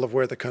signal of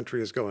where the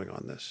country is going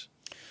on this?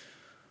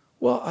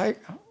 Well,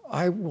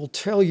 I will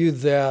tell you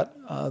that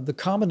the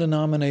common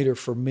denominator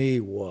for me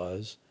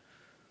was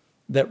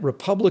that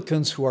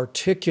Republicans who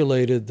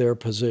articulated their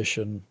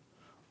position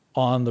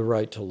on the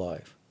right to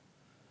life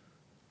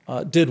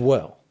did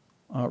well.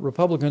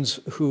 Republicans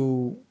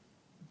who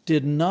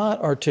did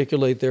not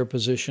articulate their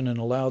position and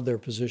allowed their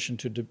position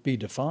to be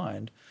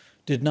defined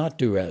did not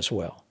do as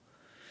well.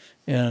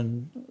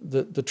 And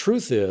the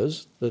truth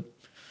is that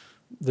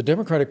the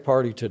Democratic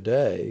Party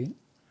today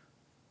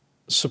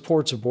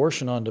supports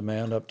abortion on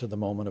demand up to the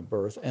moment of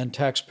birth and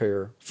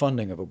taxpayer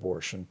funding of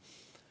abortion.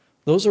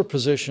 Those are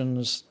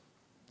positions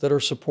that are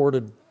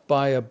supported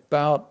by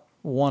about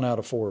 1 out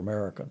of 4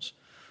 Americans.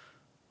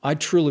 I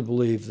truly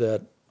believe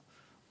that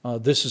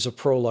this is a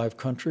pro-life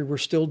country. We're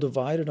still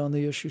divided on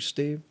the issue,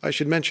 Steve. I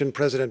should mention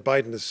President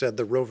Biden has said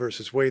the Roe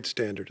versus Wade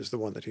standard is the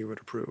one that he would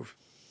approve,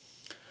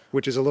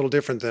 which is a little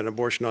different than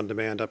abortion on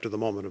demand up to the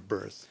moment of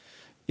birth.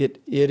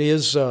 It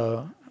is,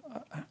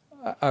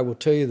 I will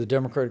tell you, the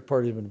Democratic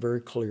Party has been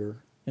very clear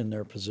in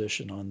their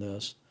position on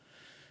this.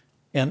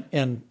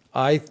 And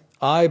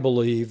I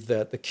believe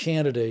that the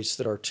candidates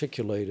that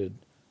articulated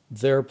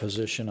their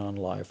position on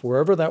life,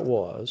 wherever that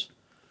was,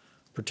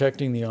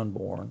 protecting the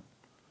unborn,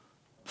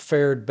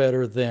 fared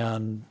better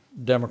than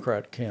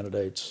Democrat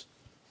candidates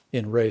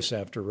in race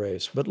after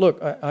race. But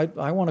look,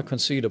 I want to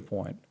concede a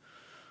point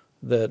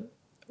that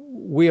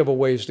we have a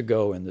ways to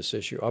go in this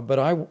issue. But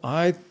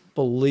I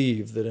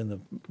believe that in the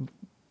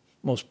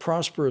most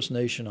prosperous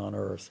nation on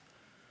earth,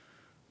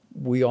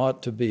 we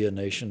ought to be a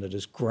nation that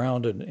is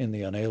grounded in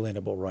the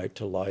unalienable right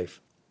to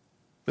life.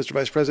 Mr.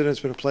 Vice President, it's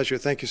been a pleasure.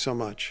 Thank you so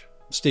much.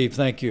 Steve,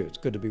 thank you. It's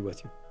good to be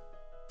with you.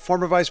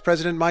 Former Vice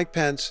President Mike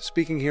Pence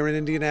speaking here in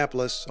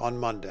Indianapolis on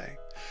Monday.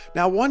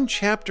 Now, one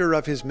chapter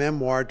of his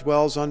memoir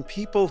dwells on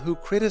people who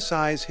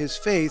criticize his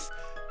faith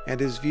and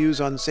his views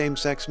on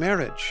same-sex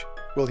marriage.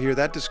 We'll hear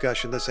that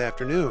discussion this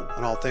afternoon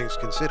on All Things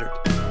Considered.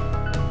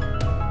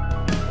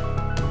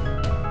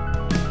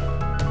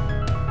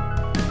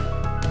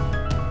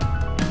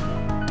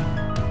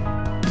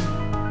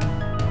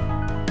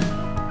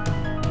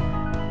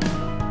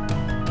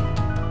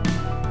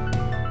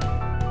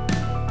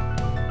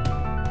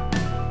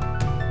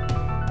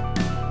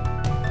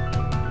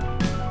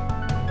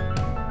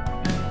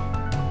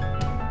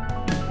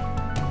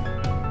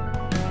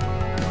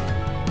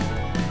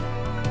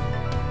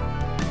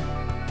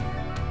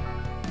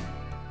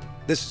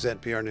 This is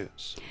NPR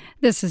News.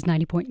 This is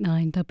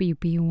 90.9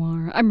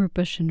 WBUR. I'm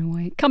Rupa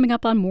Shenoy. Coming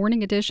up on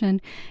Morning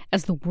Edition,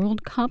 as the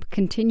World Cup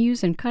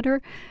continues in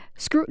Qatar,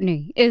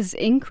 scrutiny is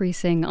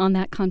increasing on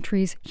that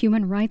country's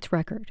human rights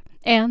record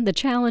and the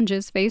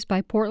challenges faced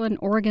by Portland,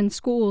 Oregon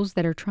schools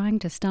that are trying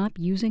to stop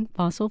using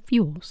fossil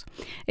fuels.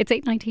 It's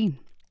 8:19.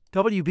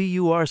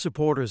 WBUR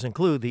supporters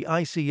include the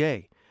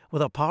ICA,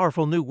 with a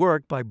powerful new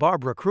work by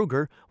Barbara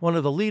Kruger, one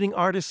of the leading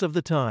artists of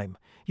the time.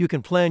 You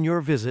can plan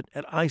your visit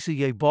at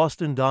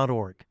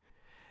icaboston.org.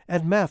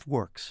 And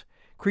MathWorks,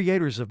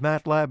 creators of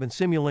MATLAB and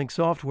Simulink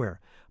software,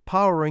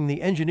 powering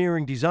the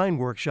Engineering Design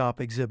Workshop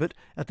exhibit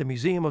at the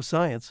Museum of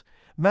Science,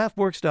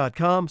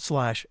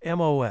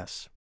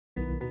 mathworks.com/MOS.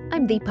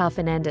 I'm Deepa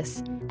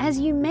Fernandes. As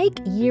you make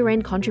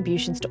year-end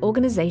contributions to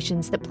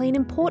organizations that play an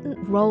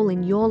important role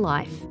in your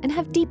life and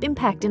have deep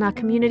impact in our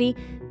community,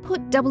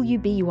 put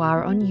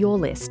WBUR on your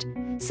list.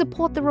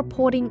 Support the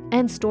reporting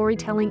and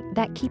storytelling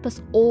that keep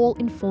us all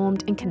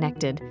informed and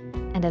connected.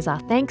 And as our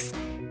thanks,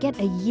 get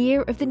a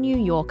year of The New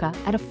Yorker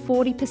at a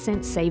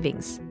 40%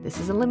 savings. This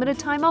is a limited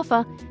time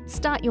offer.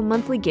 Start your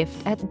monthly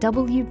gift at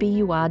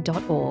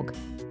WBUR.org.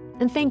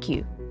 And thank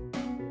you.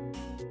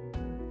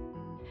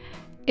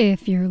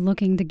 If you're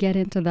looking to get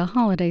into the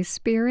holiday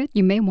spirit,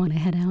 you may want to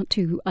head out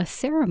to a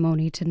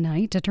ceremony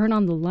tonight to turn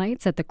on the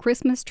lights at the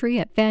Christmas tree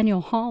at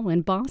Faneuil Hall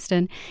in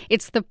Boston.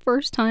 It's the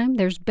first time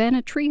there's been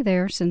a tree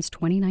there since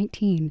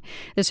 2019.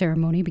 The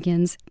ceremony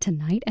begins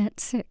tonight at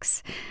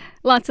 6.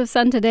 Lots of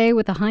sun today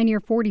with a high near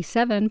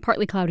 47,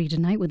 partly cloudy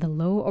tonight with a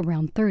low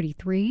around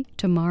 33.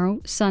 Tomorrow,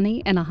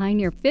 sunny and a high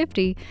near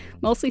 50.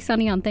 Mostly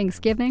sunny on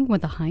Thanksgiving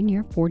with a high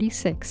near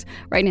 46.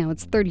 Right now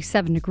it's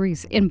 37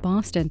 degrees in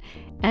Boston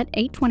at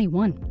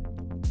 8:21.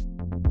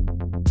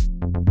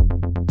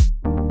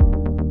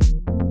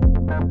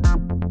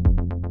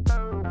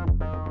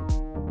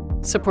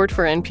 Support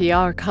for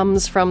NPR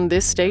comes from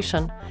this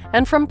station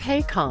and from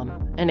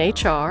Paycom, an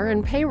HR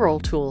and payroll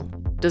tool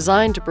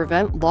designed to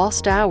prevent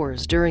lost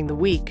hours during the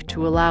week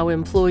to allow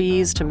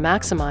employees to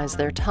maximize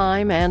their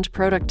time and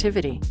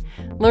productivity.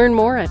 Learn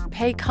more at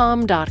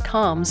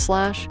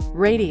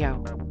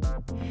paycom.com/radio.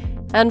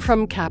 And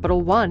from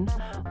Capital One,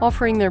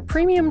 offering their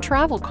premium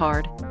travel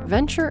card,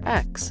 Venture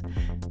X.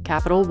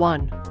 Capital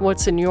One,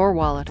 what's in your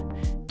wallet?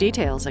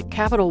 Details at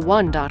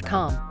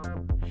CapitalOne.com.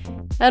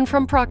 And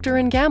from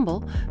Procter &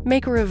 Gamble,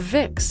 maker of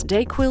Vicks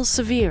DayQuil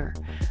Severe,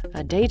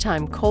 a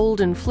daytime cold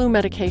and flu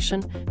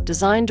medication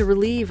designed to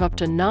relieve up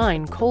to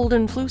 9 cold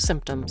and flu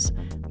symptoms.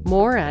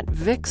 More at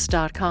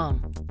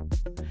Vicks.com.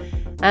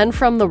 And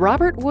from the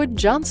Robert Wood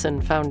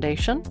Johnson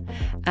Foundation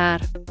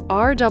at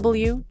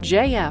rwjf.org.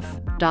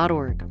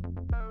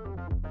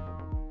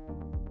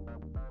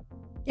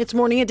 It's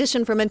Morning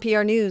Edition from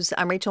NPR News.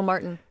 I'm Rachel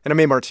Martin. And I'm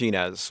A.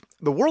 Martinez.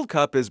 The World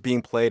Cup is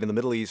being played in the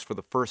Middle East for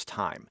the first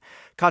time.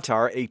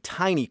 Qatar, a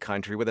tiny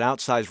country with an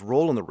outsized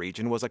role in the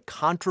region, was a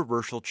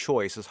controversial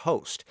choice as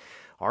host.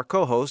 Our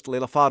co-host,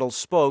 Leila Fadel,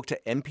 spoke to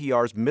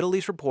NPR's Middle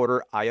East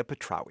reporter, Aya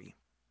Petraoui.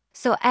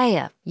 So,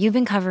 Aya, you've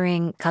been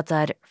covering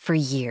Qatar for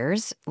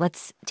years.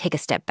 Let's take a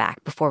step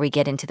back before we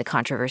get into the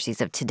controversies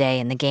of today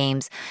and the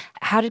games.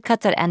 How did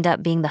Qatar end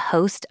up being the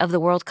host of the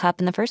World Cup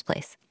in the first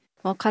place?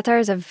 Well, Qatar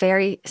is a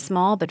very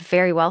small but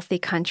very wealthy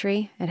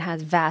country. It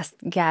has vast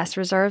gas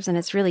reserves, and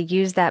it's really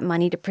used that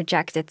money to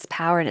project its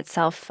power and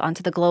itself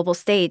onto the global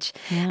stage.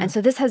 Yeah. And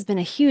so this has been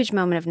a huge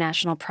moment of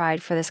national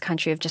pride for this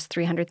country of just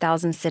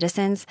 300,000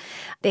 citizens.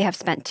 They have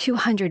spent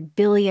 $200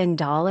 billion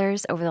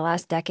over the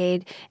last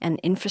decade in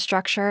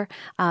infrastructure,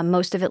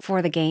 most of it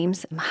for the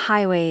games,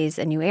 highways,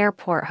 a new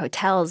airport,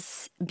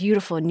 hotels,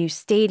 beautiful new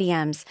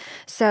stadiums.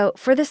 So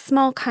for this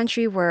small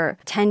country where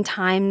 10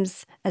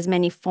 times as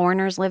many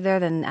foreigners live there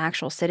than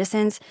actual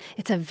citizens,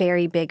 it's a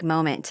very big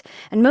moment.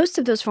 And most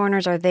of those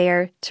foreigners are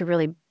there to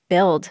really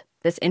build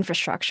this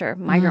infrastructure,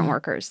 migrant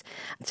workers.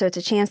 So it's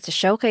a chance to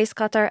showcase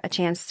Qatar, a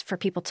chance for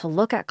people to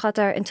look at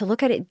Qatar and to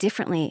look at it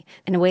differently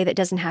in a way that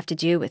doesn't have to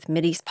do with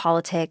Mideast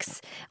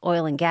politics,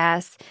 oil and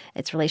gas,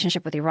 its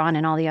relationship with Iran,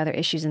 and all the other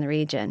issues in the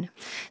region.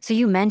 So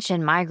you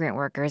mentioned migrant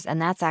workers,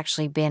 and that's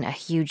actually been a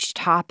huge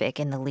topic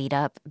in the lead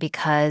up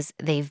because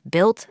they've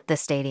built the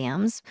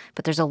stadiums,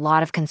 but there's a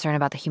lot of concern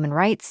about the human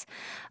rights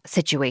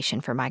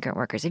situation for migrant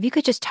workers. If you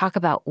could just talk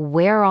about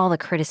where all the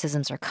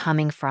criticisms are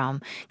coming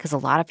from, because a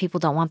lot of people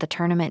don't want the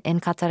tournament in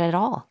Qatar at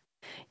all.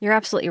 You're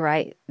absolutely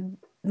right.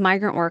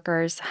 Migrant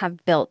workers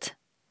have built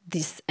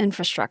this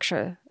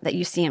infrastructure that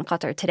you see in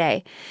Qatar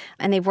today,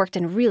 and they've worked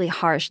in really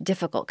harsh,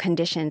 difficult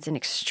conditions in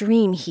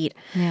extreme heat.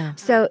 Yeah.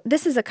 So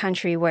this is a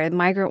country where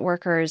migrant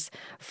workers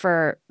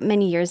for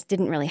many years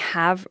didn't really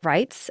have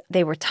rights.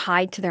 They were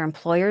tied to their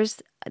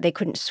employers They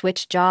couldn't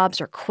switch jobs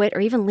or quit or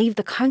even leave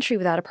the country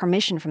without a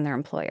permission from their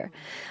employer.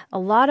 A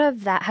lot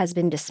of that has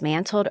been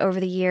dismantled over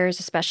the years,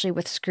 especially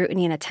with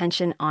scrutiny and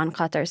attention on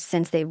Qatar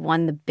since they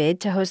won the bid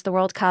to host the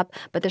World Cup.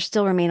 But there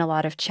still remain a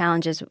lot of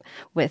challenges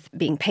with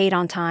being paid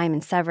on time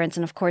and severance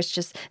and, of course,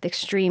 just the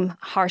extreme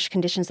harsh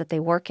conditions that they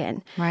work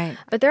in. Right.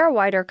 But there are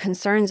wider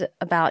concerns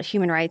about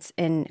human rights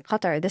in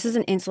Qatar. This is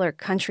an insular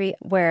country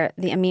where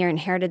the emir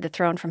inherited the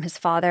throne from his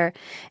father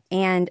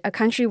and a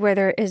country where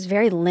there is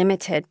very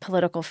limited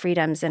political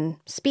freedoms and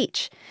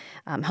speech.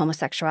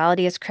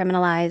 Homosexuality is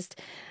criminalized.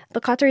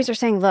 The Qataris are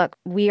saying, look,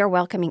 we are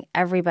welcoming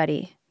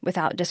everybody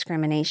without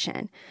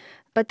discrimination.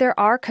 But there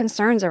are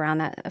concerns around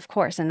that, of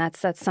course, and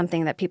that's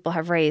something that people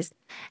have raised.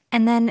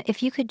 And then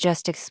if you could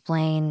just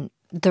explain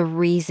the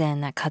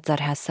reason that Qatar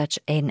has such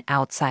an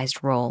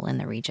outsized role in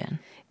the region.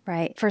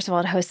 Right. First of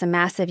all, it hosts a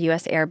massive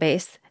U.S.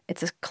 airbase.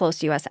 It's a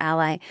close U.S.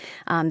 ally.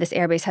 This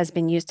airbase has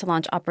been used to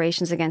launch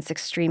operations against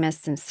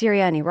extremists in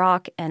Syria and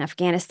Iraq and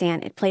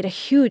Afghanistan. It played a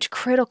huge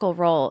critical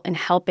role in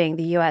helping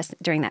the U.S.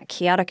 during that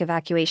chaotic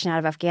evacuation out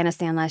of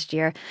Afghanistan last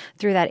year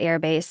through that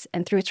airbase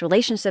and through its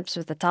relationships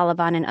with the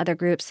Taliban and other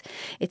groups.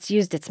 It's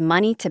used its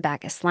money to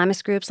back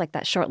Islamist groups like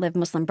that short-lived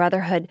Muslim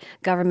Brotherhood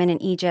government in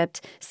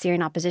Egypt,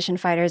 Syrian opposition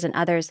fighters, and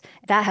others.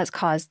 That has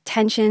caused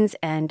tensions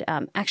and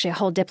actually a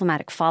whole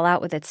diplomatic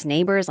fallout with its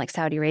neighbors like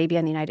Saudi Arabia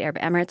and the United Arab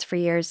Emirates for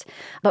years.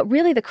 But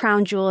really the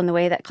crown jewel in the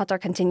way that Qatar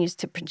continues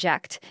to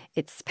project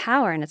its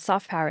power and its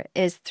soft power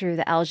is through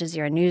the Al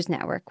Jazeera News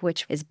Network,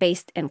 which is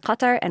based in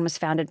Qatar and was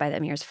founded by the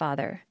emir's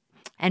father.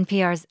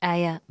 NPR's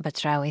Aya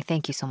Batrawi,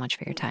 thank you so much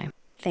for your time.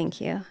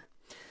 Thank you.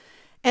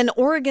 An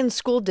Oregon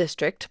school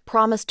district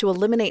promised to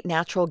eliminate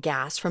natural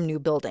gas from new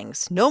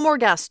buildings. No more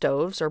gas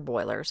stoves or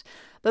boilers.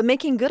 But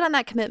making good on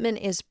that commitment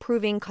is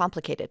proving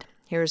complicated.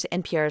 Here's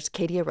NPR's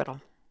Katie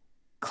Riddle.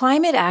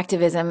 Climate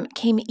activism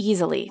came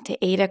easily to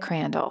Ada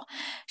Crandall.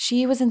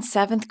 She was in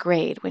 7th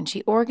grade when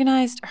she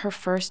organized her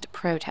first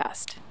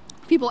protest.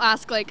 People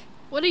ask, like,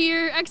 what are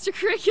your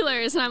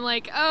extracurriculars? And I'm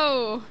like,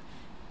 oh,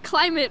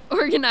 climate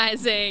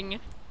organizing.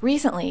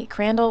 Recently,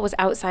 Crandall was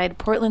outside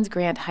Portland's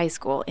Grant High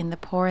School in the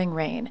pouring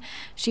rain.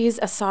 She's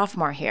a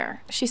sophomore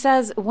here. She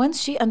says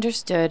once she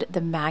understood the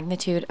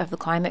magnitude of the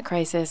climate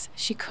crisis,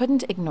 she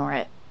couldn't ignore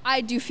it.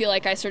 I do feel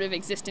like I sort of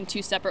exist in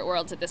two separate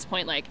worlds at this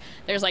point. Like,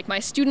 there's like my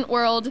student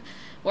world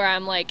where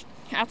I'm like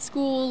at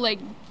school, like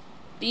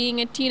being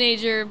a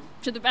teenager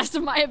to the best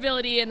of my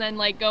ability, and then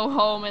like go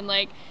home and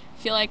like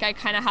feel like I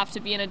kind of have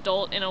to be an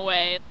adult in a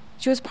way.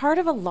 She was part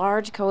of a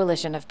large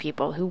coalition of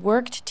people who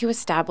worked to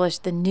establish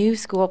the new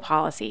school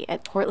policy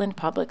at Portland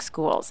Public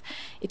Schools.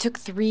 It took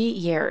 3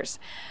 years.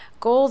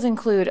 Goals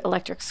include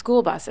electric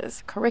school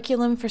buses,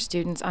 curriculum for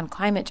students on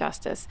climate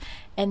justice,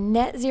 and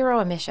net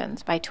zero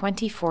emissions by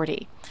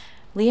 2040.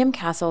 Liam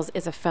Castles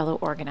is a fellow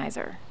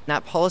organizer.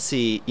 That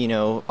policy,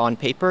 on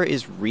paper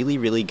is really,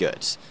 really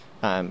good,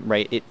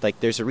 right?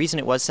 There's a reason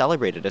it was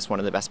celebrated as one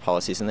of the best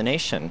policies in the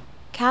nation.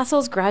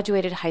 Castles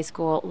graduated high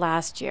school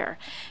last year.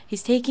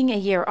 He's taking a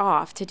year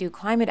off to do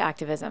climate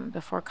activism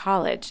before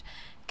college.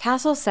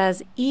 Castles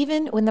says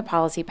even when the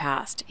policy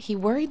passed, he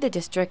worried the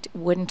district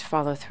wouldn't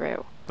follow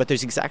through. But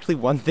there's exactly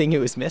one thing it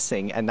was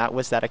missing, and that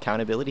was that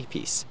accountability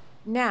piece.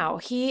 Now,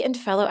 he and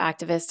fellow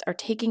activists are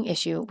taking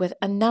issue with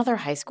another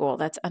high school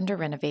that's under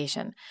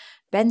renovation.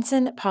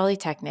 Benson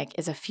Polytechnic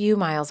is a few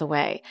miles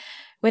away.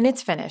 When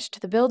it's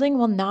finished, the building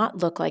will not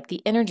look like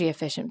the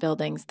energy-efficient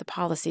buildings the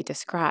policy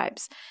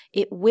describes.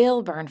 It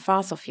will burn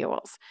fossil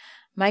fuels.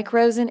 Mike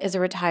Rosen is a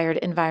retired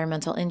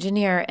environmental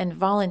engineer and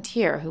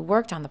volunteer who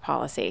worked on the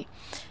policy.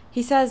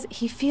 He says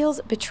he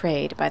feels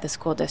betrayed by the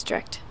school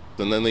district.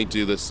 And then they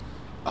do this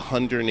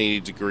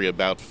 180-degree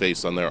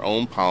about-face on their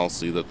own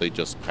policy that they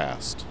just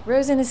passed.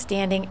 Rosen is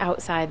standing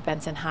outside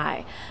Benson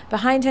High.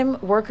 Behind him,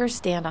 workers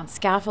stand on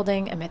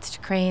scaffolding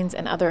amidst cranes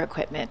and other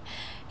equipment.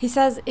 He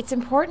says it's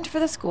important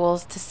for the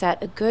schools to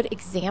set a good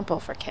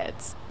example for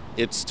kids.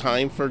 It's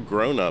time for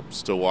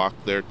grown-ups to walk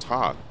their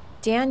talk.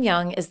 Dan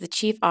Young is the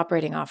chief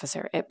operating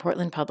officer at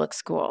Portland Public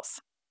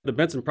Schools. The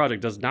Benson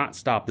project does not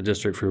stop the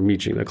district from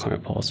reaching the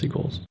climate policy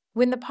goals.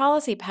 When the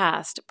policy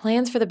passed,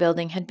 plans for the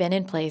building had been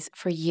in place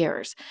for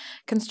years.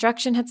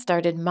 Construction had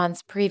started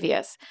months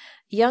previous.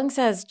 Young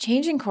says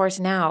changing course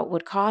now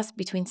would cost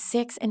between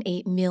 $6 and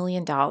 $8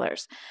 million.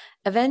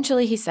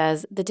 Eventually, he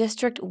says, the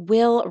district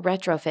will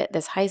retrofit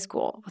this high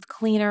school with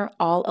cleaner,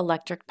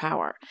 all-electric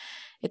power.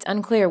 It's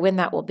unclear when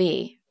that will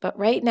be, but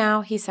right now,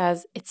 he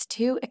says, it's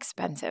too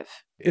expensive.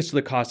 It's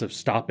the cost of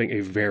stopping a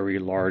very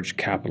large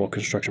capital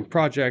construction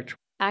project.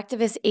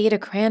 Activist Ada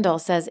Crandall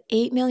says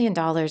 $8 million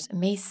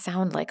may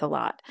sound like a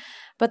lot,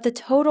 but the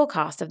total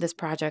cost of this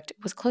project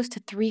was close to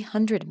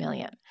 $300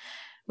 million.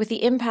 With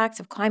the impacts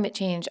of climate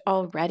change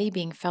already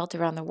being felt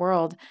around the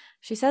world,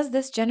 she says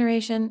this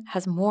generation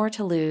has more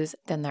to lose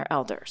than their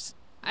elders.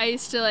 I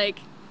used to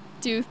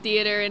do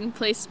theater and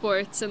play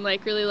sports and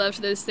really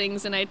loved those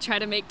things, and I try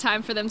to make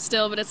time for them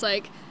still, but it's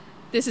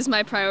this is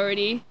my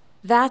priority.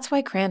 That's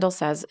why Crandall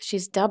says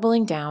she's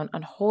doubling down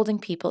on holding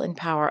people in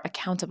power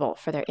accountable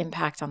for their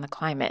impact on the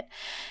climate.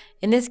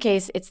 In this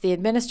case, it's the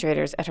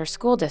administrators at her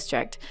school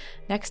district.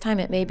 Next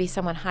time, it may be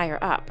someone higher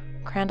up.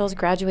 Crandall's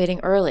graduating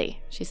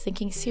early. She's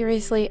thinking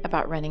seriously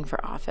about running for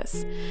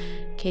office.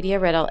 Katia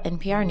Riddle,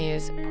 NPR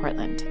News,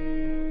 Portland.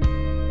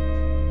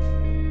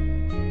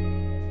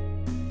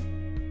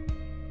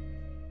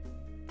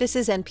 This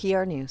is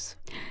NPR News.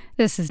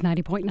 This is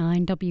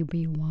 90.9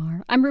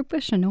 WBUR. I'm Rupa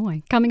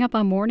Shenoy. Coming up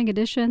on Morning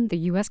Edition, the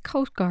U.S.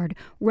 Coast Guard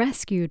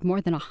rescued more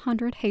than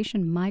 100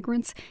 Haitian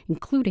migrants,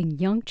 including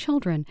young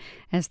children,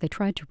 as they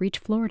tried to reach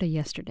Florida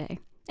yesterday.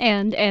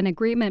 And an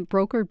agreement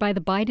brokered by the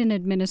Biden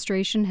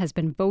administration has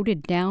been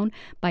voted down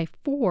by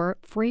 4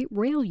 freight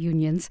rail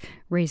unions,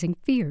 raising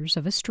fears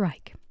of a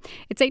strike.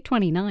 It's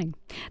 8:29.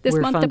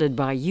 We're funded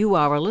by you,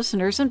 our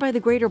listeners, and by the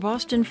Greater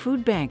Boston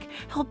Food Bank.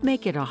 Help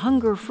make it a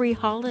hunger-free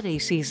holiday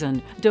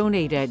season.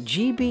 Donate at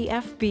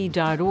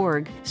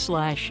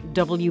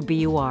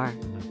gbfb.org/WBUR.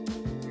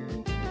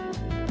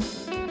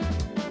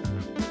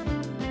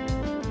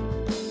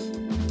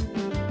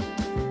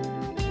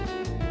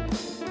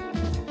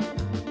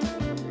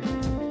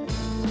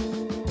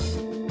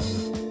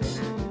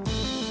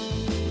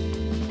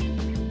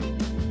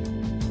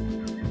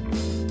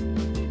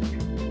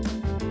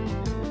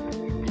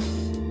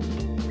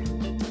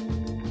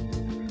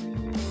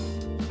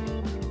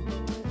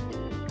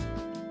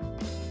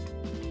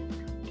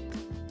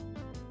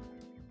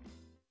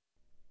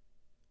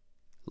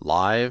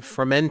 Live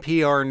from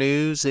NPR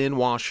News in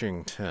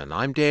Washington,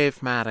 I'm Dave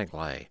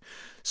Mattingly.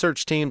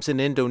 Search teams in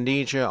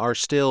Indonesia are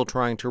still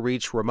trying to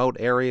reach remote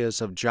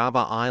areas of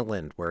Java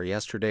Island, where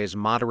yesterday's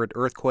moderate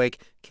earthquake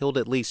killed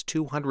at least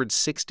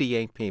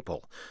 268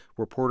 people.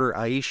 Reporter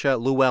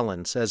Aisha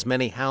Llewellyn says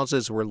many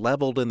houses were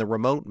leveled in the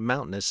remote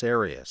mountainous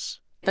areas.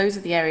 Those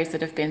are the areas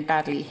that have been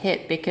badly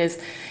hit because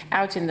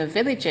out in the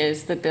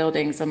villages, the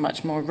buildings are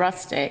much more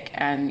rustic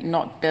and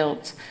not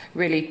built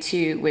really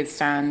to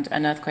withstand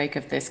an earthquake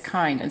of this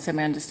kind. And so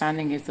my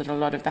understanding is that a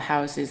lot of the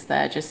houses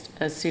there, just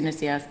as soon as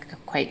the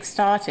earthquake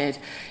started,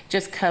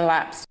 just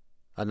collapsed.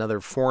 Another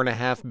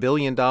 $4.5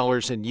 billion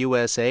in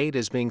U.S. aid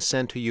is being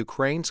sent to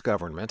Ukraine's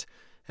government.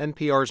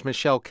 NPR's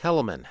Michelle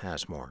Kellerman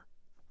has more.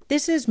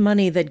 This is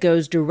money that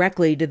goes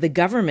directly to the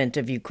government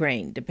of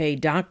Ukraine to pay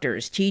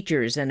doctors,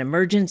 teachers, and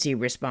emergency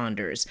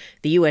responders.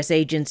 The U.S.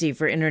 Agency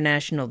for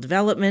International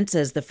Development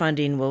says the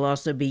funding will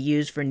also be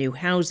used for new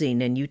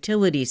housing and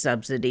utility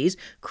subsidies,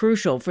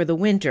 crucial for the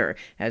winter,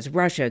 as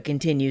Russia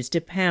continues to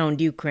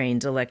pound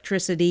Ukraine's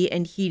electricity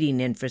and heating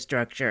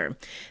infrastructure.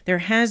 There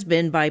has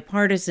been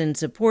bipartisan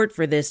support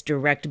for this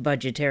direct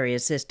budgetary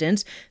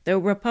assistance, though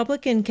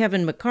Republican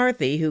Kevin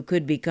McCarthy, who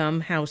could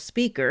become House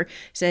Speaker,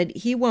 said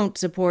he won't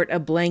support a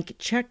blank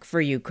check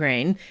for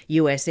Ukraine.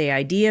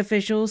 USAID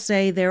officials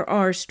say there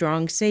are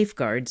strong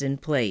safeguards in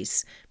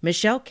place.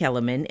 Michelle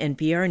Kellerman,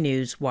 NPR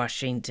News,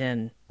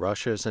 Washington.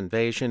 Russia's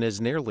invasion is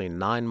nearly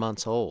 9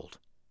 months old.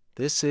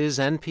 This is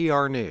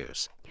NPR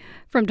News.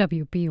 From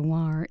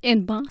WBUR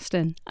in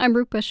Boston, I'm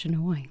Rupa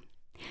Shenoy.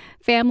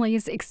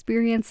 Families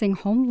experiencing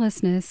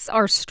homelessness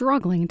are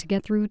struggling to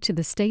get through to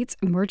the state's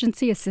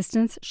emergency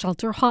assistance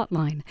shelter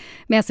hotline.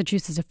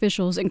 Massachusetts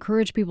officials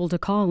encourage people to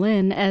call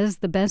in as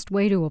the best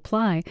way to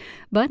apply.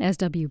 But as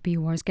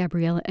WBUR's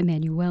Gabriella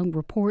Emanuel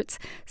reports,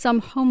 some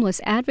homeless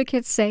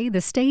advocates say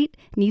the state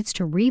needs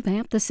to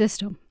revamp the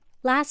system.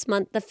 Last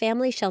month, the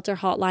Family Shelter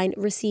Hotline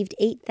received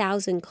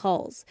 8,000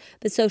 calls,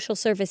 but social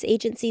service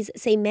agencies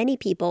say many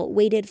people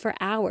waited for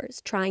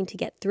hours trying to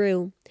get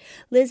through.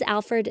 Liz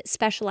Alford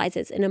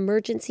specializes in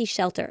emergency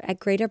shelter at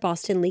Greater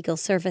Boston Legal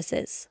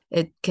Services.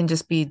 It can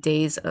just be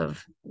days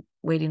of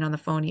waiting on the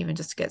phone even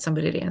just to get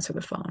somebody to answer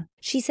the phone.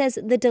 She says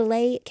the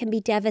delay can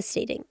be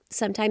devastating.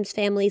 Sometimes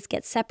families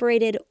get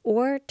separated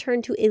or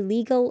turn to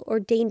illegal or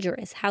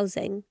dangerous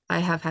housing. I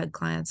have had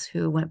clients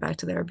who went back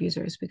to their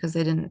abusers because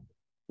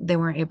they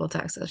weren't able to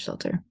access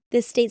shelter.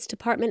 The state's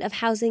Department of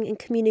Housing and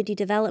Community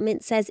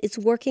Development says it's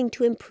working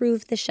to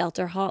improve the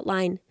shelter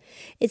hotline.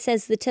 It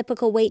says the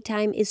typical wait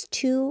time is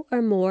 2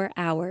 or more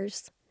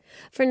hours.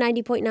 For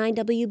 90.9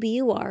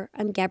 WBUR,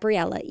 I'm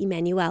Gabriella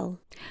Emanuel.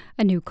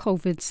 A new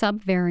COVID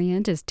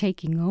subvariant is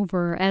taking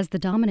over as the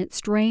dominant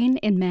strain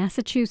in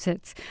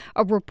Massachusetts.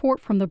 A report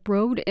from the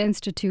Broad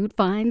Institute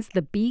finds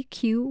the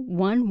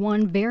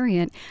BQ.1.1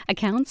 variant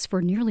accounts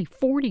for nearly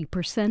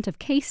 40% of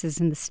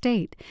cases in the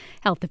state.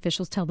 Health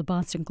officials tell the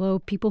Boston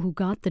Globe people who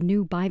got the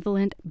new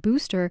bivalent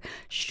booster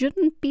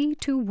shouldn't be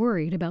too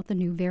worried about the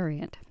new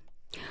variant.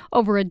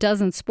 Over a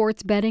dozen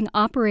sports betting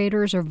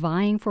operators are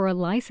vying for a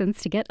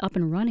license to get up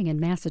and running in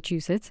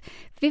Massachusetts.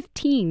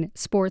 15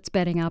 sports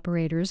betting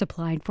operators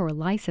applied for a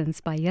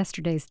license by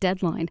yesterday's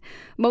deadline.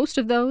 Most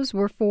of those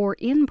were for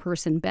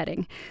in-person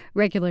betting.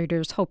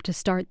 Regulators hope to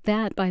start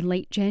that by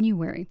late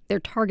January. Their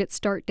target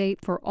start date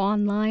for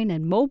online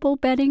and mobile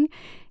betting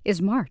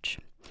is March.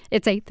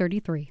 It's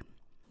 8:33.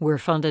 We're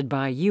funded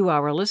by you,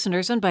 our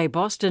listeners, and by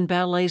Boston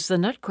Ballet's The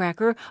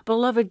Nutcracker.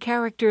 Beloved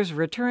characters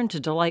return to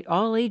delight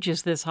all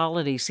ages this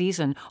holiday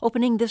season,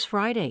 opening this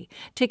Friday.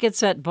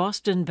 Tickets at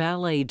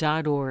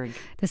bostonballet.org.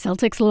 The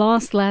Celtics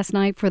lost last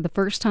night for the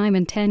first time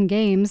in 10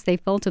 games. They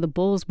fell to the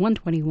Bulls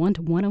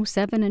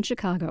 121-107 in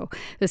Chicago.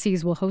 The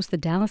C's will host the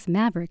Dallas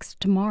Mavericks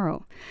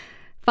tomorrow.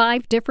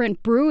 5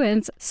 different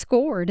Bruins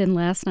scored in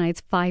last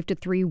night's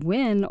 5-3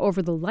 win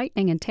over the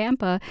Lightning in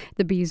Tampa.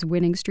 The Bees'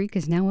 winning streak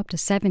is now up to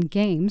 7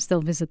 games.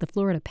 They'll visit the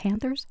Florida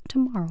Panthers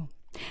tomorrow.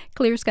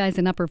 Clear skies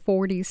in upper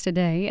 40s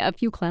today. A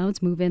few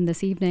clouds move in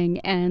this evening,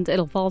 and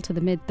it'll fall to the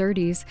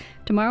mid-30s.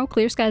 Tomorrow,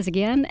 clear skies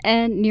again,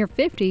 and near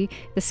 50.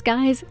 The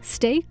skies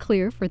stay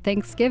clear for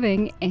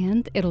Thanksgiving,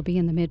 and it'll be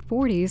in the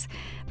mid-40s.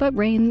 But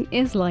rain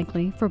is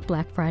likely for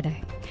Black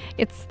Friday.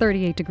 It's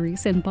 38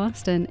 degrees in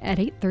Boston at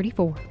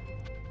 8:34.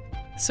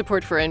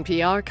 Support for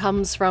NPR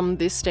comes from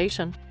this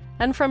station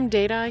and from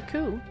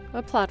Dataiku,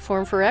 a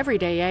platform for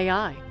everyday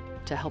AI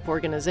to help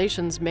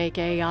organizations make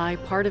AI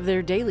part of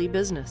their daily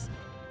business.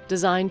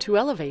 Designed to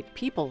elevate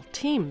people,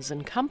 teams,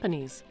 and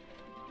companies.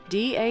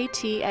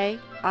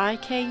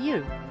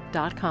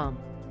 DATAIKU.com.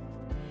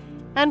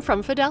 And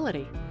from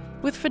Fidelity.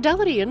 With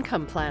Fidelity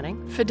Income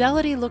Planning,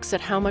 Fidelity looks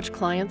at how much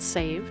clients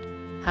saved,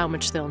 how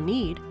much they'll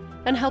need,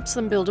 and helps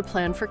them build a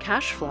plan for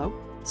cash flow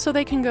so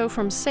they can go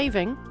from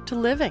saving to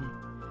living.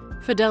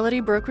 Fidelity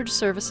Brokerage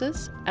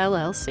Services,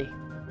 LLC.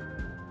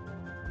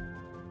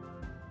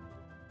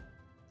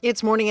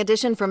 It's Morning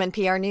Edition from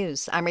NPR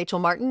News. I'm Rachel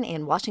Martin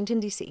in Washington,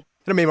 D.C. And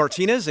I'm May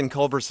Martinez in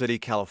Culver City,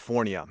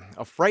 California.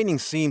 A frightening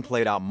scene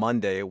played out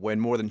Monday when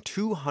more than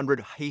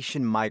 200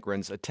 Haitian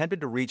migrants attempted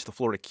to reach the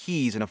Florida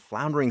Keys in a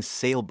floundering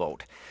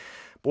sailboat.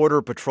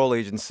 Border Patrol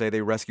agents say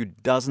they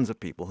rescued dozens of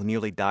people who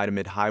nearly died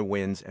amid high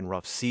winds and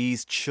rough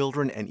seas.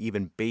 Children and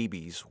even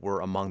babies were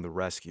among the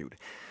rescued.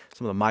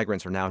 Some of the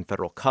migrants are now in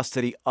federal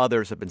custody.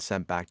 Others have been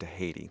sent back to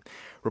Haiti.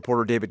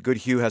 Reporter David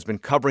Goodhue has been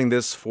covering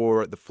this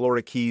for the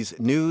Florida Keys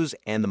News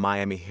and the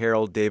Miami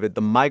Herald. David,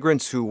 the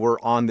migrants who were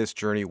on this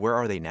journey, where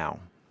are they now?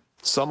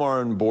 Some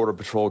are in Border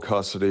Patrol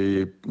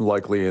custody,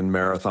 likely in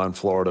Marathon,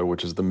 Florida,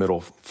 which is the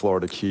middle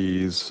Florida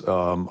Keys.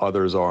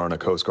 Others are on a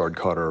Coast Guard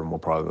cutter and will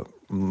probably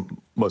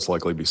most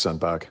likely be sent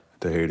back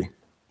to Haiti.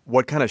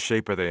 What kind of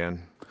shape are they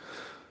in?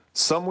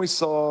 Some we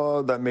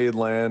saw that made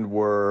land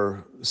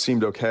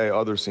seemed okay.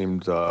 Others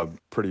seemed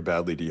pretty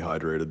badly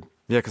dehydrated.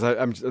 Yeah, because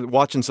I'm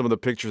watching some of the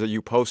pictures that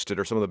you posted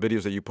or some of the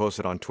videos that you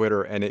posted on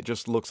Twitter, and it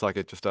just looks like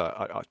it's just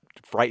a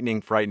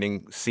frightening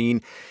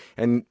scene.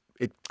 And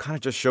it kind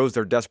of just shows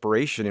their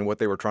desperation in what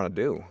they were trying to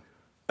do.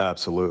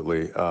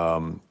 Absolutely.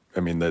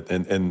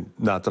 And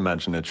not to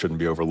mention, it shouldn't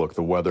be overlooked,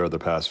 the weather the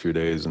past few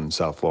days in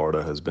South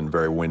Florida has been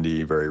very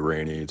windy, very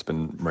rainy. It's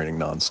been raining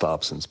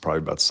nonstop since probably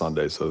about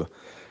Sunday. So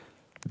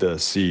the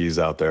seas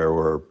out there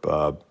were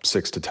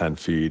 6 to 10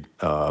 feet,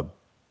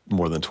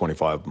 more than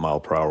 25 mile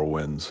per hour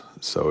winds.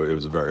 So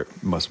it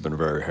must have been a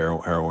very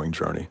harrowing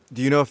journey.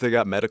 Do you know if they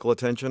got medical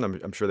attention?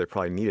 I'm sure they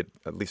probably need it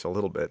at least a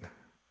little bit.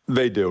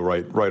 They do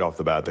right off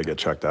the bat. They get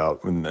checked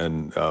out,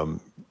 and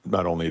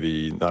not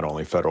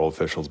only federal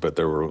officials, but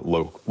there were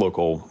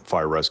local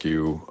fire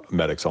rescue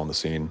medics on the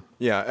scene.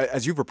 Yeah,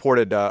 as you've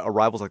reported,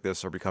 arrivals like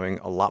this are becoming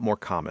a lot more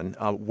common.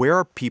 Where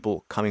are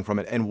people coming from,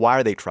 and why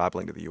are they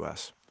traveling to the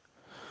U.S.?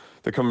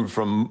 They're coming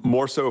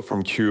more so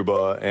from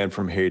Cuba and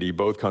from Haiti.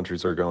 Both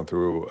countries are going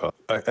through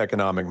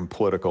economic and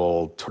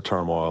political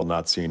turmoil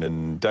not seen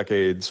in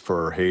decades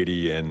for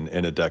Haiti and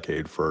in a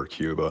decade for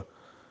Cuba.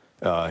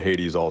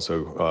 Haiti is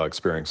also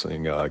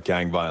experiencing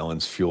gang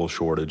violence, fuel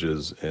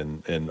shortages,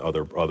 and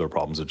other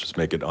problems that just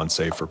make it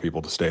unsafe for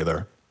people to stay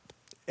there.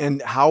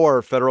 And how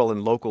are federal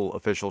and local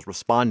officials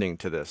responding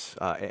to this,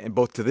 and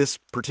both to this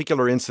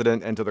particular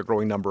incident and to the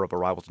growing number of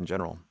arrivals in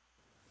general?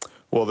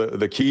 Well,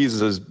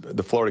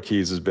 the Florida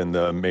Keys has been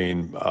the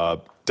main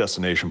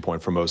destination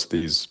point for most of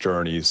these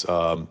journeys.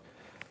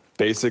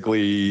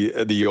 Basically,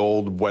 the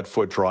old wet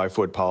foot, dry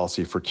foot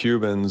policy for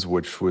Cubans,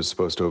 which was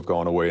supposed to have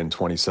gone away in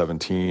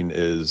 2017,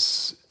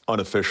 is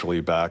unofficially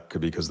back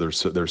because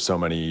there's so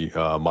many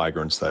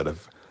migrants that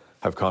have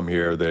come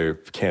here. They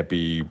can't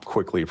be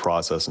quickly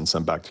processed and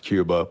sent back to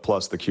Cuba.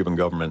 Plus, the Cuban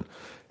government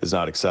is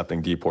not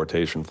accepting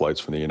deportation flights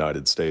from the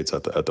United States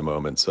at the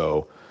moment.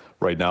 So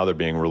right now, they're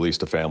being released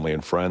to family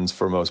and friends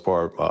for the most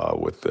part,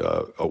 with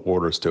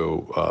orders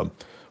to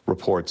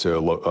report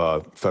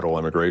to federal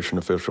immigration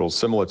officials,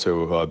 similar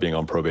to being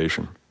on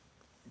probation.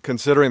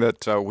 Considering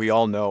that we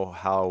all know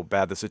how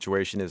bad the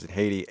situation is in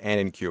Haiti and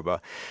in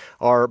Cuba,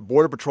 are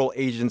Border Patrol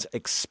agents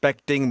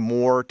expecting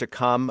more to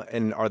come,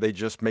 and are they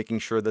just making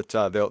sure that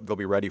they'll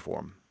be ready for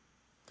them?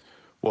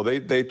 Well,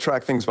 they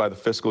track things by the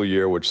fiscal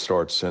year, which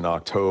starts in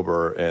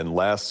October, and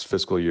last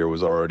fiscal year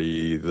was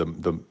already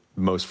the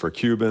most for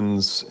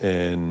Cubans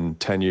in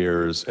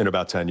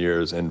about 10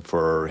 years, and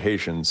for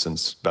Haitians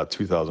since about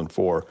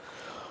 2004.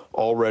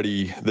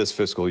 Already this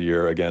fiscal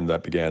year, again,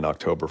 that began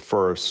October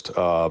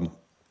 1st.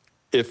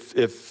 If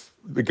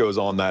it goes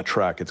on that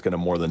track, it's going to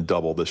more than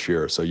double this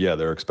year. So yeah,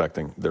 they're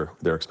expecting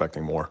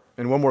more.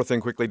 And one more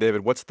thing quickly,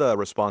 David, what's the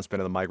response been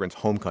in the migrants'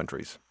 home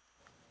countries?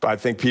 I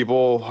think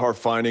people are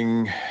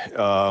finding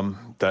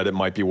that it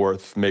might be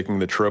worth making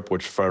the trip,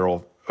 which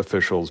federal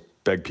officials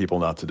beg people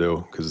not to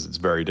do because it's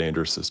very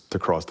dangerous to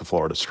cross the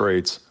Florida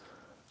Straits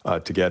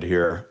to get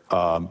here.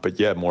 But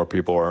yeah, more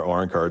people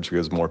are encouraged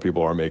because more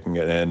people are making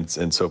it.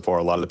 And so far,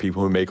 a lot of the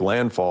people who make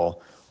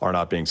landfall are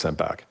not being sent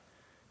back.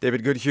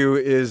 David Goodhue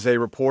is a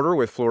reporter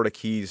with Florida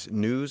Keys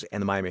News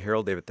and the Miami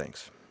Herald. David,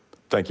 thanks.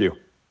 Thank you.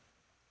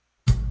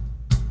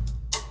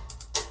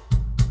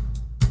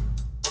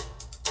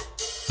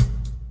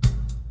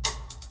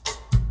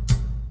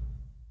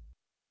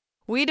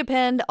 We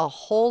depend a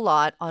whole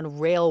lot on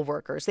rail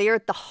workers. They are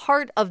at the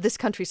heart of this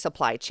country's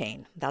supply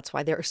chain. That's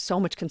why there is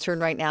so much concern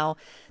right now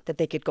that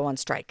they could go on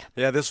strike.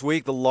 Yeah, this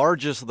week, the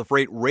largest of the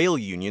freight rail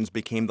unions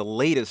became the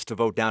latest to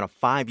vote down a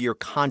 5-year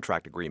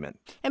contract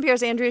agreement.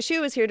 NPR's Andrea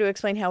Hsu is here to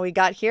explain how we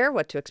got here,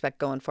 what to expect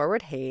going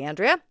forward. Hey,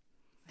 Andrea.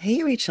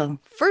 Hey, Rachel.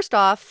 First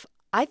off,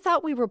 I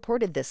thought we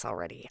reported this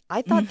already.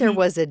 I thought there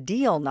was a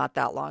deal not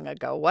that long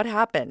ago. What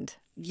happened?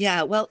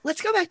 Yeah, well,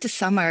 let's go back to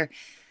summer.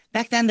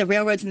 Back then, the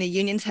railroads and the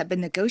unions had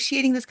been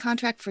negotiating this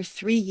contract for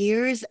 3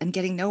 years and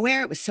getting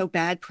nowhere. It was so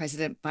bad,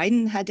 President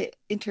Biden had to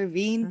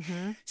intervene.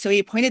 So he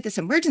appointed this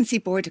emergency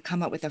board to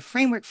come up with a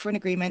framework for an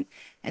agreement.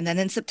 And then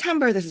in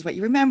September, this is what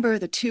you remember,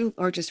 the two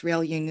largest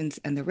rail unions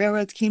and the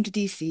railroads came to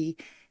D.C.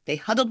 They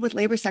huddled with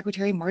Labor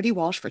Secretary Marty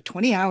Walsh for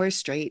 20 hours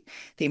straight.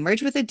 They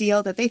emerged with a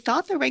deal that they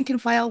thought the rank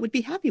and file would be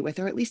happy with,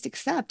 or at least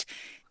accept.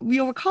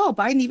 You'll recall,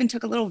 Biden even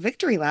took a little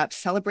victory lap,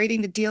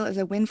 celebrating the deal as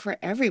a win for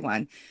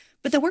everyone.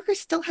 But the workers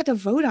still had to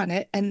vote on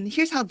it, and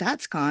here's how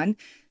that's gone.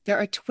 There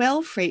are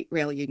 12 freight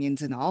rail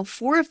unions in all.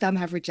 4 of them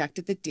have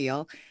rejected the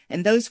deal,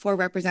 and those 4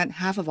 represent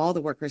half of all the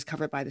workers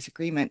covered by this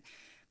agreement.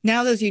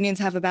 Now those unions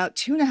have about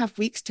 2.5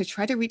 weeks to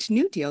try to reach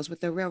new deals with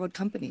the railroad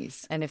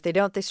companies. And if they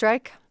don't, they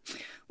strike?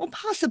 Well,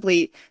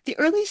 possibly. The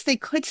earliest they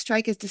could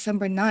strike is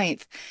December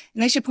 9th.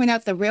 And I should point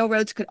out the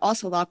railroads could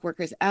also lock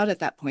workers out at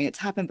that point. It's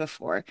happened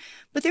before.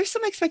 But there's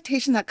some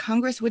expectation that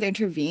Congress would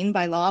intervene.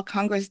 By law,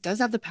 Congress does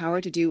have the power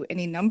to do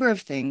any number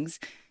of things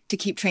to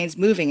keep trains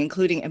moving,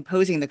 including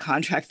imposing the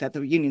contract that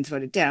the unions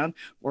voted down,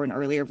 or an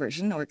earlier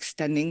version, or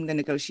extending the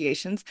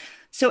negotiations.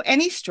 So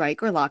any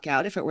strike or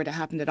lockout, if it were to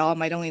happen at all,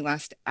 might only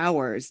last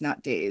hours,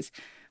 not days.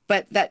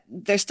 But that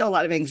there's still a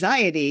lot of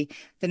anxiety.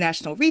 The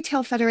National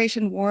Retail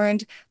Federation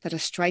warned that a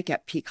strike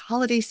at peak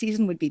holiday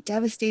season would be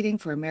devastating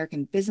for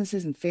American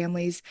businesses and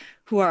families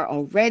who are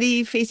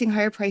already facing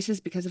higher prices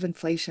because of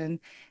inflation.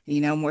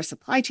 More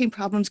supply chain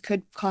problems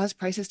could cause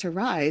prices to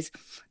rise.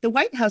 The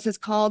White House has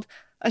called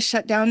a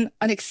shutdown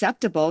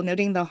unacceptable,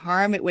 noting the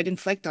harm it would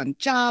inflict on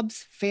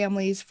jobs,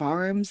 families,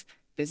 farms,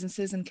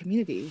 businesses, and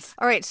communities.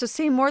 All right, so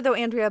say more, though,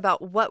 Andrea,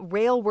 about what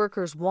rail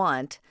workers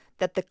want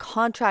that the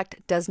contract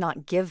does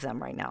not give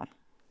them right now.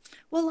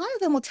 Well, a lot of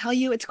them will tell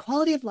you it's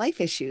quality of life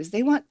issues.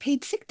 They want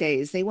paid sick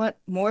days. They want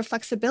more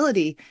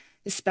flexibility,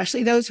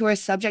 especially those who are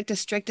subject to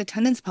strict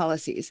attendance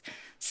policies.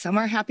 Some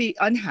are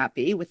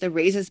unhappy with the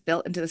raises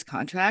built into this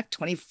contract.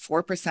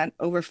 24%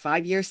 over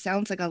 5 years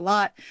sounds like a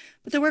lot,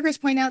 but the workers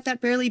point out that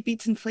barely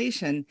beats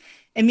inflation.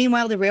 And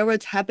meanwhile, the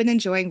railroads have been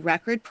enjoying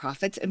record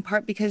profits, in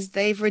part because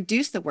they've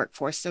reduced the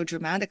workforce so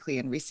dramatically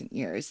in recent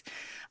years.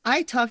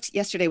 I talked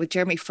yesterday with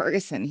Jeremy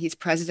Ferguson. He's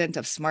president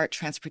of Smart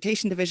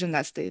Transportation Division.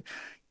 That's the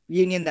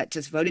union that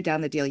just voted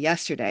down the deal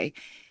yesterday.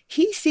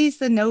 He sees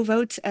the no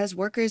votes as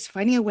workers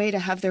finding a way to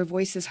have their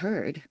voices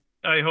heard.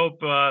 I hope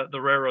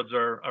the railroads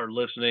are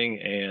listening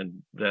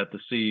and that the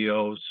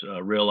CEOs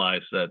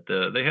realize that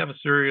they have a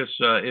serious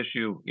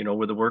issue,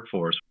 with the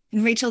workforce.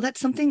 And Rachel,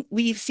 that's something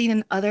we've seen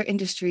in other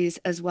industries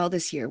as well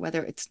this year,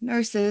 whether it's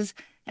nurses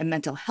and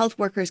mental health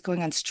workers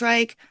going on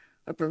strike,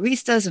 or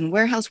baristas and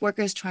warehouse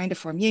workers trying to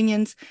form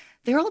unions.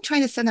 They're all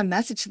trying to send a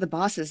message to the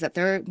bosses that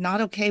they're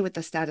not okay with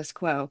the status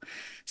quo.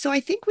 So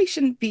I think we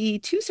shouldn't be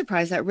too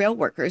surprised that rail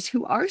workers,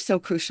 who are so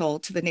crucial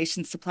to the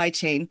nation's supply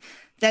chain,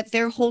 that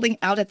they're holding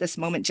out at this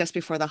moment just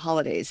before the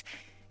holidays.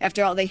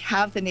 After all, they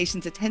have the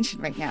nation's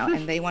attention right now,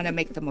 and they want to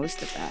make the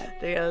most of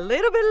that. They got a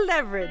little bit of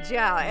leverage,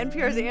 yeah.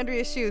 NPR's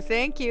Andrea Hsu,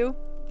 thank you.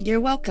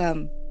 You're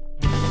welcome.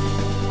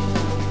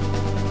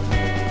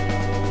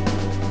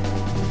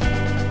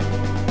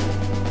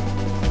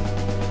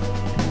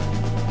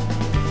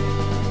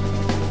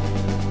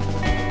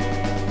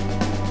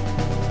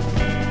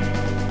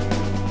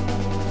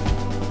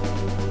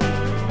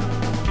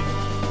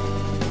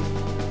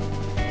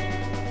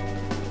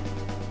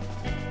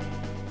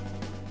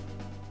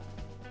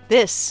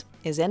 This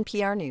is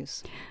NPR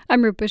News.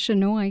 I'm Rupa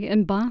Shenoy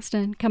in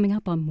Boston. Coming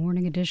up on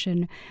Morning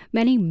Edition,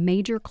 many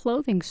major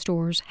clothing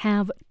stores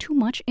have too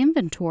much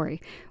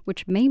inventory,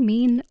 which may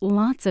mean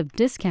lots of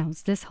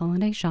discounts this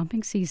holiday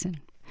shopping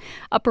season.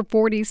 Upper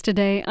 40s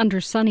today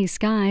under sunny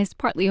skies,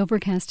 partly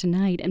overcast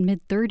tonight and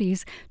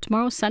mid-30s.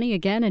 Tomorrow sunny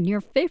again and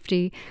near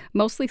 50,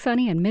 mostly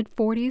sunny and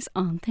mid-40s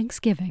on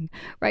Thanksgiving.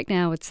 Right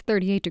now it's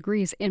 38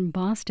 degrees in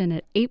Boston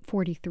at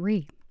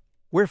 8:43.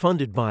 We're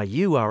funded by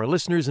you, our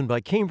listeners, and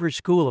by Cambridge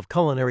School of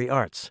Culinary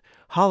Arts.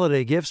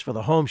 Holiday gifts for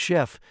the home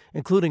chef,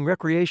 including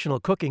recreational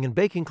cooking and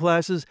baking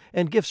classes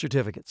and gift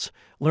certificates.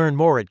 Learn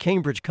more at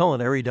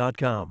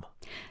cambridgeculinary.com.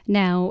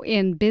 Now,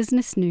 in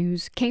business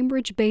news,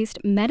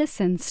 Cambridge-based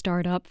medicine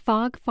startup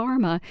Fog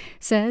Pharma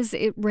says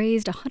it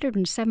raised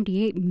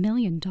 $178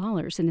 million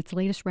in its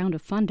latest round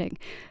of funding.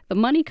 The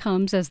money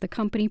comes as the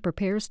company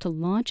prepares to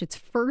launch its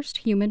first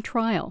human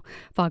trial.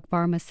 Fog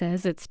Pharma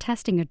says it's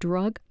testing a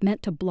drug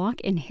meant to block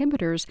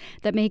inhibitors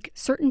that make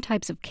certain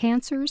types of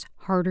cancers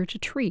harder to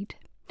treat.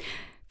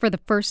 For the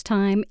first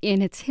time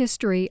in its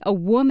history, a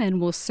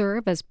woman will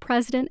serve as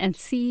president and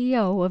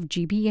CEO of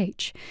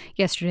GBH.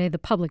 Yesterday, the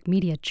public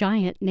media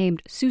giant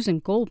named Susan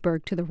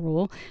Goldberg to the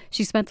role.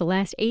 She spent the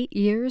last 8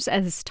 years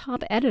as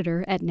top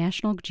editor at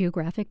National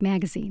Geographic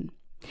magazine.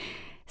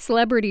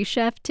 Celebrity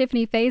chef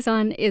Tiffany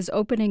Faison is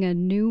opening a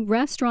new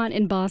restaurant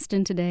in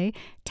Boston today.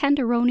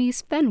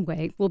 Tenderoni's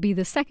Fenway will be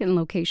the second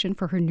location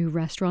for her new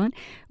restaurant,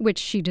 which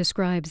she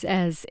describes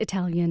as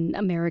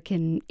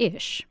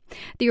Italian-American-ish.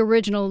 The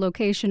original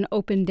location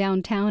opened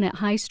downtown at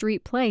High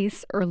Street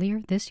Place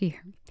earlier this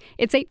year.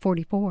 It's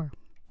 8:44.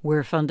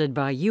 We're funded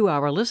by you,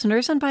 our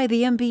listeners, and by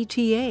the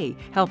MBTA,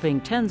 helping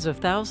tens of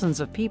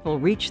thousands of people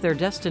reach their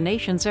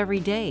destinations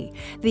every day.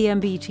 The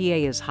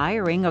MBTA is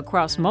hiring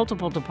across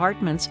multiple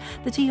departments.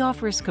 The T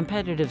offers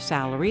competitive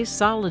salaries,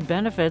 solid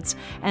benefits,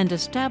 and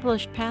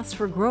established paths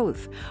for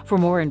growth. For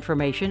more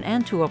information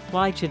and to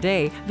apply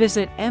today,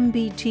 visit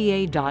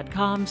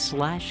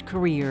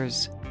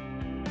mbta.com/careers.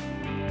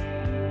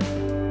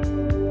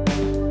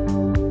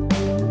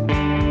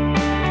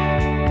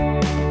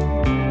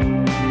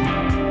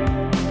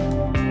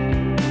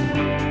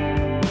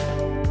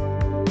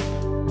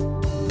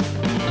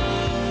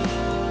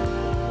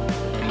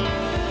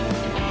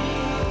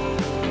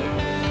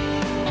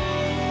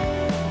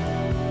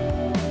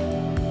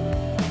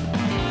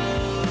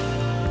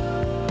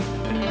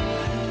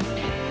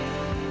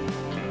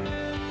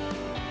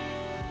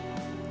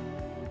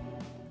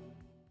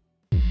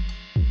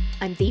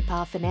 I'm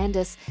Deepa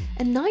Fernandez.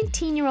 A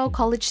 19-year-old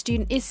college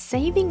student is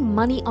saving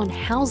money on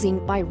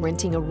housing by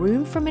renting a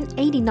room from an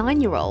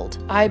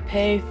 89-year-old. I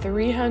pay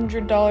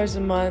 $300 a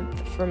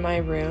month for my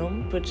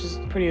room, which is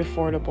pretty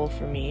affordable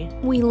for me.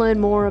 We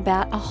learn more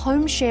about a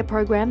home share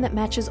program that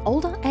matches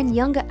older and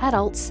younger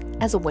adults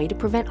as a way to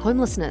prevent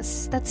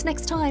homelessness. That's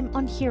next time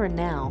on Here and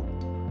Now.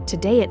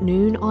 Today at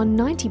noon on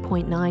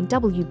 90.9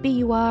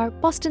 WBUR,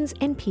 Boston's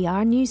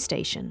NPR news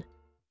station.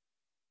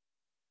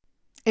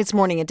 It's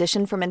Morning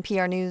Edition from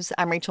NPR News.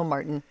 I'm Rachel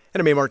Martin.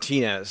 And I'm A.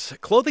 Martinez.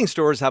 Clothing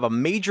stores have a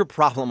major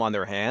problem on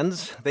their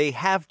hands. They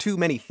have too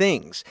many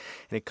things.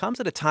 And it comes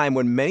at a time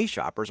when many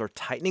shoppers are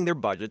tightening their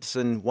budgets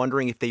and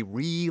wondering if they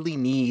really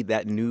need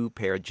that new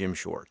pair of gym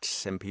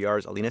shorts.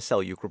 NPR's Alina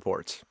Selyuk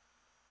reports.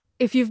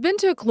 If you've been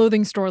to a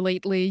clothing store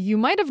lately, you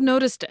might have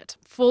noticed it.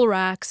 Full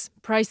racks,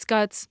 price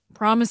cuts,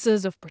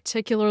 promises of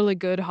particularly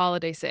good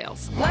holiday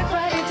sales. Black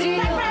Friday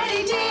deals. Black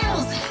Friday deals.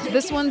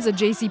 This one's a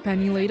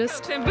JCPenney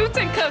latest. And boots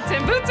and coats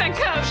and boots and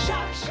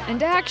coats.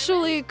 And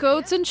actually,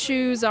 coats and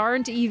shoes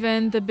aren't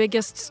even the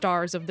biggest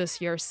stars of this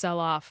year's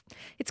sell-off.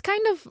 It's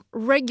kind of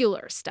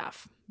regular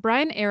stuff.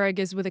 Brian Ehrig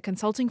is with a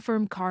consulting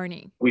firm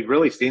Kearney. We've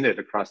really seen it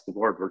across the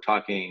board. We're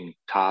talking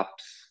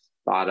tops,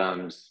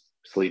 bottoms,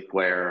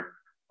 sleepwear.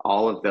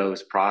 All of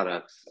those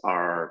products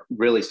are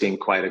really seeing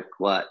quite a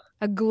glut.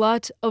 A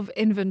glut of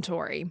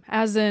inventory,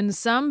 as in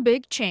some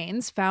big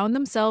chains found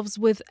themselves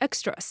with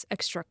extras,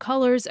 extra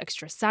colors,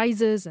 extra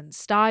sizes and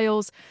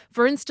styles.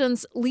 For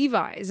instance,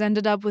 Levi's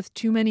ended up with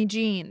too many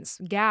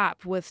jeans,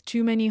 Gap with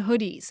too many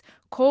hoodies,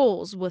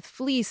 Kohl's with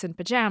fleece and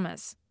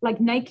pajamas.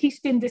 Like Nike's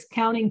been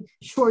discounting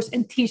shorts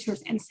and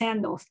t-shirts and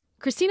sandals.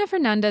 Christina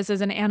Fernandez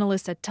is an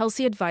analyst at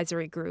Telsey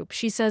Advisory Group.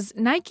 She says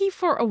Nike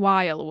for a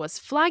while was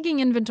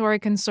flagging inventory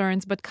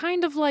concerns, but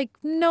kind of like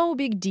no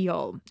big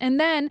deal. And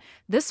then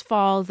this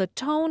fall, the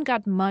tone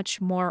got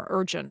much more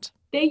urgent.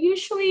 They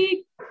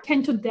usually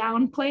tend to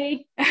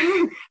downplay,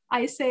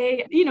 I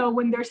say,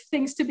 when there's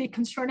things to be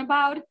concerned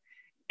about.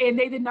 And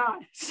they did not.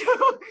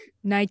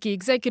 Nike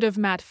executive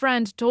Matt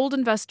Friend told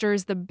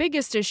investors the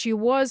biggest issue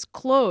was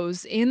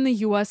clothes in the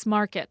U.S.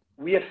 market.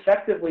 We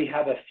effectively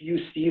have a few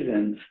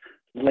seasons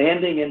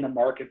landing in the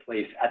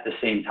marketplace at the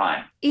same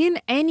time. In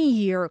any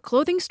year,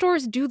 clothing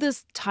stores do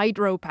this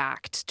tightrope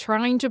act,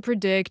 trying to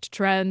predict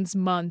trends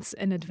months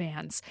in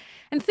advance.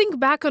 And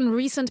think back on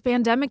recent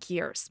pandemic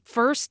years.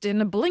 First,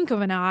 in a blink of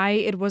an eye,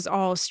 it was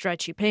all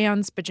stretchy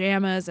pants,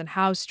 pajamas, and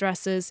house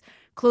dresses.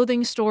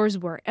 Clothing stores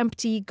were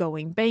empty,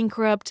 going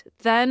bankrupt.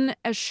 Then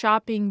a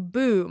shopping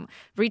boom.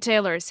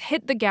 Retailers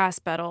hit the gas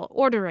pedal,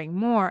 ordering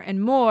more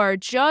and more,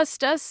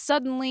 just as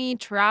suddenly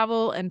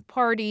travel and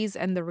parties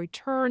and the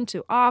return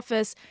to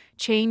office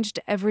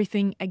changed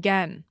everything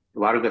again. A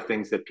lot of the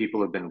things that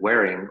people have been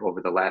wearing over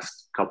the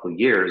last couple of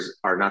years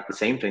are not the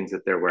same things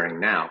that they're wearing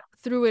now.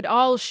 Through it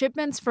all,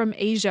 shipments from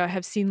Asia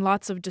have seen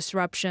lots of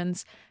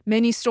disruptions.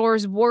 Many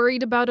stores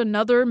worried about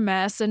another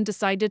mess and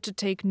decided to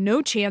take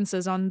no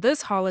chances on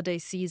this holiday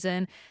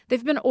season.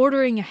 They've been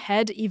ordering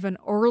ahead even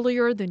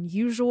earlier than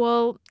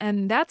usual,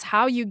 and that's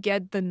how you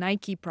get the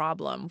Nike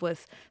problem,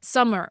 with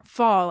summer,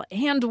 fall,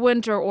 and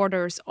winter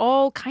orders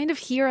all kind of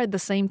here at the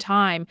same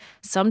time,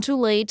 some too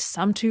late,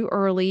 some too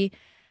early.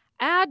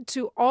 Add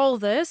to all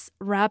this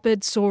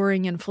rapid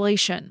soaring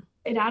inflation.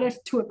 It added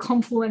to a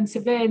confluence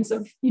events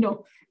of,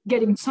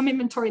 getting some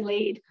inventory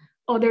laid,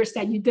 others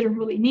that you didn't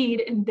really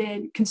need, and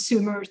then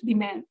consumer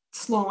demand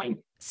slowing.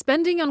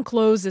 Spending on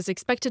clothes is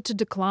expected to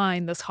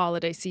decline this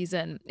holiday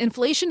season.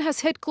 Inflation has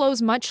hit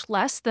clothes much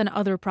less than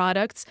other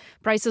products.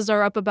 Prices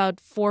are up about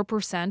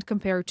 4%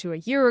 compared to a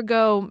year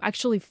ago,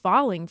 actually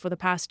falling for the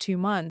past 2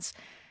 months.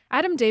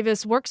 Adam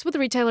Davis works with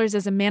retailers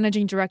as a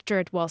managing director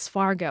at Wells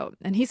Fargo,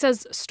 and he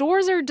says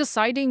stores are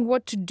deciding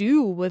what to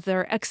do with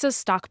their excess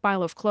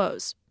stockpile of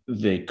clothes.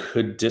 They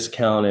could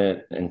discount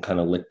it and kind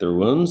of lick their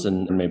wounds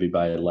and maybe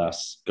buy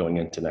less going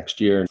into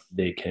next year.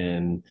 They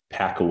can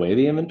pack away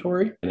the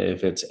inventory. And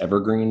if it's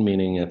evergreen,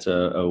 meaning it's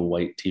a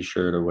white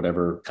t-shirt or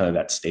whatever, kind of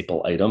that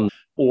staple item,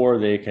 or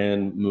they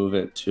can move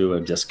it to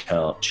a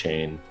discount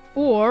chain.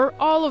 Or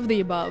all of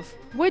the above,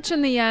 which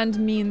in the end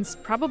means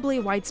probably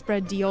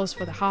widespread deals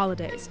for the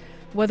holidays.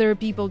 Whether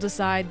people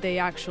decide they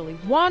actually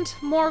want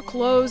more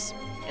clothes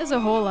is a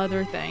whole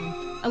other thing.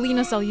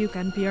 Alina Salyuk,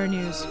 NPR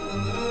News.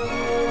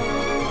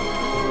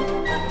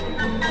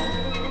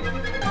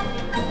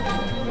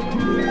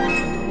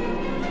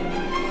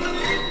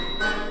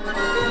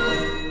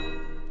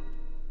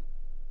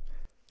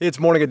 It's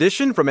Morning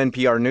Edition from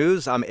NPR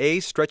News. I'm A.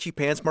 Stretchy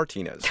Pants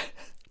Martinez.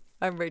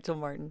 I'm Rachel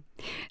Martin.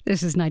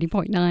 This is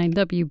 90.9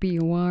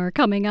 WBUR.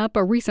 Coming up,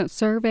 a recent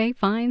survey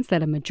finds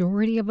that a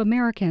majority of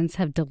Americans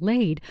have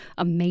delayed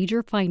a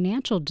major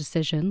financial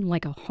decision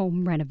like a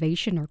home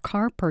renovation or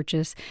car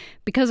purchase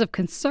because of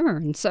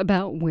concerns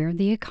about where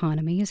the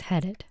economy is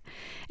headed.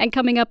 And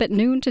coming up at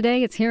noon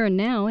today, it's Here and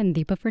Now, and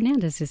Deepa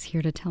Fernandez is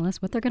here to tell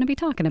us what they're going to be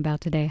talking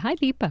about today. Hi,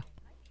 Deepa.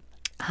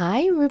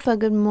 Hi, Rupa.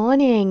 Good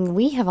morning.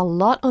 We have a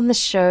lot on the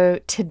show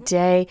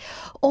today.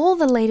 All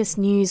the latest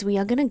news. We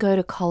are going to go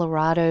to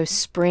Colorado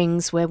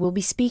Springs, where we'll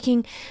be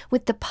speaking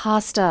with the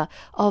pastor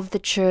of the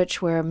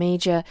church where a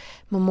major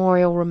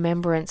memorial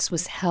remembrance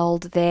was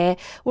held there.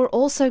 We're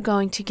also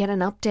going to get an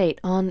update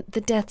on the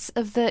deaths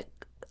of the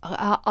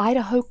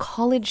Idaho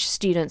college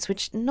students,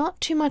 which not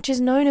too much is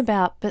known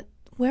about, but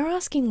we're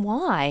asking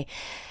why.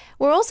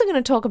 We're also going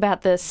to talk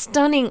about the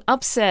stunning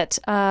upset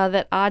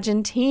that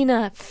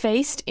Argentina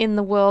faced in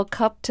the World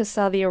Cup to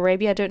Saudi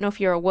Arabia. I don't know if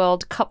you're a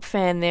World Cup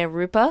fan there,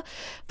 Rupa,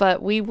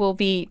 but we will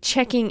be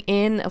checking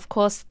in. Of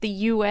course, the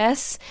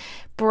US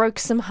broke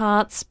some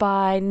hearts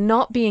by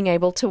not being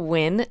able to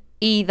win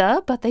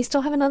either, but they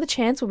still have another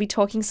chance. We'll be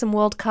talking some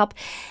World Cup,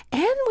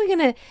 and we're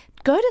going to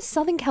go to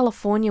Southern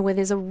California, where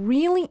there's a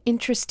really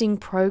interesting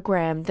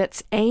program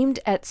that's aimed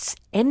at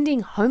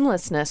ending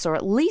homelessness, or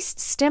at least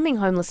stemming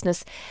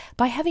homelessness,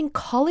 by having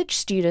college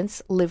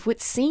students live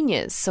with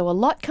seniors. So a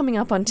lot coming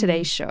up on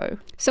today's show.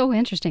 So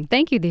interesting.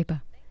 Thank you, Deepa.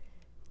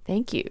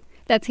 Thank you.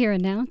 That's Here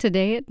and Now.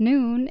 Today at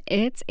noon,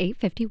 it's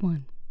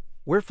 8:51.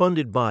 We're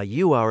funded by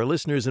you, our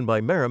listeners, and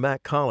by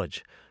Merrimack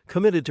College,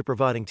 committed to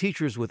providing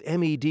teachers with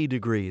MED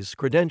degrees,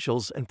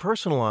 credentials, and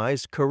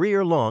personalized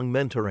career-long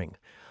mentoring.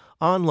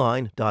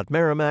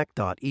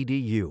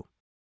 online.merrimack.edu.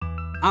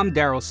 I'm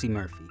Darryl C.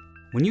 Murphy.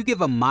 When you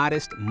give a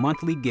modest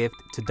monthly gift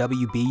to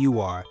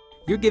WBUR,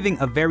 you're giving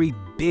a very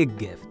big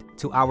gift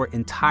to our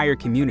entire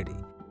community.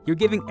 You're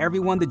giving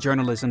everyone the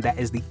journalism that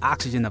is the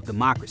oxygen of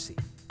democracy.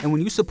 And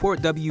when you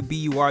support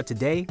WBUR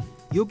today,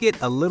 you'll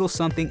get a little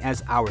something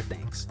as our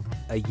thanks.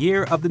 A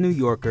year of The New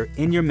Yorker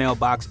in your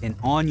mailbox and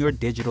on your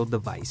digital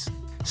device.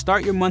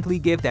 Start your monthly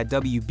gift at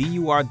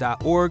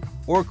WBUR.org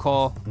or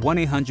call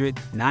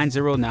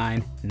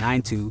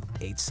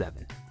 1-800-909-9287.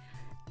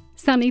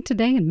 Sunny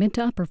today in mid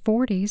to upper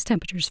 40s.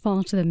 Temperatures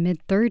fall to the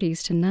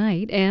mid-30s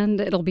tonight,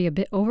 and it'll be a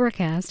bit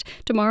overcast.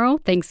 Tomorrow,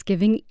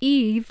 Thanksgiving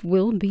Eve,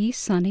 will be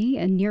sunny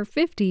and near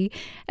 50,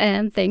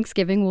 and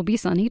Thanksgiving will be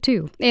sunny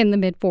too in the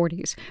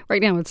mid-40s.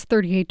 Right now, it's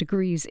 38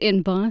 degrees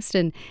in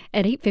Boston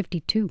at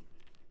 8:52.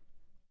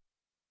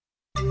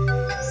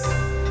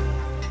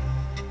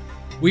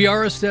 We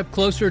are a step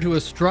closer to a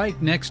strike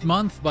next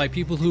month by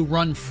people who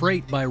run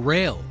freight by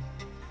rail.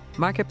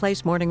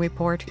 Marketplace Morning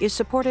Report is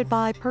supported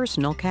by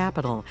Personal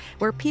Capital,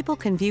 where people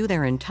can view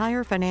their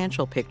entire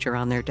financial picture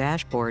on their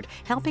dashboard,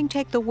 helping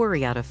take the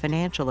worry out of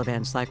financial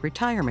events like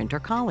retirement or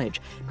college.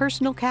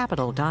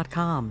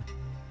 PersonalCapital.com.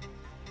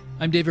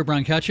 I'm David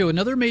Brancaccio.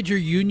 Another major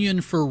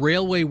union for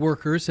railway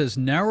workers has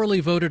narrowly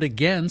voted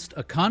against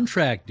a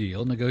contract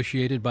deal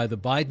negotiated by the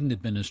Biden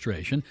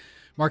administration.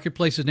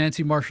 Marketplace's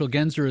Nancy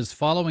Marshall-Genzer is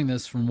following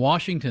this from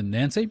Washington.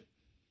 Nancy?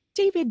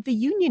 David, the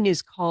union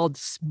is called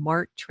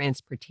Smart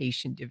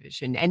Transportation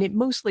Division, and it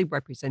mostly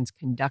represents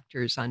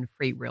conductors on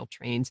freight rail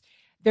trains.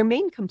 Their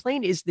main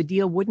complaint is the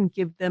deal wouldn't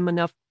give them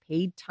enough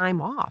paid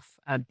time off.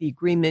 The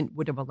agreement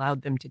would have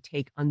allowed them to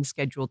take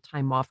unscheduled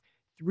time off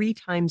 3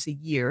 times a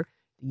year.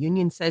 The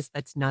union says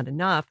that's not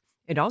enough.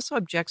 It also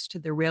objects to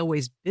the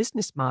railway's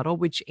business model,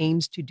 which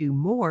aims to do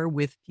more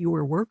with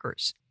fewer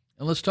workers.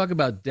 And let's talk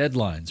about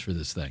deadlines for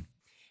this thing.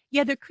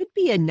 Yeah, there could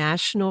be a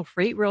national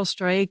freight rail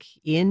strike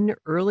in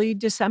early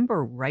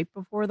December, right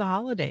before the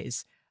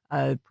holidays.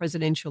 A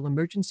presidential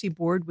emergency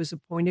board was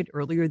appointed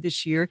earlier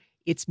this year.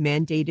 It's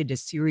mandated a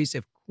series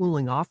of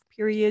cooling off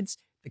periods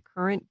the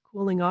current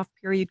cooling off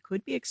period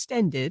could be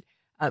extended.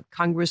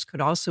 Congress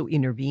could also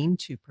intervene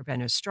to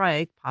prevent a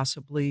strike,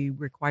 possibly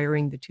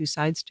requiring the two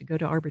sides to go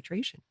to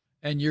arbitration.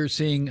 And you're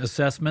seeing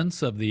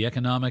assessments of the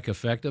economic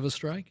effect of a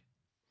strike?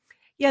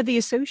 Yeah, the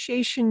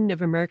Association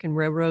of American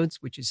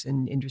Railroads, which is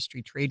an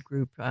industry trade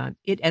group,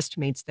 it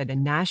estimates that a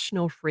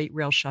national freight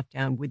rail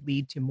shutdown would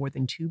lead to more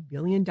than $2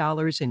 billion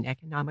in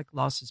economic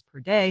losses per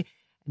day,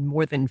 and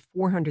more than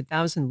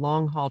 400,000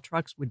 long-haul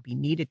trucks would be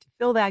needed to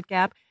fill that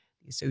gap.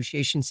 The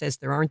association says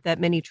there aren't that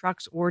many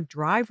trucks or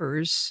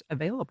drivers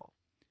available.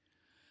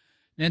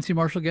 Nancy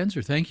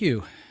Marshall-Genzer, thank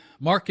you.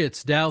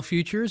 Markets, Dow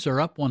futures are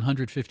up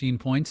 115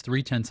 points,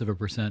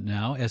 0.3%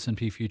 now.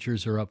 S&P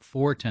futures are up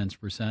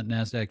 0.4%.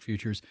 NASDAQ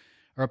futures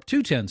are up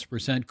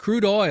 0.2%.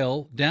 Crude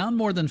oil down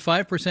more than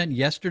 5%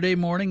 yesterday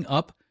morning,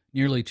 up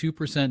nearly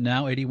 2%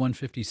 now,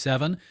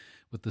 81.57,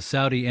 with the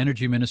Saudi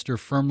energy minister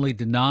firmly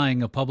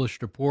denying a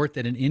published report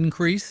that an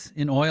increase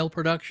in oil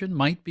production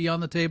might be on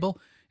the table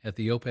at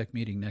the OPEC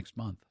meeting next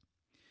month.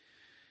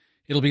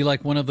 It'll be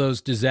like one of those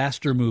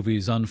disaster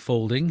movies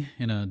unfolding.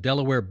 In a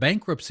Delaware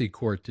bankruptcy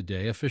court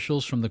today,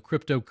 officials from the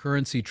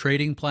cryptocurrency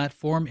trading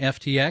platform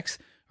FTX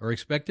are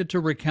expected to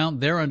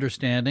recount their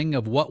understanding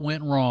of what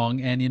went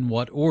wrong and in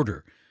what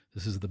order.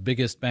 This is the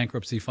biggest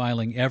bankruptcy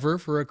filing ever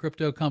for a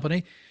crypto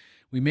company.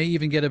 We may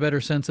even get a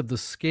better sense of the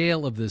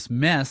scale of this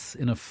mess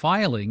in a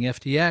filing.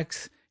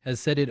 FTX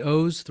has said it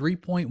owes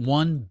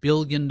 $3.1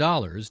 billion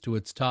to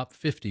its top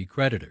 50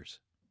 creditors.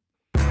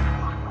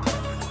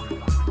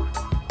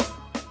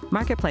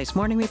 Marketplace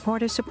Morning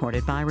Report is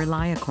supported by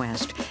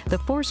ReliaQuest, the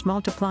force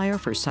multiplier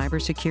for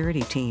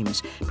cybersecurity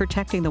teams,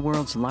 protecting the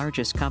world's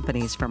largest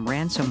companies from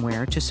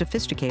ransomware to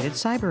sophisticated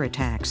cyber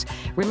attacks.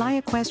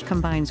 ReliaQuest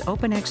combines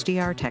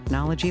OpenXDR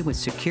technology with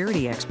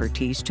security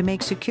expertise to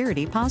make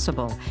security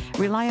possible.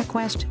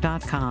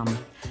 ReliaQuest.com.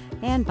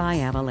 And by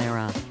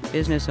Avalara.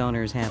 Business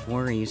owners have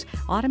worries.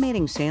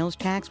 Automating sales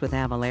tax with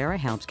Avalara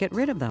helps get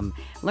rid of them.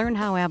 Learn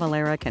how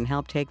Avalara can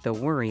help take the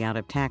worry out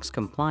of tax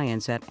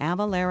compliance at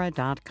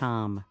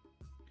Avalara.com.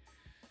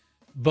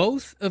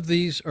 Both of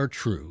these are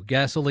true.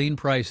 Gasoline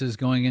prices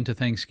going into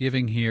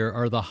Thanksgiving here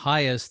are the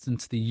highest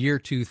since the year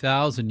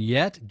 2000,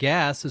 yet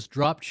gas has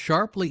dropped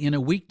sharply in a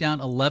week, down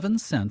 11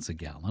 cents a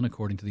gallon,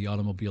 according to the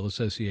Automobile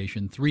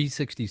Association.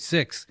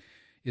 $3.66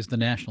 is the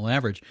national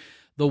average.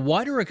 The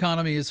wider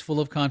economy is full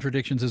of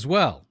contradictions as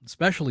well,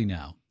 especially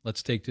now.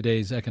 Let's take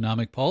today's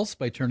economic pulse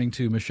by turning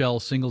to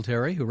Michelle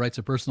Singletary, who writes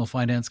a personal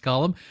finance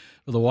column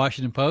for the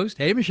Washington Post.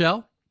 Hey,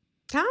 Michelle.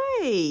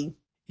 Hi.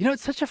 You know,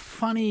 it's such a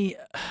funny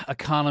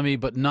economy,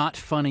 but not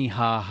funny,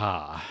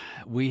 ha-ha.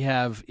 We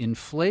have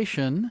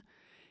inflation,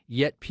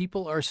 yet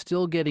people are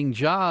still getting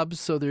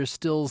jobs, so they're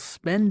still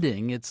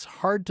spending. It's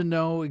hard to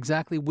know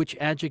exactly which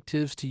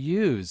adjectives to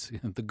use,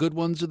 the good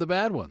ones or the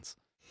bad ones.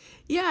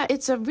 Yeah,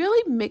 it's a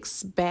really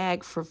mixed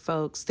bag for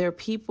folks. There are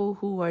people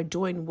who are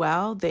doing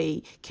well.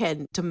 They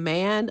can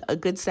demand a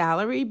good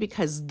salary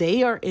because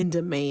they are in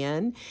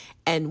demand.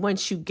 And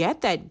once you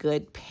get that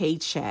good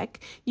paycheck,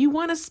 you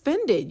want to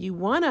spend it. You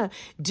want to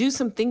do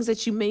some things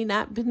that you may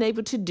not have been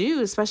able to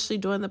do, especially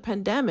during the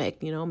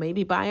pandemic. You know,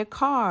 maybe buy a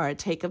car,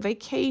 take a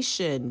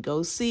vacation,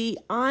 go see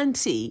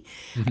auntie.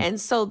 And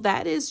so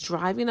that is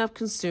driving up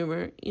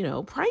consumer,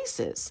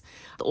 prices.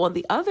 On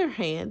the other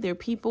hand, there are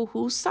people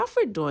who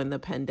suffered during the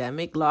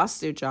pandemic, lost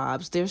their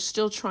jobs. They're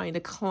still trying to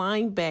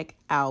climb back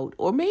out,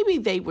 or maybe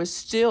they were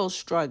still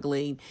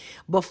struggling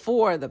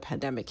before the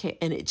pandemic hit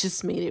and it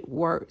just made it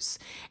worse.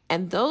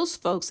 And those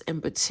folks in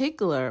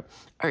particular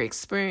are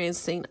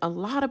experiencing a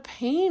lot of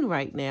pain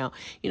right now.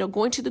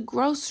 Going to the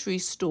grocery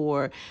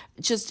store,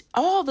 just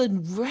all the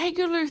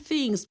regular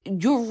things,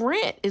 your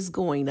rent is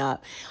going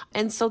up.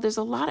 And so there's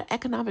a lot of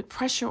economic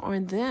pressure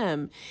on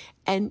them.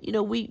 And,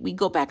 we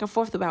go back and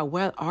forth about,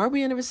 well, are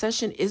we in a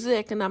recession? Is it an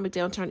economic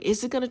downturn?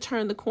 Is it going to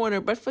turn the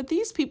corner? But for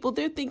these people,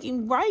 they're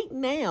thinking right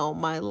now,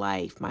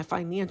 my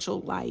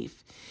financial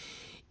life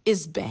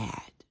is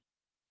bad.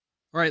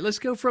 All right, let's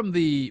go from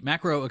the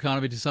macro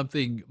economy to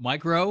something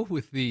micro,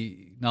 with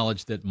the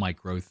knowledge that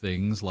micro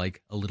things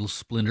like a little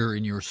splinter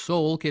in your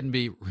soul can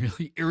be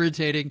really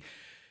irritating.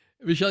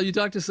 Michelle, you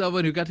talked to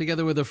someone who got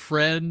together with a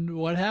friend.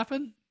 What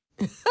happened?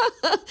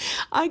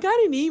 I got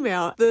an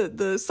email.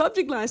 The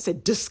subject line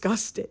said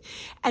disgusted.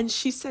 And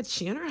she said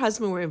she and her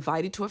husband were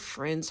invited to a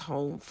friend's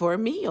home for a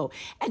meal.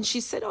 And she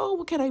said, oh,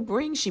 what can I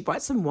bring? She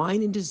brought some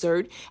wine and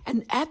dessert.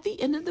 And at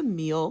the end of the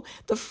meal,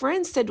 the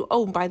friend said,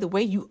 oh, by the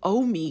way, you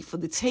owe me for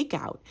the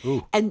takeout.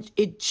 Ooh. And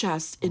it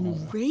just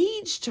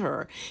enraged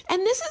her.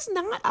 And this is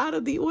not out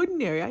of the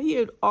ordinary. I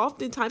hear it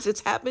oftentimes.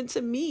 It's happened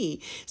to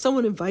me.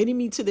 Someone invited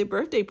me to their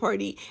birthday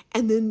party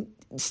and then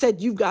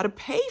said, you've got to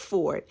pay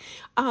for it.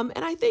 And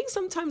I think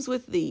sometimes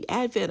with the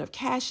advent of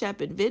Cash App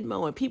and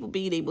Venmo and people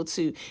being able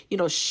to,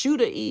 shoot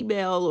an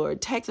email or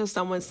text to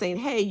someone saying,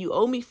 hey, you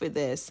owe me for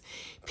this,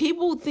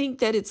 people think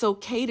that it's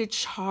okay to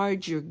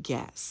charge your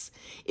guests.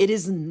 It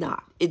is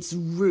not. It's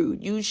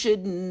rude. You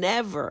should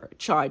never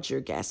charge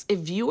your guests.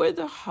 If you are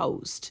the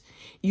host,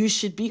 you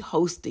should be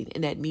hosting.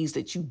 And that means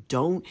that you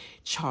don't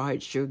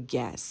charge your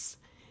guests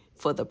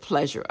for the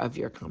pleasure of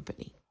your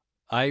company.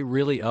 I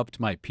really upped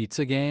my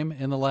pizza game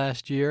in the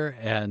last year,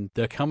 and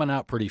they're coming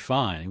out pretty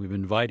fine. We've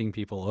been inviting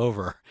people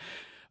over.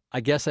 I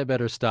guess I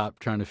better stop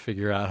trying to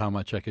figure out how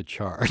much I could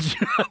charge.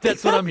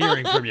 That's what I'm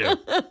hearing from you.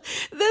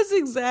 That's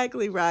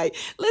exactly right.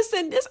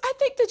 Listen, I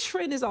think the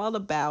trend is all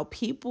about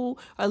people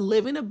are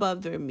living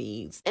above their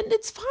means. And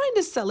it's fine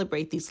to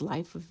celebrate these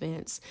life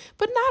events,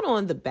 but not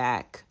on the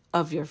back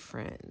of your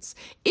friends.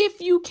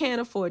 If you can't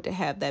afford to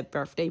have that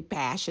birthday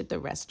bash at the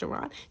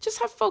restaurant,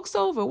 just have folks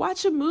over,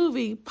 watch a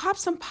movie, pop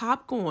some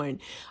popcorn.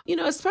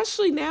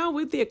 Especially now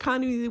with the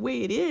economy the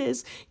way it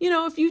is,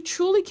 if you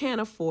truly can't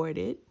afford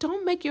it,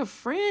 don't make your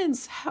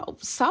friends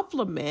help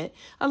supplement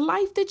a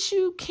life that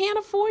you can't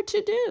afford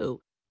to do.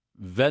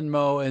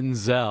 Venmo and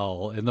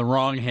Zelle in the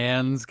wrong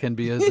hands can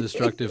be a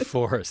destructive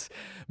force.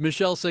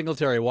 Michelle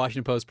Singletary,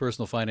 Washington Post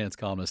personal finance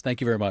columnist. Thank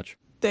you very much.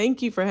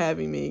 Thank you for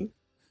having me.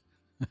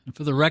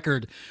 For the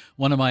record,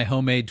 one of my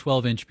homemade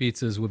 12-inch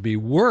pizzas would be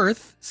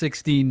worth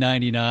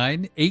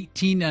 $16.99,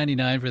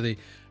 $18.99 for the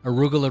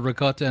arugula,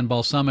 ricotta, and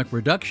balsamic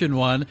reduction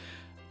one.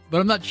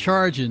 But I'm not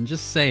charging,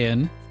 just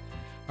saying.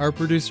 Our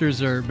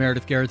producers are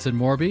Meredith Gerritsen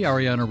Morby,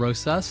 Ariana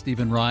Rosas,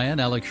 Stephen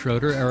Ryan, Alex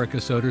Schroeder, Erica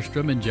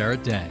Soderstrom, and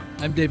Jarrett Dang.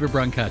 I'm David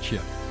Brancaccio,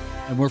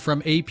 and we're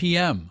from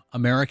APM,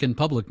 American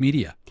Public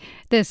Media.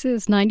 This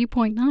is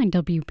 90.9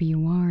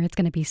 WBUR. It's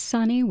going to be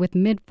sunny with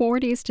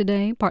mid-40s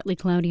today, partly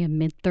cloudy and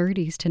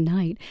mid-30s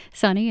tonight.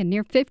 Sunny and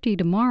near 50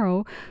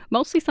 tomorrow.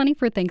 Mostly sunny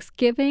for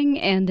Thanksgiving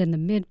and in the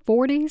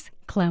mid-40s.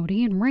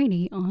 Cloudy and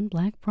rainy on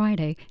Black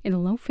Friday in the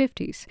low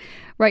 50s.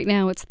 Right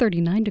now it's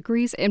 39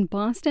 degrees in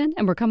Boston,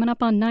 and we're coming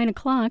up on 9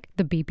 o'clock.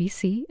 The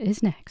BBC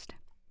is next.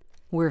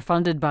 We're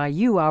funded by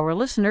you, our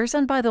listeners,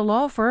 and by the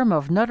law firm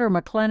of Nutter,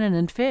 McLennan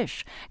and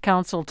Fish,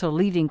 counsel to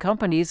leading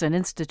companies and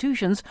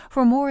institutions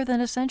for more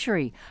than a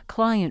century.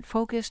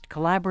 Client-focused,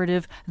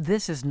 collaborative,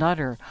 this is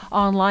Nutter.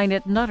 Online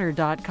at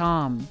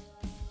nutter.com.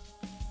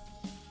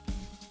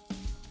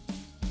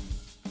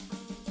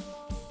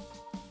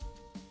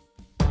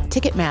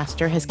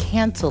 Ticketmaster has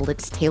canceled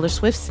its Taylor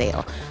Swift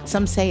sale.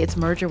 Some say its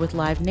merger with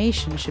Live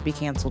Nation should be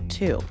canceled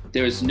too.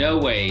 There is no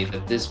way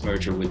that this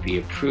merger would be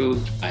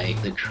approved by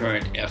the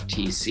current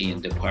FTC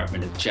and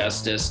Department of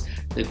Justice.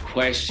 The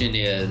question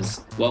is,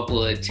 what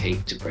will it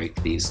take to break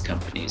these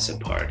companies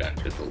apart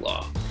under the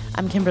law?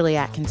 I'm Kimberly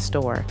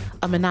Atkins-Storr,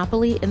 a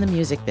monopoly in the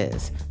music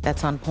biz.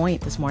 That's On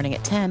Point this morning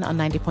at 10 on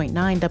 90.9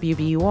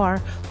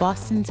 WBUR,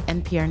 Boston's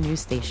NPR news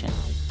station.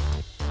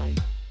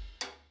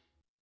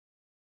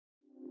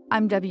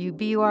 I'm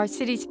WBUR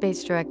City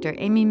Space Director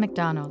Amy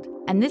McDonald,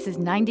 and this is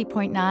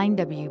 90.9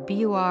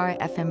 WBUR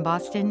FM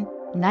Boston,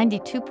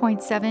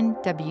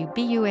 92.7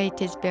 WBUA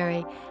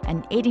Tisbury,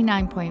 and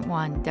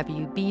 89.1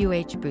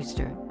 WBUH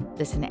Brewster.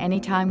 Listen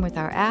anytime with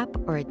our app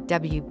or at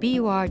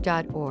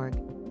WBUR.org.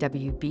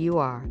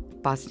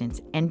 WBUR, Boston's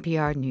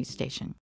NPR news station.